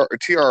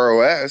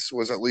TROS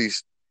was at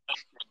least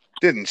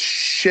didn't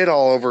shit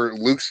all over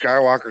Luke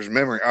Skywalker's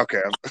memory.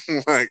 Okay,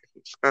 I'm like,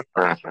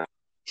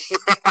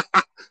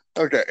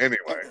 okay.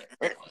 Anyway,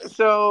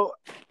 so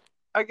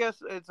I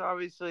guess it's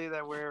obviously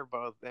that we're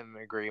both in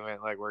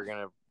agreement. Like, we're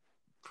gonna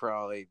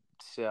probably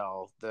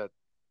sell the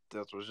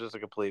This was just a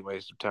complete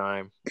waste of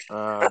time.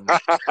 And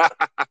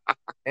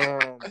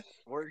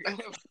we're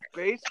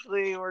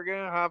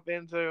gonna hop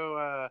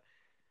into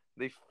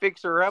the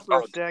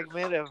fixer-upper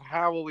segment of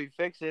how will we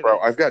fix it. Bro,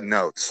 I've got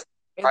notes.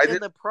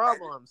 And the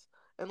problems.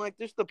 And like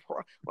there's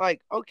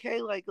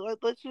okay, like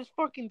let's just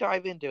fucking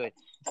dive into it.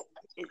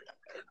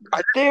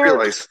 I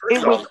realized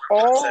it was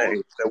all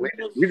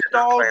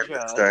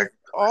nostalgia.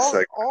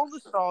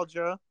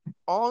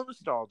 All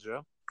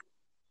nostalgia.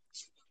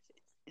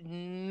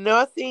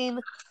 Nothing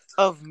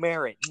of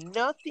merit.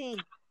 Nothing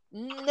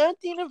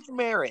of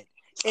merit.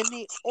 And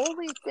the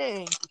only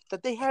thing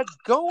that they had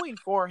going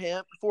for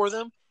them,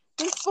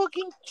 they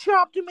fucking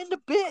chopped him into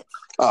bits.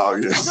 Oh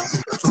yeah.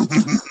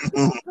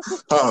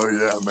 Oh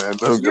yeah, man.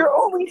 Your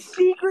only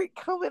secret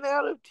coming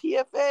out of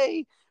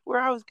TFA,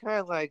 where I was kind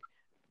of like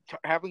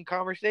having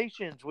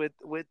conversations with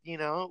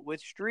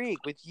Streak,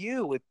 with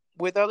you,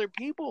 with other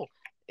people.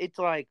 It's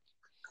like,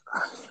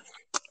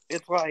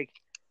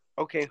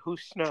 okay,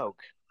 who's Snoke?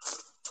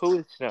 Who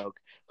is Snoke?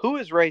 Who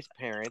is Rey's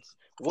parents?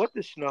 What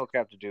does Snoke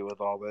have to do with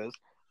all this?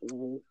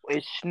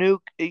 Is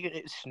Snoop?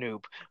 I'm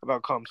about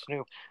to call him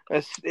Snoop.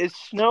 Is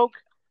Snoke?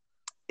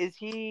 Is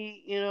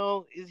he?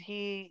 Is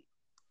he?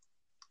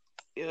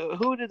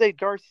 Who did they?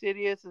 Darth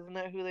Sidious? Isn't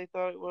that who they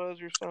thought it was,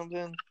 or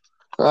something?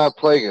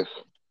 Plagueis.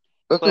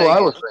 That's who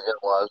I was thinking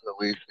it was, at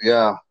least.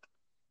 Yeah.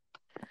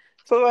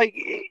 So, like,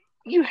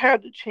 you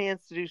had the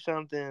chance to do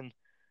something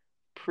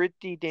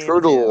pretty damn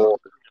true to the lore,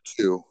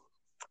 too.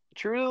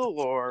 True to the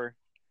lore,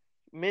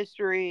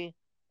 mystery,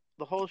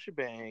 the whole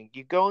shebang.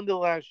 You go into The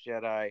Last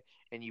Jedi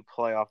and you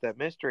play off that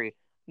mystery.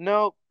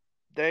 Nope,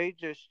 they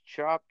just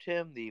chopped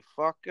him the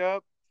fuck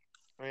up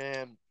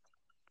and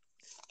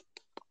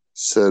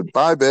said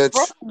bye, bitch.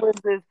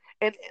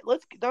 And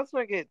let's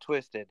not get it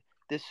twisted.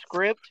 The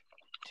script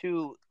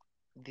to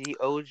the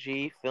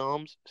OG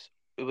films,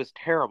 it was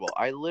terrible.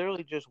 I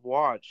literally just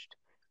watched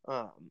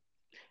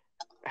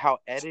how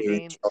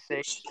editing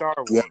saves Star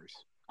Wars. Yeah.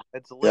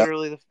 That's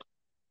literally the.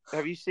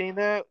 Have you seen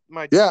that?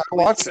 I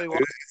watched it.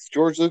 It's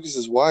George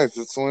Lucas's wife.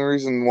 That's the only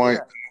reason why.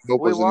 Yeah.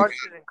 We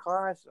watched it in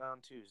class on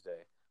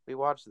Tuesday. We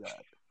watched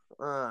that.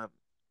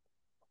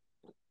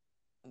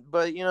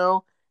 But at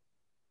the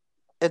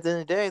end of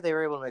the day, they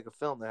were able to make a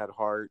film that had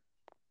heart,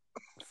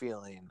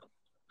 feeling,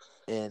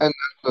 and that's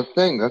the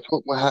thing. That's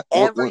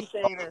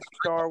everything that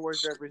Star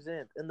Wars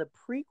represents. And the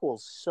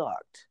prequels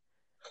sucked.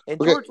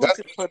 And George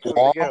Lucas put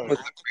those together. With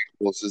the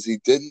prequels is he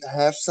didn't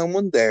have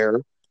someone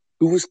there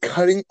who was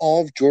cutting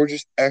all of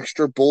George's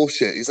extra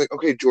bullshit. He's like,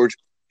 okay, George,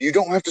 you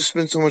don't have to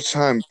spend so much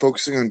time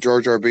focusing on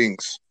Jar Jar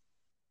Binks.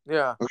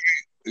 Yeah. Okay.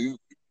 You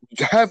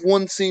have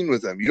one scene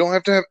with him. You don't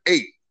have to have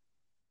 8.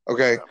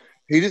 Okay. Yeah.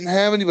 He didn't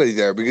have anybody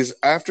there because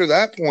after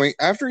that point,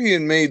 after he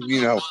had made,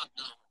 A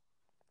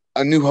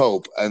New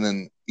Hope and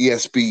then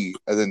ESB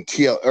and then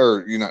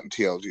not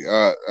TLG,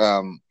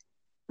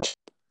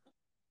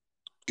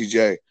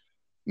 TJ,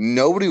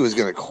 nobody was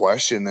going to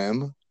question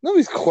him.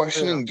 Nobody's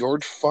questioning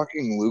George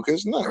fucking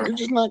Lucas. No, you're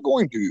just not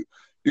going to.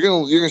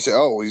 You're gonna say,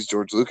 "Oh, he's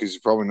George Lucas. He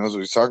probably knows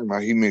what he's talking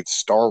about. He made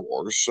Star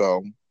Wars."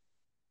 So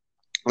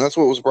that's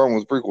what was the problem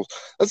with prequels.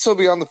 That's so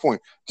beyond the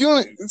point. Do you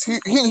want to?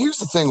 Here's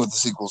the thing with the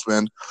sequels,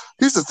 man.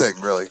 Here's the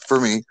thing, really, for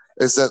me,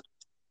 is that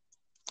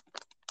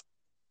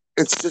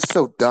it's just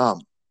so dumb.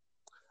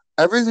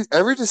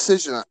 Every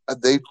decision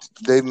they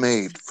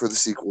made for the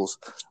sequels,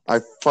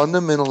 I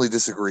fundamentally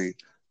disagree.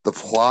 The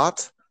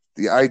plot.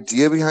 The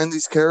idea behind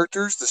these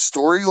characters, the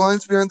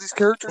storylines behind these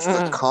characters,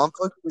 the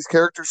conflict these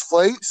characters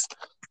face.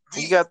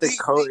 You got the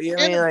code.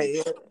 I mean,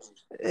 like,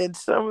 in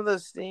some of the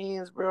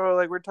scenes, bro,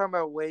 like, we're talking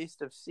about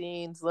waste of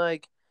scenes.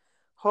 Like,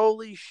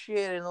 holy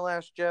shit, in The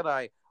Last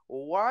Jedi,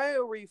 why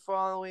are we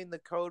following the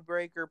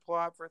Codebreaker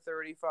plot for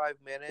 35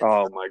 minutes?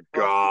 Oh, my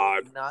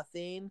God.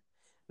 Nothing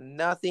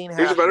happens.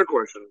 Here's a better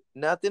question.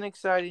 Nothing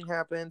exciting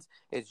happens.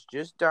 It's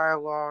just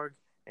dialogue,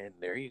 and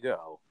there you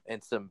go.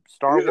 And some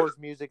Star Wars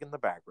music in the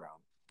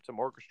background. Some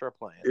orchestra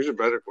playing. Here's a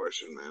better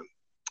question, man.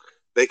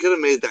 They could have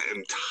made that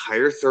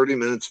entire 30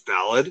 minutes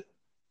valid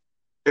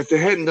if they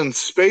hadn't done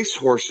space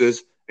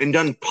horses and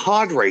done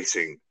pod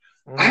racing.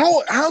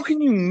 How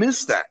can you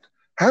miss that?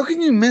 How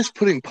can you miss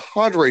putting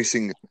pod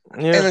racing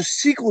in a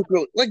sequel?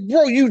 Like,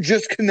 bro, you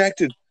just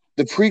connected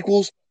the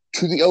prequels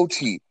to the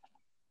OT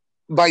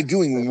by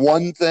doing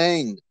one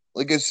thing.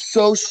 Like, it's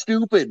so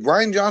stupid.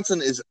 Rian Johnson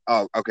is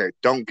okay,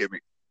 don't give me.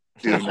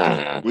 Dude,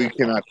 no. We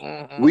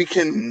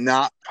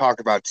cannot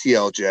talk about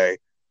TLJ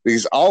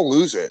because I'll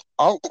lose it.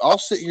 I'll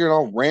sit here and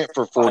I'll rant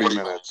for 40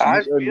 minutes.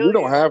 You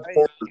don't have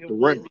to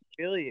rant. I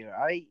feel you.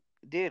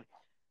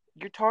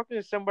 You're talking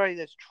to somebody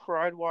that's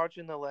tried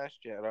watching The Last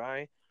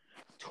Jedi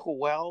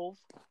 12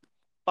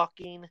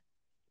 fucking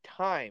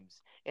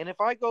times. And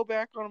if I go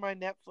back on my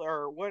Netflix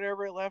or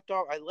whatever it left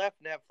off, I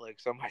left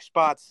Netflix, so my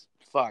spot's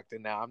fucked,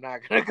 and now I'm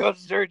not gonna go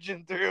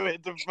searching through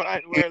it to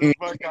find where the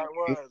fuck I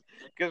was,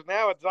 because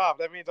now it's off.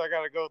 That means I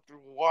gotta go through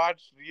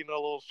watch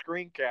little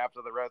screen caps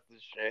of the rest of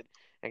this shit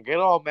and get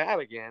all mad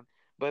again.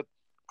 But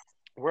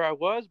where I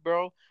was,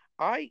 bro,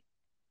 I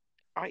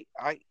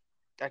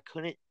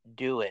couldn't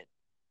do it.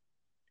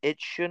 it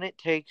shouldn't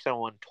take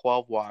someone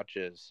 12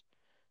 watches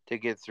to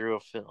get through a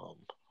film.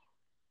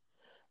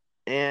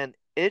 And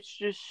it's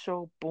just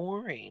so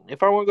boring.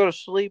 If I want to go to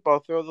sleep, I'll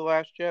throw The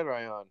Last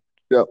Jedi on.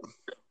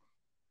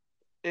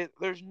 Yep.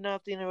 There's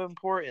nothing of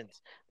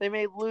importance. They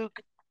made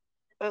Luke,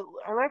 and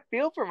I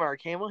feel for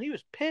Mark Hamill. He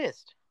was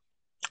pissed.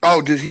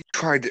 Oh, dude, he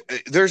tried to.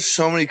 There's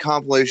so many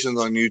compilations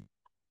on YouTube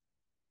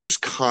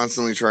just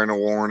constantly trying to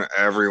warn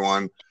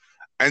everyone.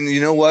 And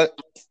you know what?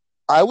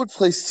 I would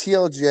place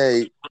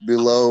TLJ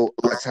below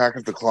Attack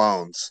of the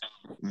Clones.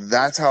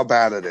 That's how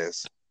bad it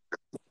is.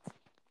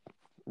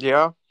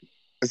 Yeah.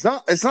 It's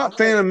not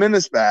Phantom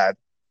Menace bad,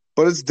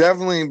 but it's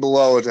definitely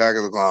below Attack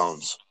of the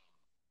Clones.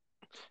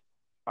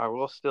 I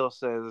will still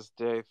say this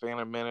day,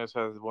 Phantom Menace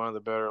has one of the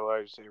better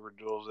lightsaber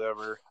duels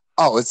ever.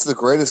 Oh, it's the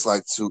greatest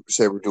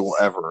lightsaber duel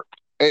ever.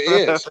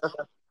 It is.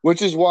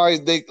 Which is why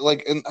they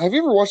like. And have you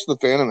ever watched the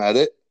Phantom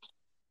edit?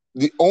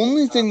 The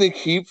only thing they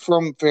keep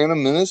from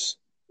Phantom Menace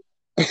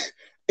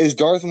is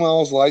Darth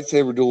Maul's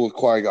lightsaber duel with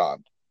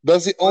Qui-Gon.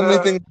 That's the only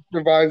thing that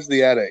survives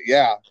the edit.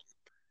 Yeah,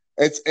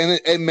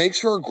 it makes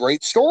for a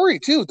great story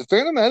too. The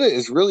Phantom edit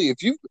is really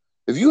if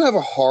you have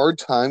a hard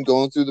time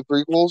going through the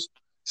prequels,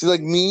 see,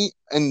 like me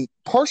and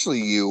partially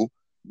you,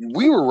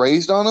 we were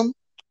raised on them,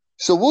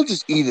 so we'll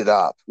just eat it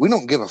up. We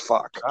don't give a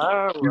fuck.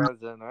 I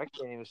wasn't. I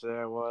can't even say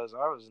I was.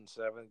 I was in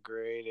 7th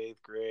grade,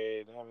 8th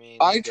grade. I mean,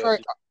 I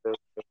tried.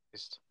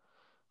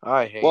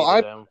 I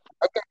hated them.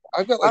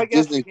 I've got like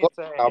Disney Plus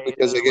now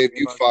because they gave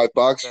you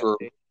 $5 for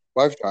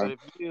lifetime.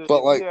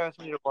 But if you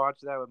asked me to watch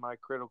that with my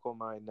critical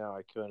mind, no,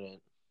 I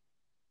couldn't.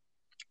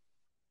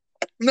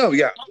 No,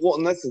 yeah. Well,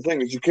 and that's the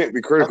thing is you can't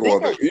be critical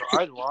of it. I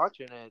tried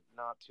watching it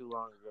not too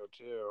long ago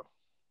too.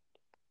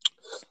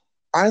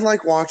 I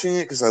like watching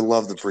it because I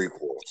love the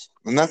prequels,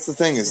 and that's the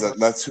thing is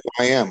that's who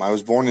I am. I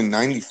was born in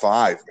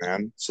 '95,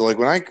 man. So like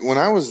when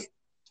I was,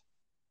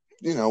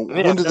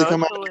 when did they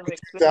come out?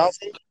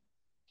 2000.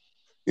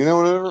 You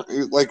know, whatever.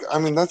 Like, I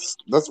mean, that's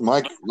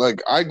my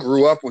like. I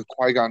grew up with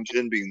Qui-Gon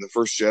Jinn being the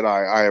first Jedi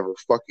I ever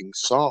fucking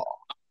saw.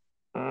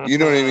 You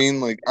know what I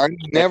mean? Like, I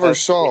never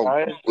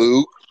saw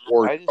Luke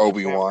or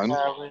Obi-Wan.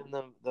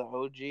 Having the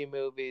OG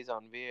movies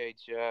on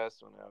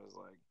VHS when I was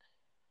like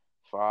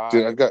 5,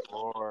 Dude,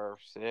 4,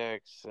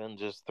 6, and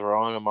just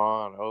throwing them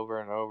on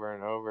over and over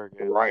and over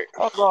again. Right.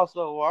 I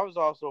was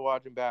also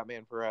watching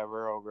Batman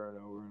Forever over and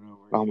over and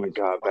over again. Oh my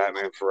God,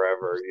 Batman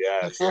Forever!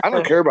 Yes. I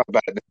don't care about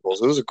Bad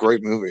Nichols. It was a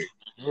great movie.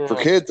 Yeah. For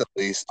kids, at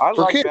least. I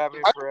like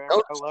Batman Forever.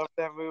 I love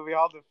that movie.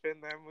 I'll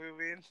defend that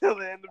movie until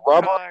the end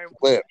of time.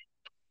 But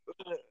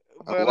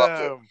I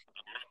loved it.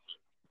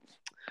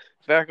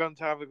 Back on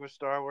topic with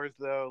Star Wars,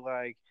 though,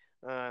 like,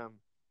 I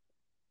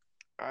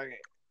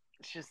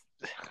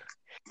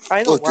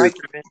don't like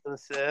Revenge of the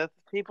Sith.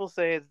 People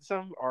say it's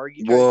some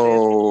argument.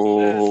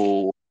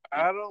 Whoa!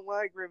 I don't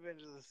like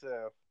Revenge of the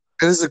Sith.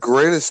 It is the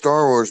greatest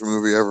Star Wars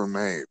movie ever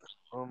made.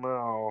 Oh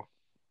no!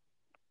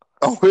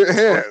 Oh, it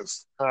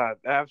is. Not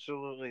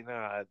absolutely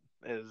not.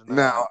 It is not.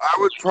 Now, I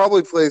would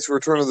probably place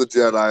Return of the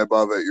Jedi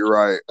above it. You're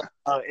right.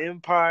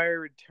 Empire,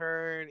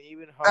 Return,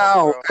 even Hope.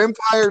 No,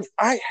 Empire.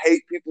 I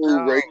hate people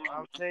who rate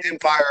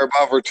Empire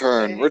above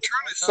Return.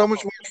 Return is so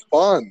much more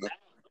fun.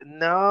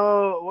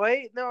 No,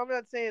 wait. No, I'm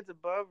not saying it's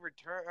above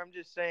Return.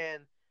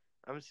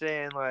 I'm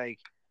saying like,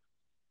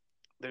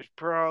 there's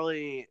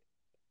probably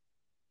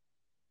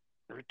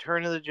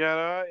Return of the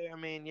Jedi. I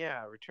mean,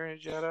 yeah, Return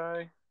of the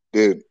Jedi.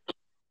 Dude,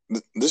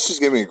 this just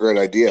gave me a great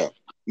idea.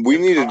 We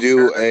need to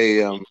do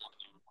a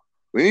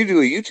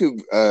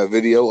YouTube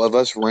video of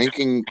us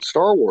ranking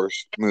Star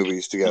Wars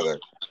movies together.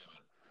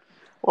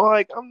 Well,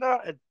 like, I'm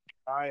not a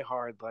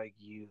diehard like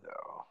you,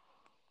 though.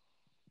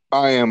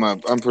 I am. I'm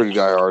pretty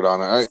diehard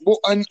on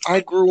it. I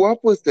grew up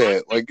with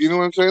it. Like, you know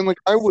what I'm saying? Like,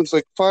 I was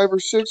like 5 or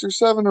 6 or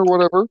 7 or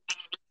whatever.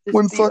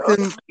 When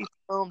fucking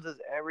films is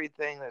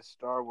everything that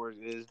Star Wars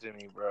is to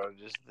me, bro.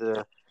 Just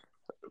the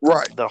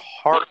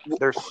heart.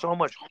 There's so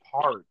much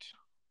heart.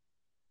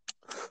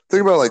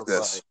 Think about it like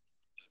this.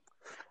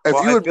 If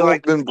you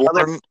had been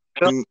born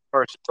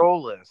or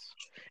soulless,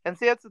 and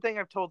see, that's the thing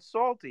I've told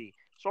Salty.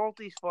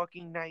 Salty's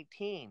fucking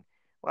 19,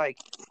 like,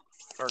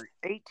 or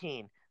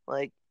 18.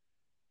 Like,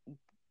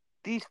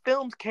 these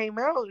films came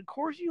out. Of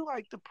course, you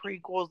like the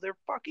prequels.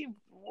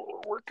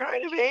 We're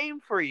kind of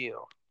aimed for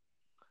you.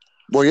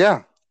 Well,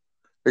 yeah,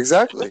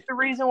 exactly. That's the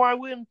reason why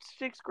we in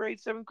 6th grade,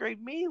 7th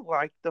grade, me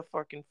liked the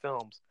fucking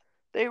films.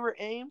 They were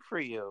aimed for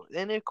you.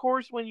 And of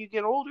course, when you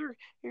get older,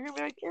 you're gonna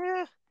be like,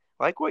 yeah,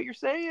 like what you're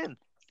saying.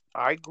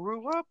 I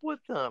grew up with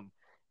them.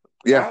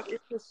 Yeah, that is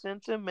a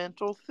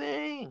sentimental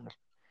thing.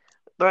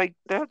 Like,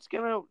 that's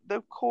gonna.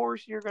 Of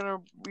course, you're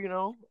gonna,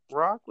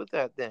 rock with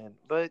that then.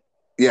 But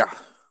yeah.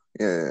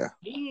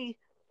 Me,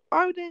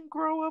 I didn't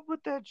grow up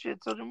with that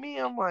shit. So to me,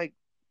 I'm like,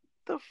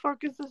 the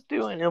fuck is this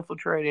doing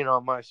infiltrating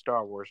on my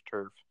Star Wars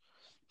turf?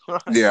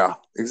 Yeah,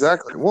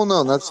 exactly. Well,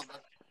 no, that's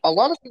a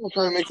lot of people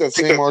try to make that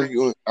same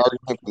argument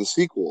for the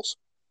sequels.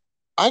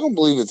 I don't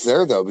believe it's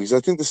there though, because I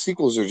think the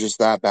sequels are just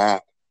that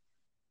bad.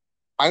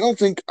 I don't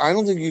think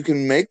you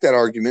can make that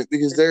argument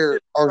because they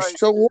are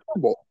so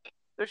horrible.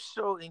 they're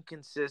so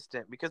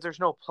inconsistent because there's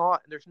no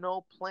plot, there's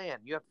no plan.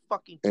 You have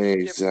fucking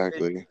two different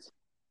visions.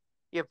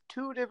 You have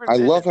two different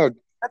visions. I love how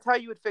that's how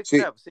you would fix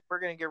it up. See, we're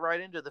gonna get right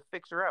into the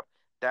fixer up.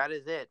 That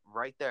is it,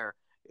 right there.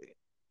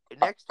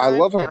 Next time, I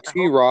love how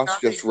T.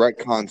 Ross just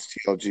retcons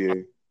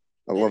TLG.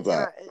 I love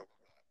that.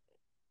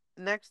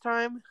 Next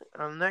time,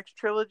 on the next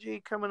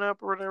trilogy coming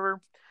up or whatever,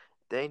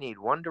 they need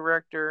one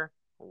director,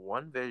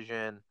 one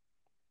vision,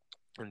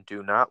 and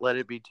do not let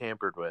it be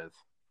tampered with.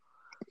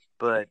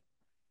 But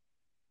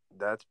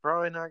that's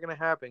probably not going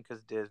to happen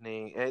because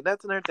Disney. Hey,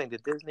 that's another thing.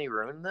 Did Disney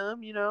ruin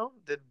them? You know,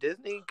 did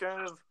Disney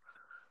kind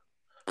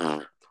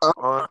of?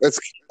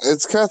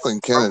 It's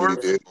Kathleen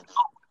Kennedy, dude.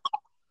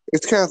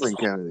 It's Kathleen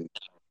Kennedy.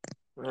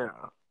 Yeah.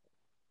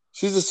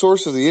 She's the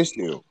source of the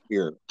issue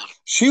here.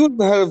 She was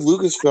the head of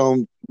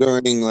Lucasfilm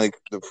during like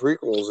the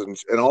prequels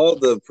and all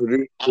the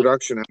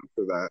production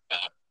after that.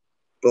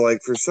 But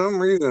like for some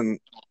reason,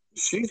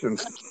 she's been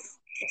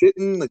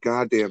shitting the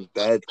goddamn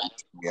bed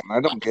recently, and I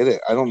don't get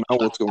it. I don't know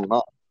what's going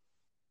on.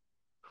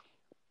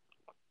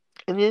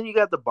 And then you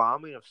got the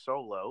bombing of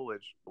Solo,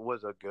 which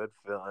was a good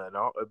film.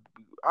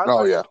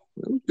 Yeah,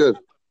 it was good.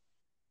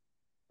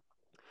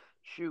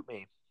 Shoot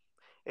me.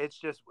 It's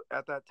just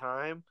at that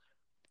time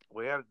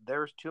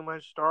there was too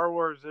much Star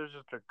Wars. There's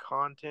just a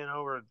content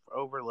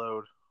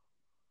overload.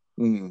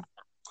 Mm.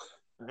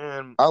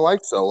 And I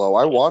liked Solo.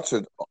 I watched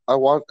it. It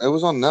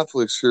was on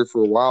Netflix here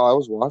for a while. I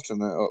was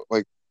watching it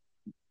like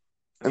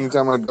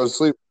anytime I'd go to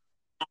sleep.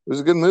 It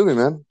was a good movie,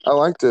 man. I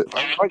liked it.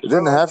 It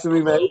didn't have to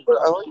be made, but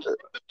I liked it.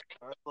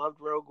 I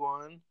loved Rogue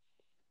One,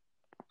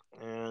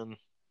 and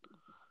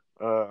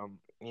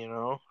you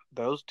know,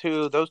 those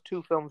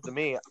two films to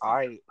me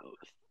I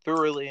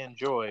thoroughly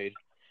enjoyed.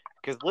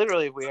 Because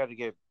literally, if we had to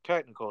get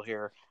technical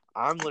here,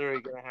 I'm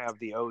literally going to have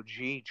the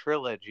OG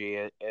trilogy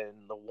in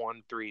the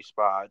 1-3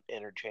 spot,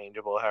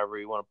 interchangeable, however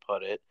you want to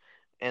put it.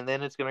 And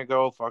then it's going to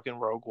go fucking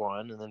Rogue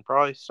One, and then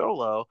probably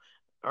Solo.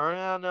 Or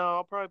no,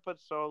 I'll probably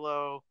put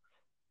Solo.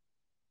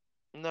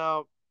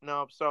 No,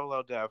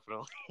 Solo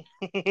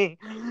definitely.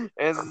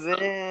 And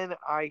then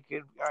I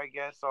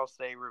guess I'll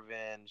say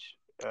Revenge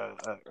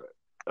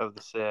of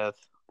the Sith.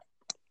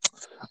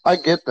 I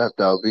get that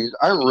though, because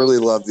I really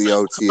love the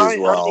OT as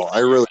well.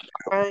 I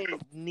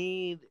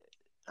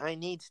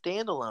need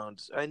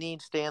standalones. I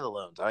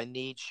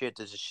need shit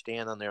to just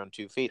stand on their own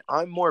 2 feet.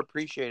 I'm more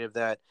appreciative of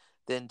that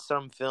than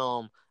some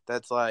film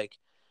that's like,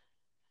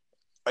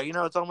 you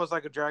know, it's almost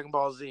like a Dragon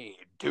Ball Z.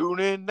 Tune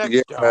in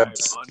next time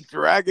on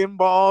Dragon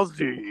Ball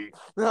Z.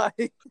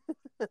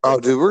 Oh,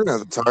 dude, we're gonna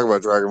have to talk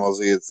about Dragon Ball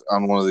Z. It's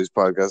on one of these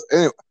podcasts.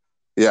 Anyway,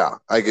 yeah,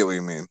 I get what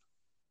you mean.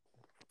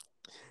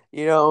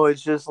 You know,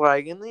 it's just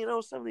like, and you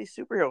know, some of these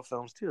superhero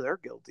films too, they're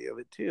guilty of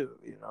it too.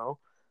 You know,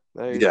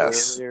 they're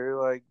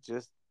like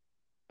just,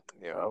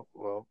 you know,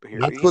 well, here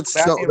that's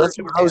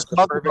what I was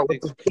talking about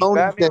with the Sony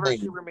Batman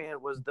vs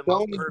Superman was the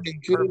most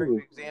perfect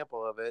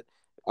example of it.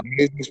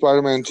 Amazing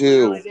Spider-Man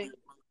 2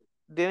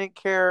 didn't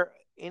care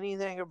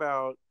anything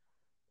about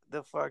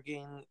the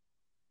fucking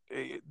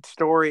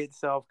story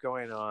itself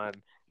going on.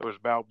 It was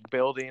about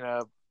building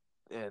up,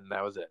 and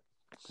that was it.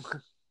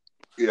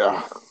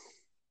 Yeah.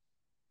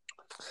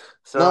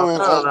 So no,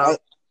 man, I don't know.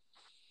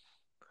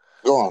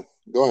 Go on.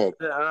 Go ahead.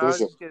 I was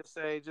just gonna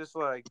say, just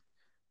like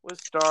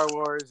with Star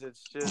Wars,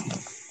 it's just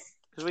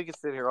because we could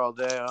sit here all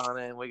day on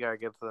it, and we gotta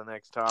get to the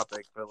next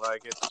topic. But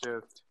like,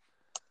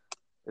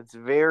 it's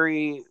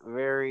very,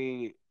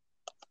 very,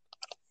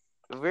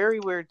 very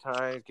weird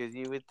times because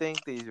you would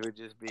think these would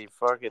just be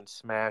fucking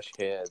smash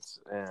hits,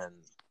 and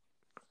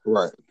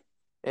right.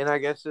 And I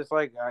guess it's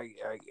like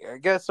I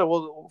guess so.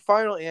 Well,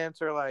 final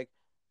answer, like,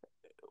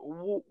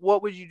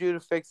 what would you do to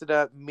fix it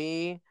up?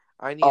 Me,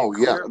 I need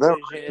clear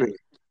vision.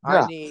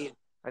 Yeah.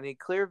 I need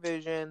clear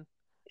vision.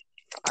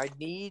 I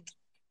need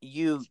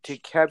you to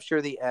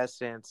capture the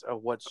essence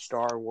of what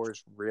Star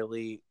Wars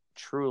really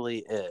truly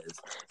is.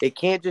 It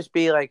can't just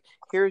be like,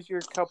 here's your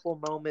couple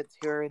moments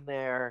here and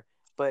there,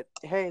 but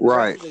hey, the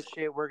rest of the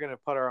shit, we're gonna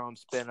put our own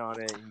spin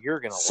on it, and you're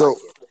gonna like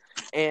it.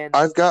 And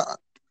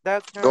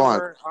that's kind of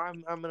where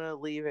I'm gonna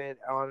leave it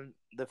on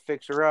the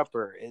fixer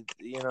upper.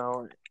 You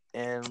know,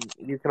 and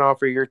you can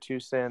offer your 2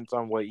 cents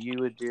on what you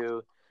would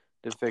do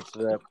to fix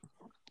it up.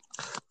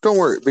 Don't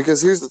worry,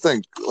 because here's the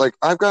thing. Like,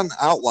 I've got an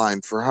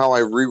outline for how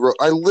I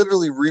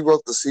literally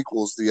rewrote the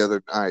sequels the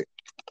other night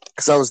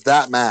because I was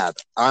that mad.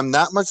 I'm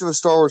that much of a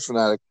Star Wars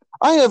fanatic.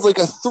 I have like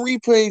a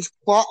 3-page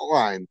plot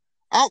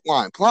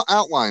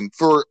outline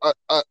for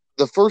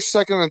the first,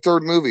 second, and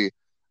third movie.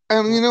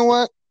 And you know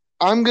what?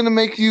 I'm gonna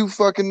make you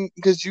fucking,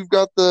 because you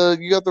got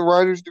the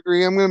writer's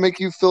degree. I'm gonna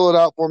make you fill it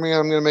out for me, and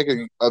I'm gonna make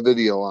a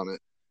video on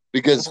it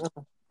because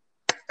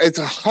it's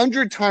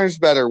 100 times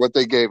better what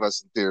they gave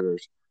us in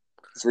theaters.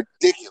 It's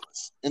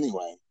ridiculous.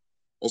 Anyway,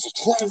 it's a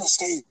total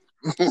mistake.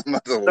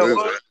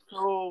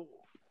 So,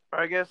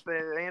 I guess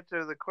to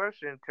answer the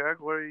question,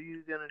 Chuck, what are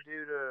you gonna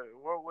do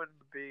what would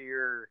be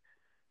your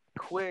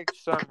quick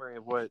summary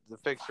of what the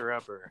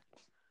fixer-upper?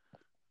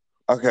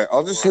 Okay,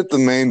 I'll just hit the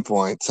main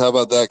points. How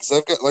about that? Because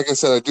I've got, like I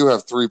said, I do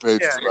have 3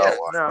 pages of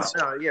outline.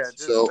 No, yeah.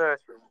 Just,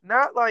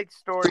 not like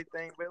story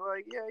thing, but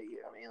like yeah,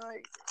 I mean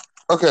like.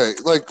 Okay,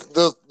 like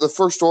the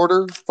First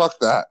Order, fuck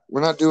that.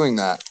 We're not doing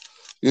that.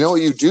 You know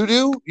what you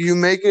do? You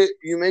make it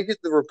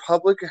the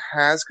Republic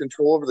has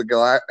control over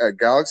the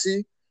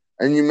galaxy,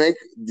 and you make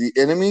the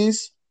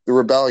enemies the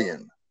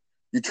rebellion.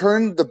 You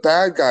turn the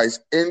bad guys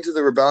into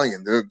the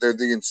rebellion. They're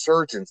the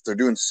insurgents. They're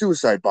doing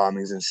suicide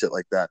bombings and shit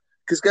like that.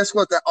 Because guess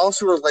what? That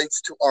also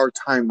relates to our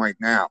time right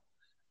now.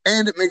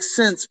 And it makes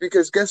sense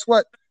because guess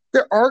what?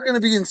 There are going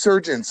to be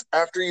insurgents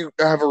after you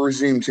have a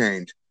regime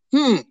change.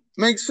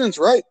 Makes sense,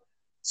 right?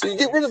 So you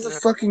get rid of the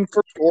fucking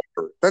First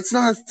Order. That's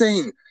not a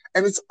thing.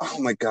 And it's, oh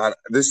my God,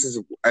 this is,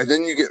 and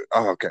then you get,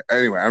 oh, okay.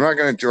 Anyway, I'm not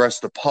going to address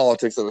the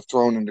politics that was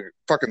thrown into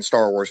fucking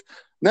Star Wars.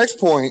 Next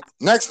point.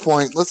 Let's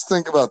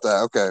think about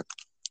that. Okay.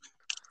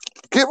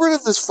 Get rid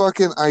of this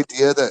fucking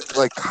idea that,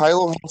 like,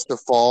 Kylo has to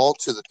fall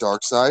to the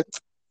dark side.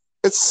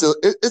 It's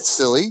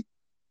silly.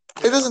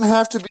 It doesn't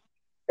have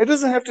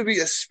to be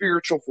a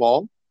spiritual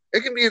fall.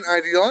 It can be an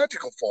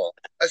ideological fall,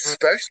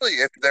 especially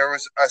if there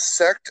was a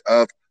sect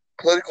of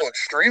political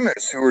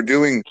extremists who were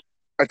doing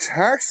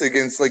attacks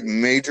against like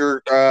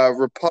major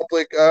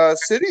Republic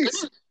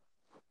cities.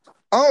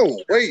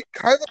 Oh, wait,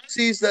 Kylo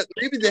sees that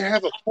maybe they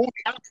have a point.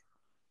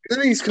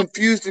 Then he's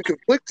confused and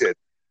conflicted.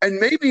 And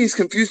maybe he's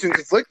confused and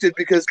conflicted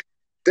because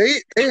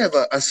they have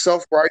a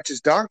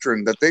self-righteous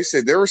doctrine that they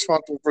say they're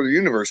responsible for the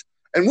universe.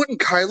 And wouldn't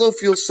Kylo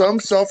feel some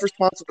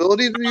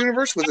self-responsibility to the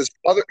universe with his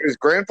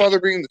grandfather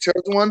being the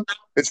chosen one,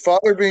 his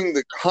father being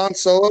the Han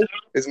Solo,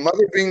 his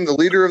mother being the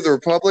leader of the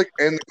Republic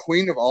and the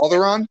Queen of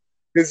Alderaan,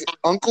 his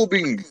uncle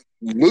being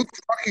Luke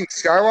fucking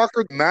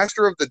Skywalker, the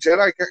master of the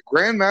Jedi,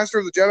 Grand Master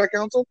of the Jedi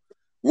Council?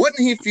 Wouldn't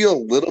he feel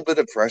a little bit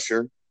of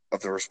pressure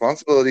of the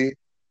responsibility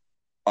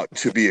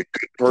to be a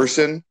good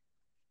person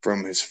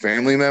from his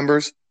family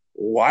members?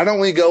 Why don't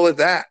we go with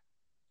that?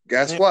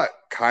 Guess what?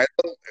 Kylo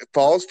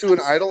falls to an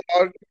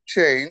ideological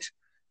change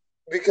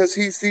because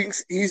he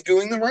thinks he's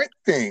doing the right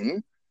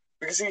thing,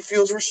 because he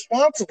feels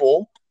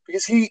responsible,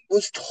 because he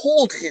was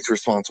told he's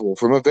responsible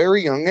from a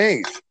very young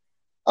age.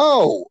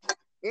 Oh,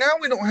 now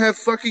we don't have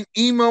fucking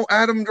emo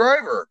Adam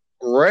Driver.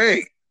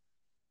 Great.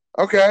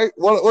 Okay,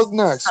 what's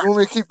next? You want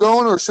me to keep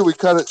going, or should we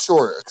cut it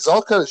short? Because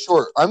I'll cut it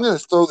short. I'm going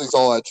to throw these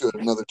all at you at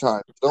another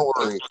time. Don't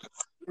worry.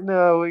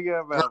 No, we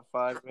got about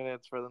 5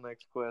 minutes for the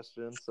next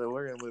question, so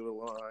we're gonna move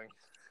along.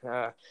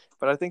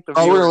 But I think the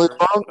we're viewers.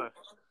 gonna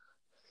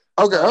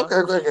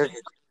Okay.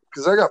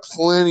 Because I got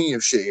plenty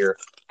of shit here.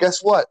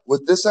 Guess what?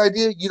 With this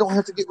idea, you don't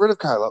have to get rid of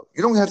Kylo.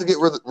 You don't have to get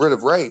rid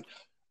of Rey.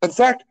 In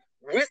fact,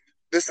 with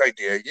this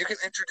idea, you can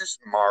introduce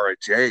Mara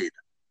Jade,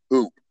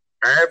 who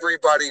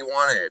everybody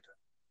wanted.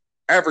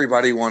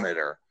 Everybody wanted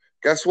her.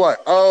 Guess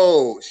what?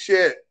 Oh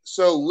shit!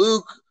 So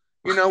Luke,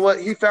 you know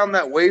what? He found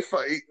that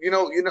wayfinder.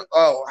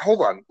 Oh,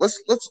 hold on.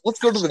 Let's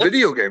go to the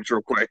video games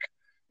real quick.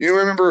 You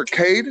remember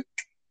Cade?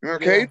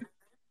 Remember Cade?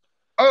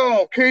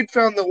 Oh, Cade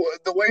found the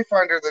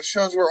wayfinder that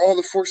shows where all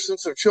the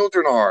Force-sensitive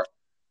children are.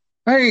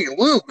 Hey,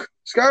 Luke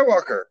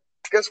Skywalker,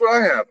 guess what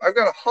I have? I've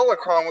got a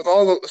holocron with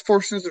all the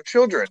Force-sensitive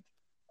children.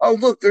 Oh,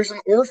 look, there's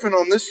an orphan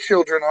on this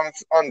children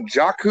on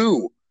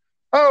Jakku.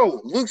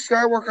 Oh, Luke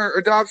Skywalker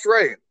adopts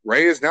Rey.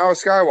 Rey is now a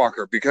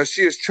Skywalker because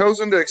she has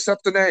chosen to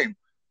accept the name.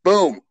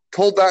 Boom,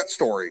 told that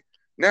story.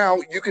 Now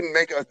you can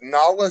make a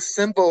Nala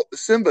Simba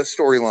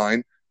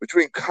storyline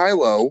between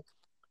Kylo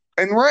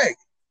and Rey.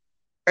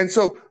 And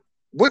so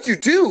what you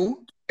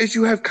do is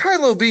you have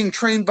Kylo being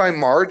trained by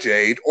Mara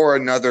Jade or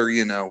another,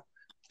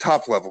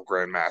 top-level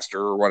Grandmaster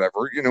or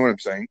whatever, you know what I'm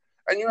saying?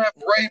 And you have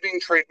Rey being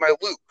trained by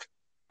Luke.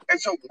 And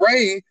so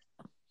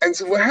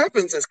what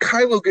happens is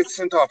Kylo gets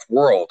sent off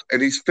world,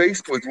 and he's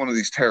faced with one of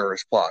these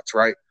terrorist plots,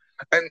 right?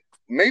 And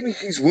maybe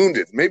he's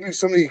wounded. Maybe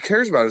somebody he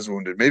cares about is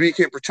wounded. Maybe he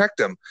can't protect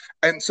him.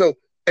 And so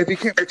if he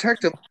can't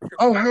protect him,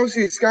 how is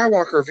he a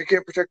Skywalker if he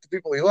can't protect the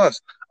people he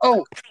loves?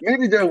 Oh,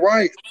 maybe they're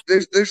right.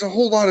 There's a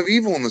whole lot of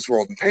evil in this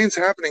world, and pain's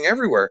happening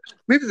everywhere.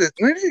 Maybe the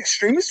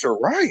extremists are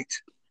right.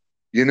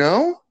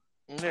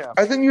 Yeah.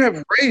 I think you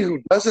have Rey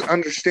who doesn't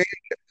understand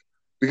it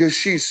because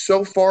she's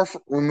so far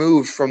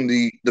removed from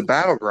the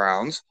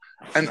battlegrounds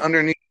and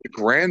underneath the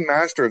Grand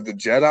Master of the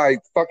Jedi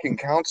fucking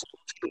Council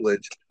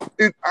tutelage.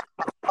 Dude,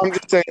 I'm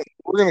just saying,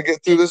 we're gonna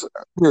get through this.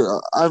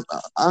 Here, I'm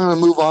gonna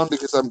move on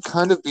because I'm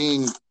kind of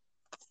being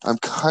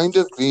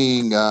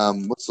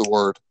what's the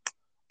word?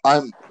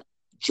 I'm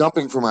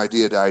jumping from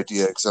idea to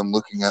idea because I'm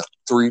looking at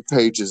 3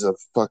 pages of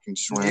fucking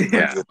random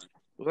ideas.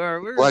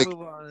 We're gonna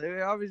move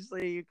on.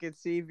 Obviously, you can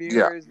see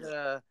viewers.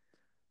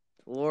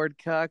 Lord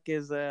Cuck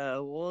is a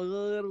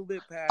little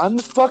bit passionate. I'm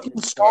the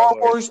fucking Star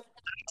Wars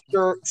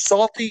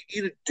salty,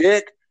 eat a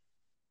dick.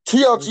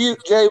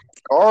 TLJ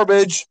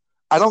garbage.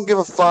 I don't give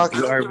a fuck.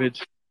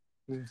 Garbage.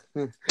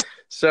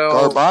 So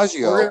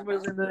Garbaggio.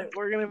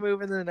 We're gonna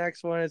move into the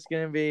next one. It's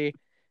gonna be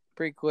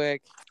pretty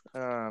quick.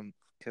 Because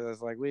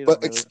it's like we.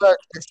 But expect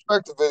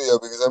the video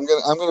because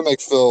I'm gonna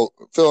make Phil.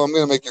 I'm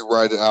gonna make you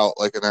write it out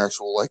like an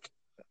actual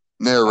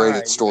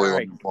narrated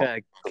storyline.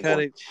 Cut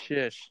it,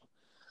 shish.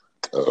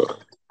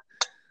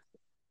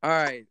 All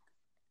right.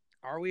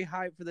 are we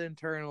hyped for the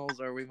Internals?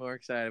 Or are we more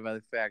excited by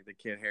the fact that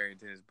Kit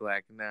Harington is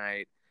Black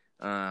Knight?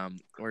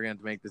 We're going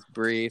to make this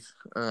brief.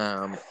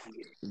 But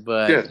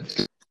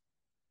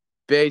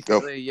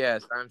basically,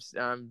 yes,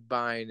 I'm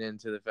buying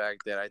into the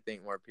fact that I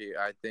think more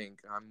people.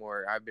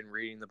 I've been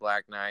reading the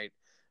Black Knight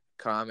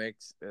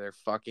comics. They're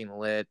fucking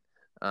lit.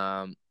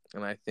 And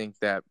I think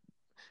that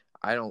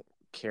I don't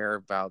care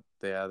about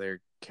the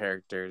other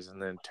characters in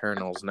the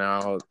Internals.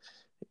 Now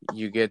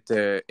you get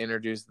to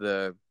introduce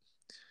the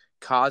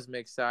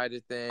cosmic side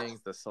of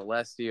things, the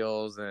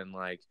Celestials, and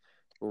like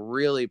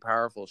really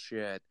powerful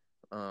shit.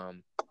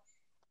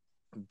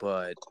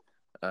 But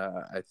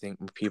I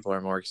think people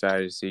are more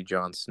excited to see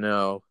Jon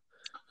Snow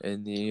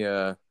in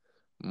the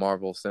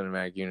Marvel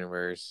Cinematic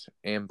Universe,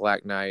 and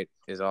Black Knight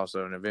is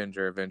also an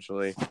Avenger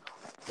eventually.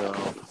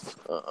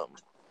 So,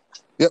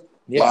 yep.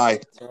 Yeah.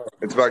 Bye.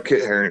 It's about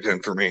Kit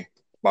Harington for me.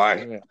 Bye.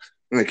 Yeah.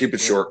 I'm gonna keep it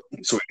short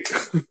and sweet.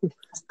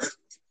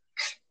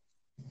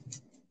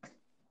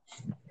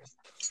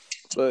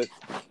 But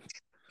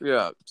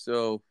yeah,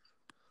 so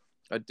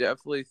I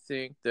definitely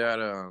think that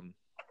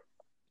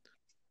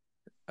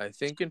I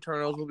think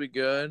Internals will be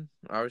good.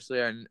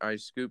 Obviously, I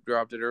scoop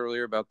dropped it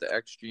earlier about the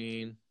X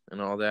Gene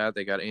and all that.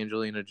 They got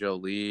Angelina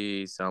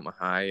Jolie, Salma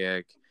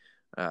Hayek,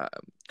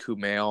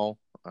 Kumail,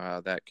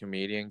 that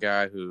comedian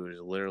guy who is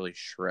literally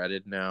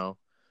shredded now.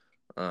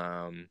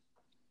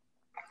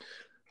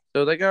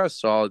 So they got a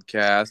solid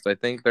cast. I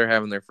think they're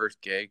having their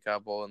first gay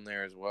couple in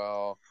there as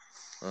well.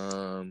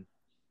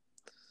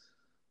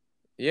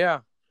 Yeah.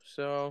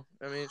 So,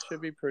 I mean, it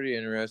should be pretty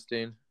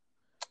interesting.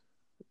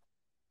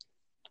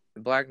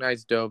 Black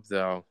Knight's dope,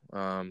 though.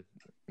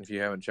 If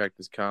you haven't checked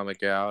this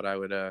comic out, I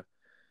would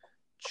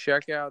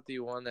check out the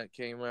one that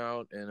came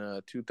out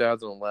in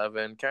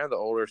 2011. Kind of the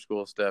older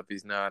school stuff.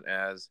 He's not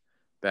as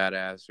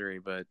badassery,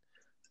 but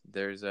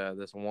there's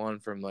this one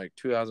from like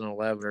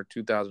 2011 or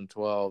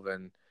 2012,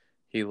 and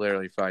he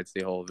literally fights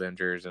the whole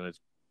Avengers, and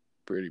it's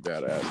pretty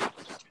badass.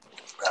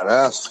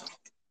 Badass.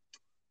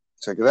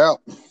 Check it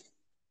out.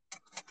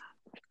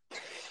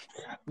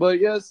 But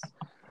yes.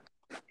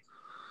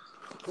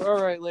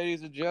 All right,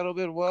 ladies and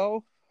gentlemen.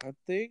 Well, I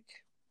think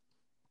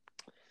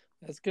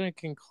that's going to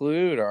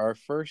conclude our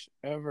first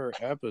ever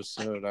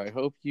episode. I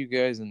hope you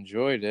guys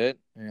enjoyed it,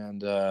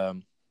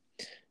 and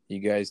you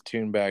guys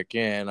tune back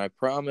in. I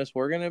promise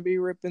we're going to be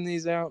ripping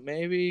these out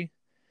maybe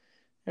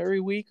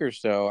every week or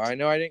so. I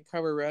know I didn't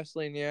cover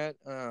wrestling yet,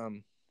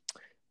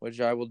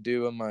 which I will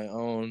do in my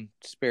own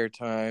spare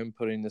time,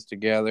 putting this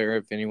together.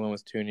 If anyone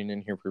was tuning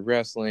in here for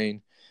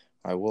wrestling,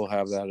 I will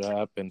have that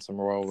up and some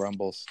Royal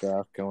Rumble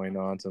stuff going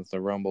on since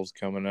the Rumble's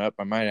coming up.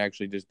 I might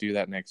actually just do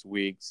that next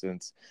week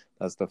since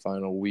that's the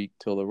final week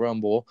till the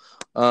Rumble.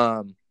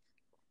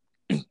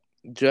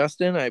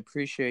 Justin, I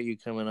appreciate you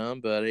coming on,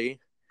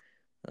 buddy.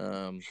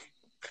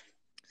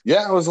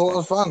 Yeah, it was a lot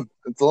of fun.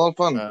 It's a lot of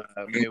fun.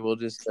 Maybe we'll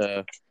just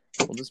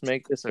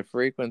make this a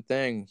frequent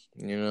thing,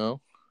 you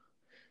know?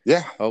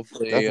 Yeah.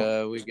 Hopefully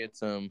we get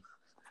some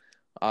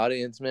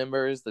audience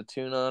members to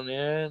tune on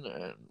in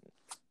and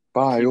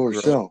buy or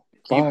sell.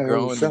 Keep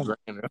growing the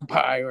brand.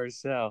 Buy or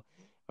sell.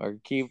 Or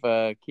keep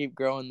growing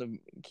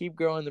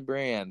the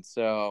brand.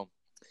 So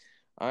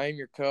I'm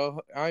your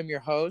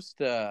host,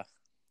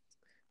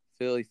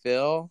 Philly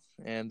Phil,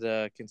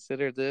 and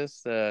consider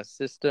this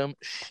system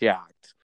shocked.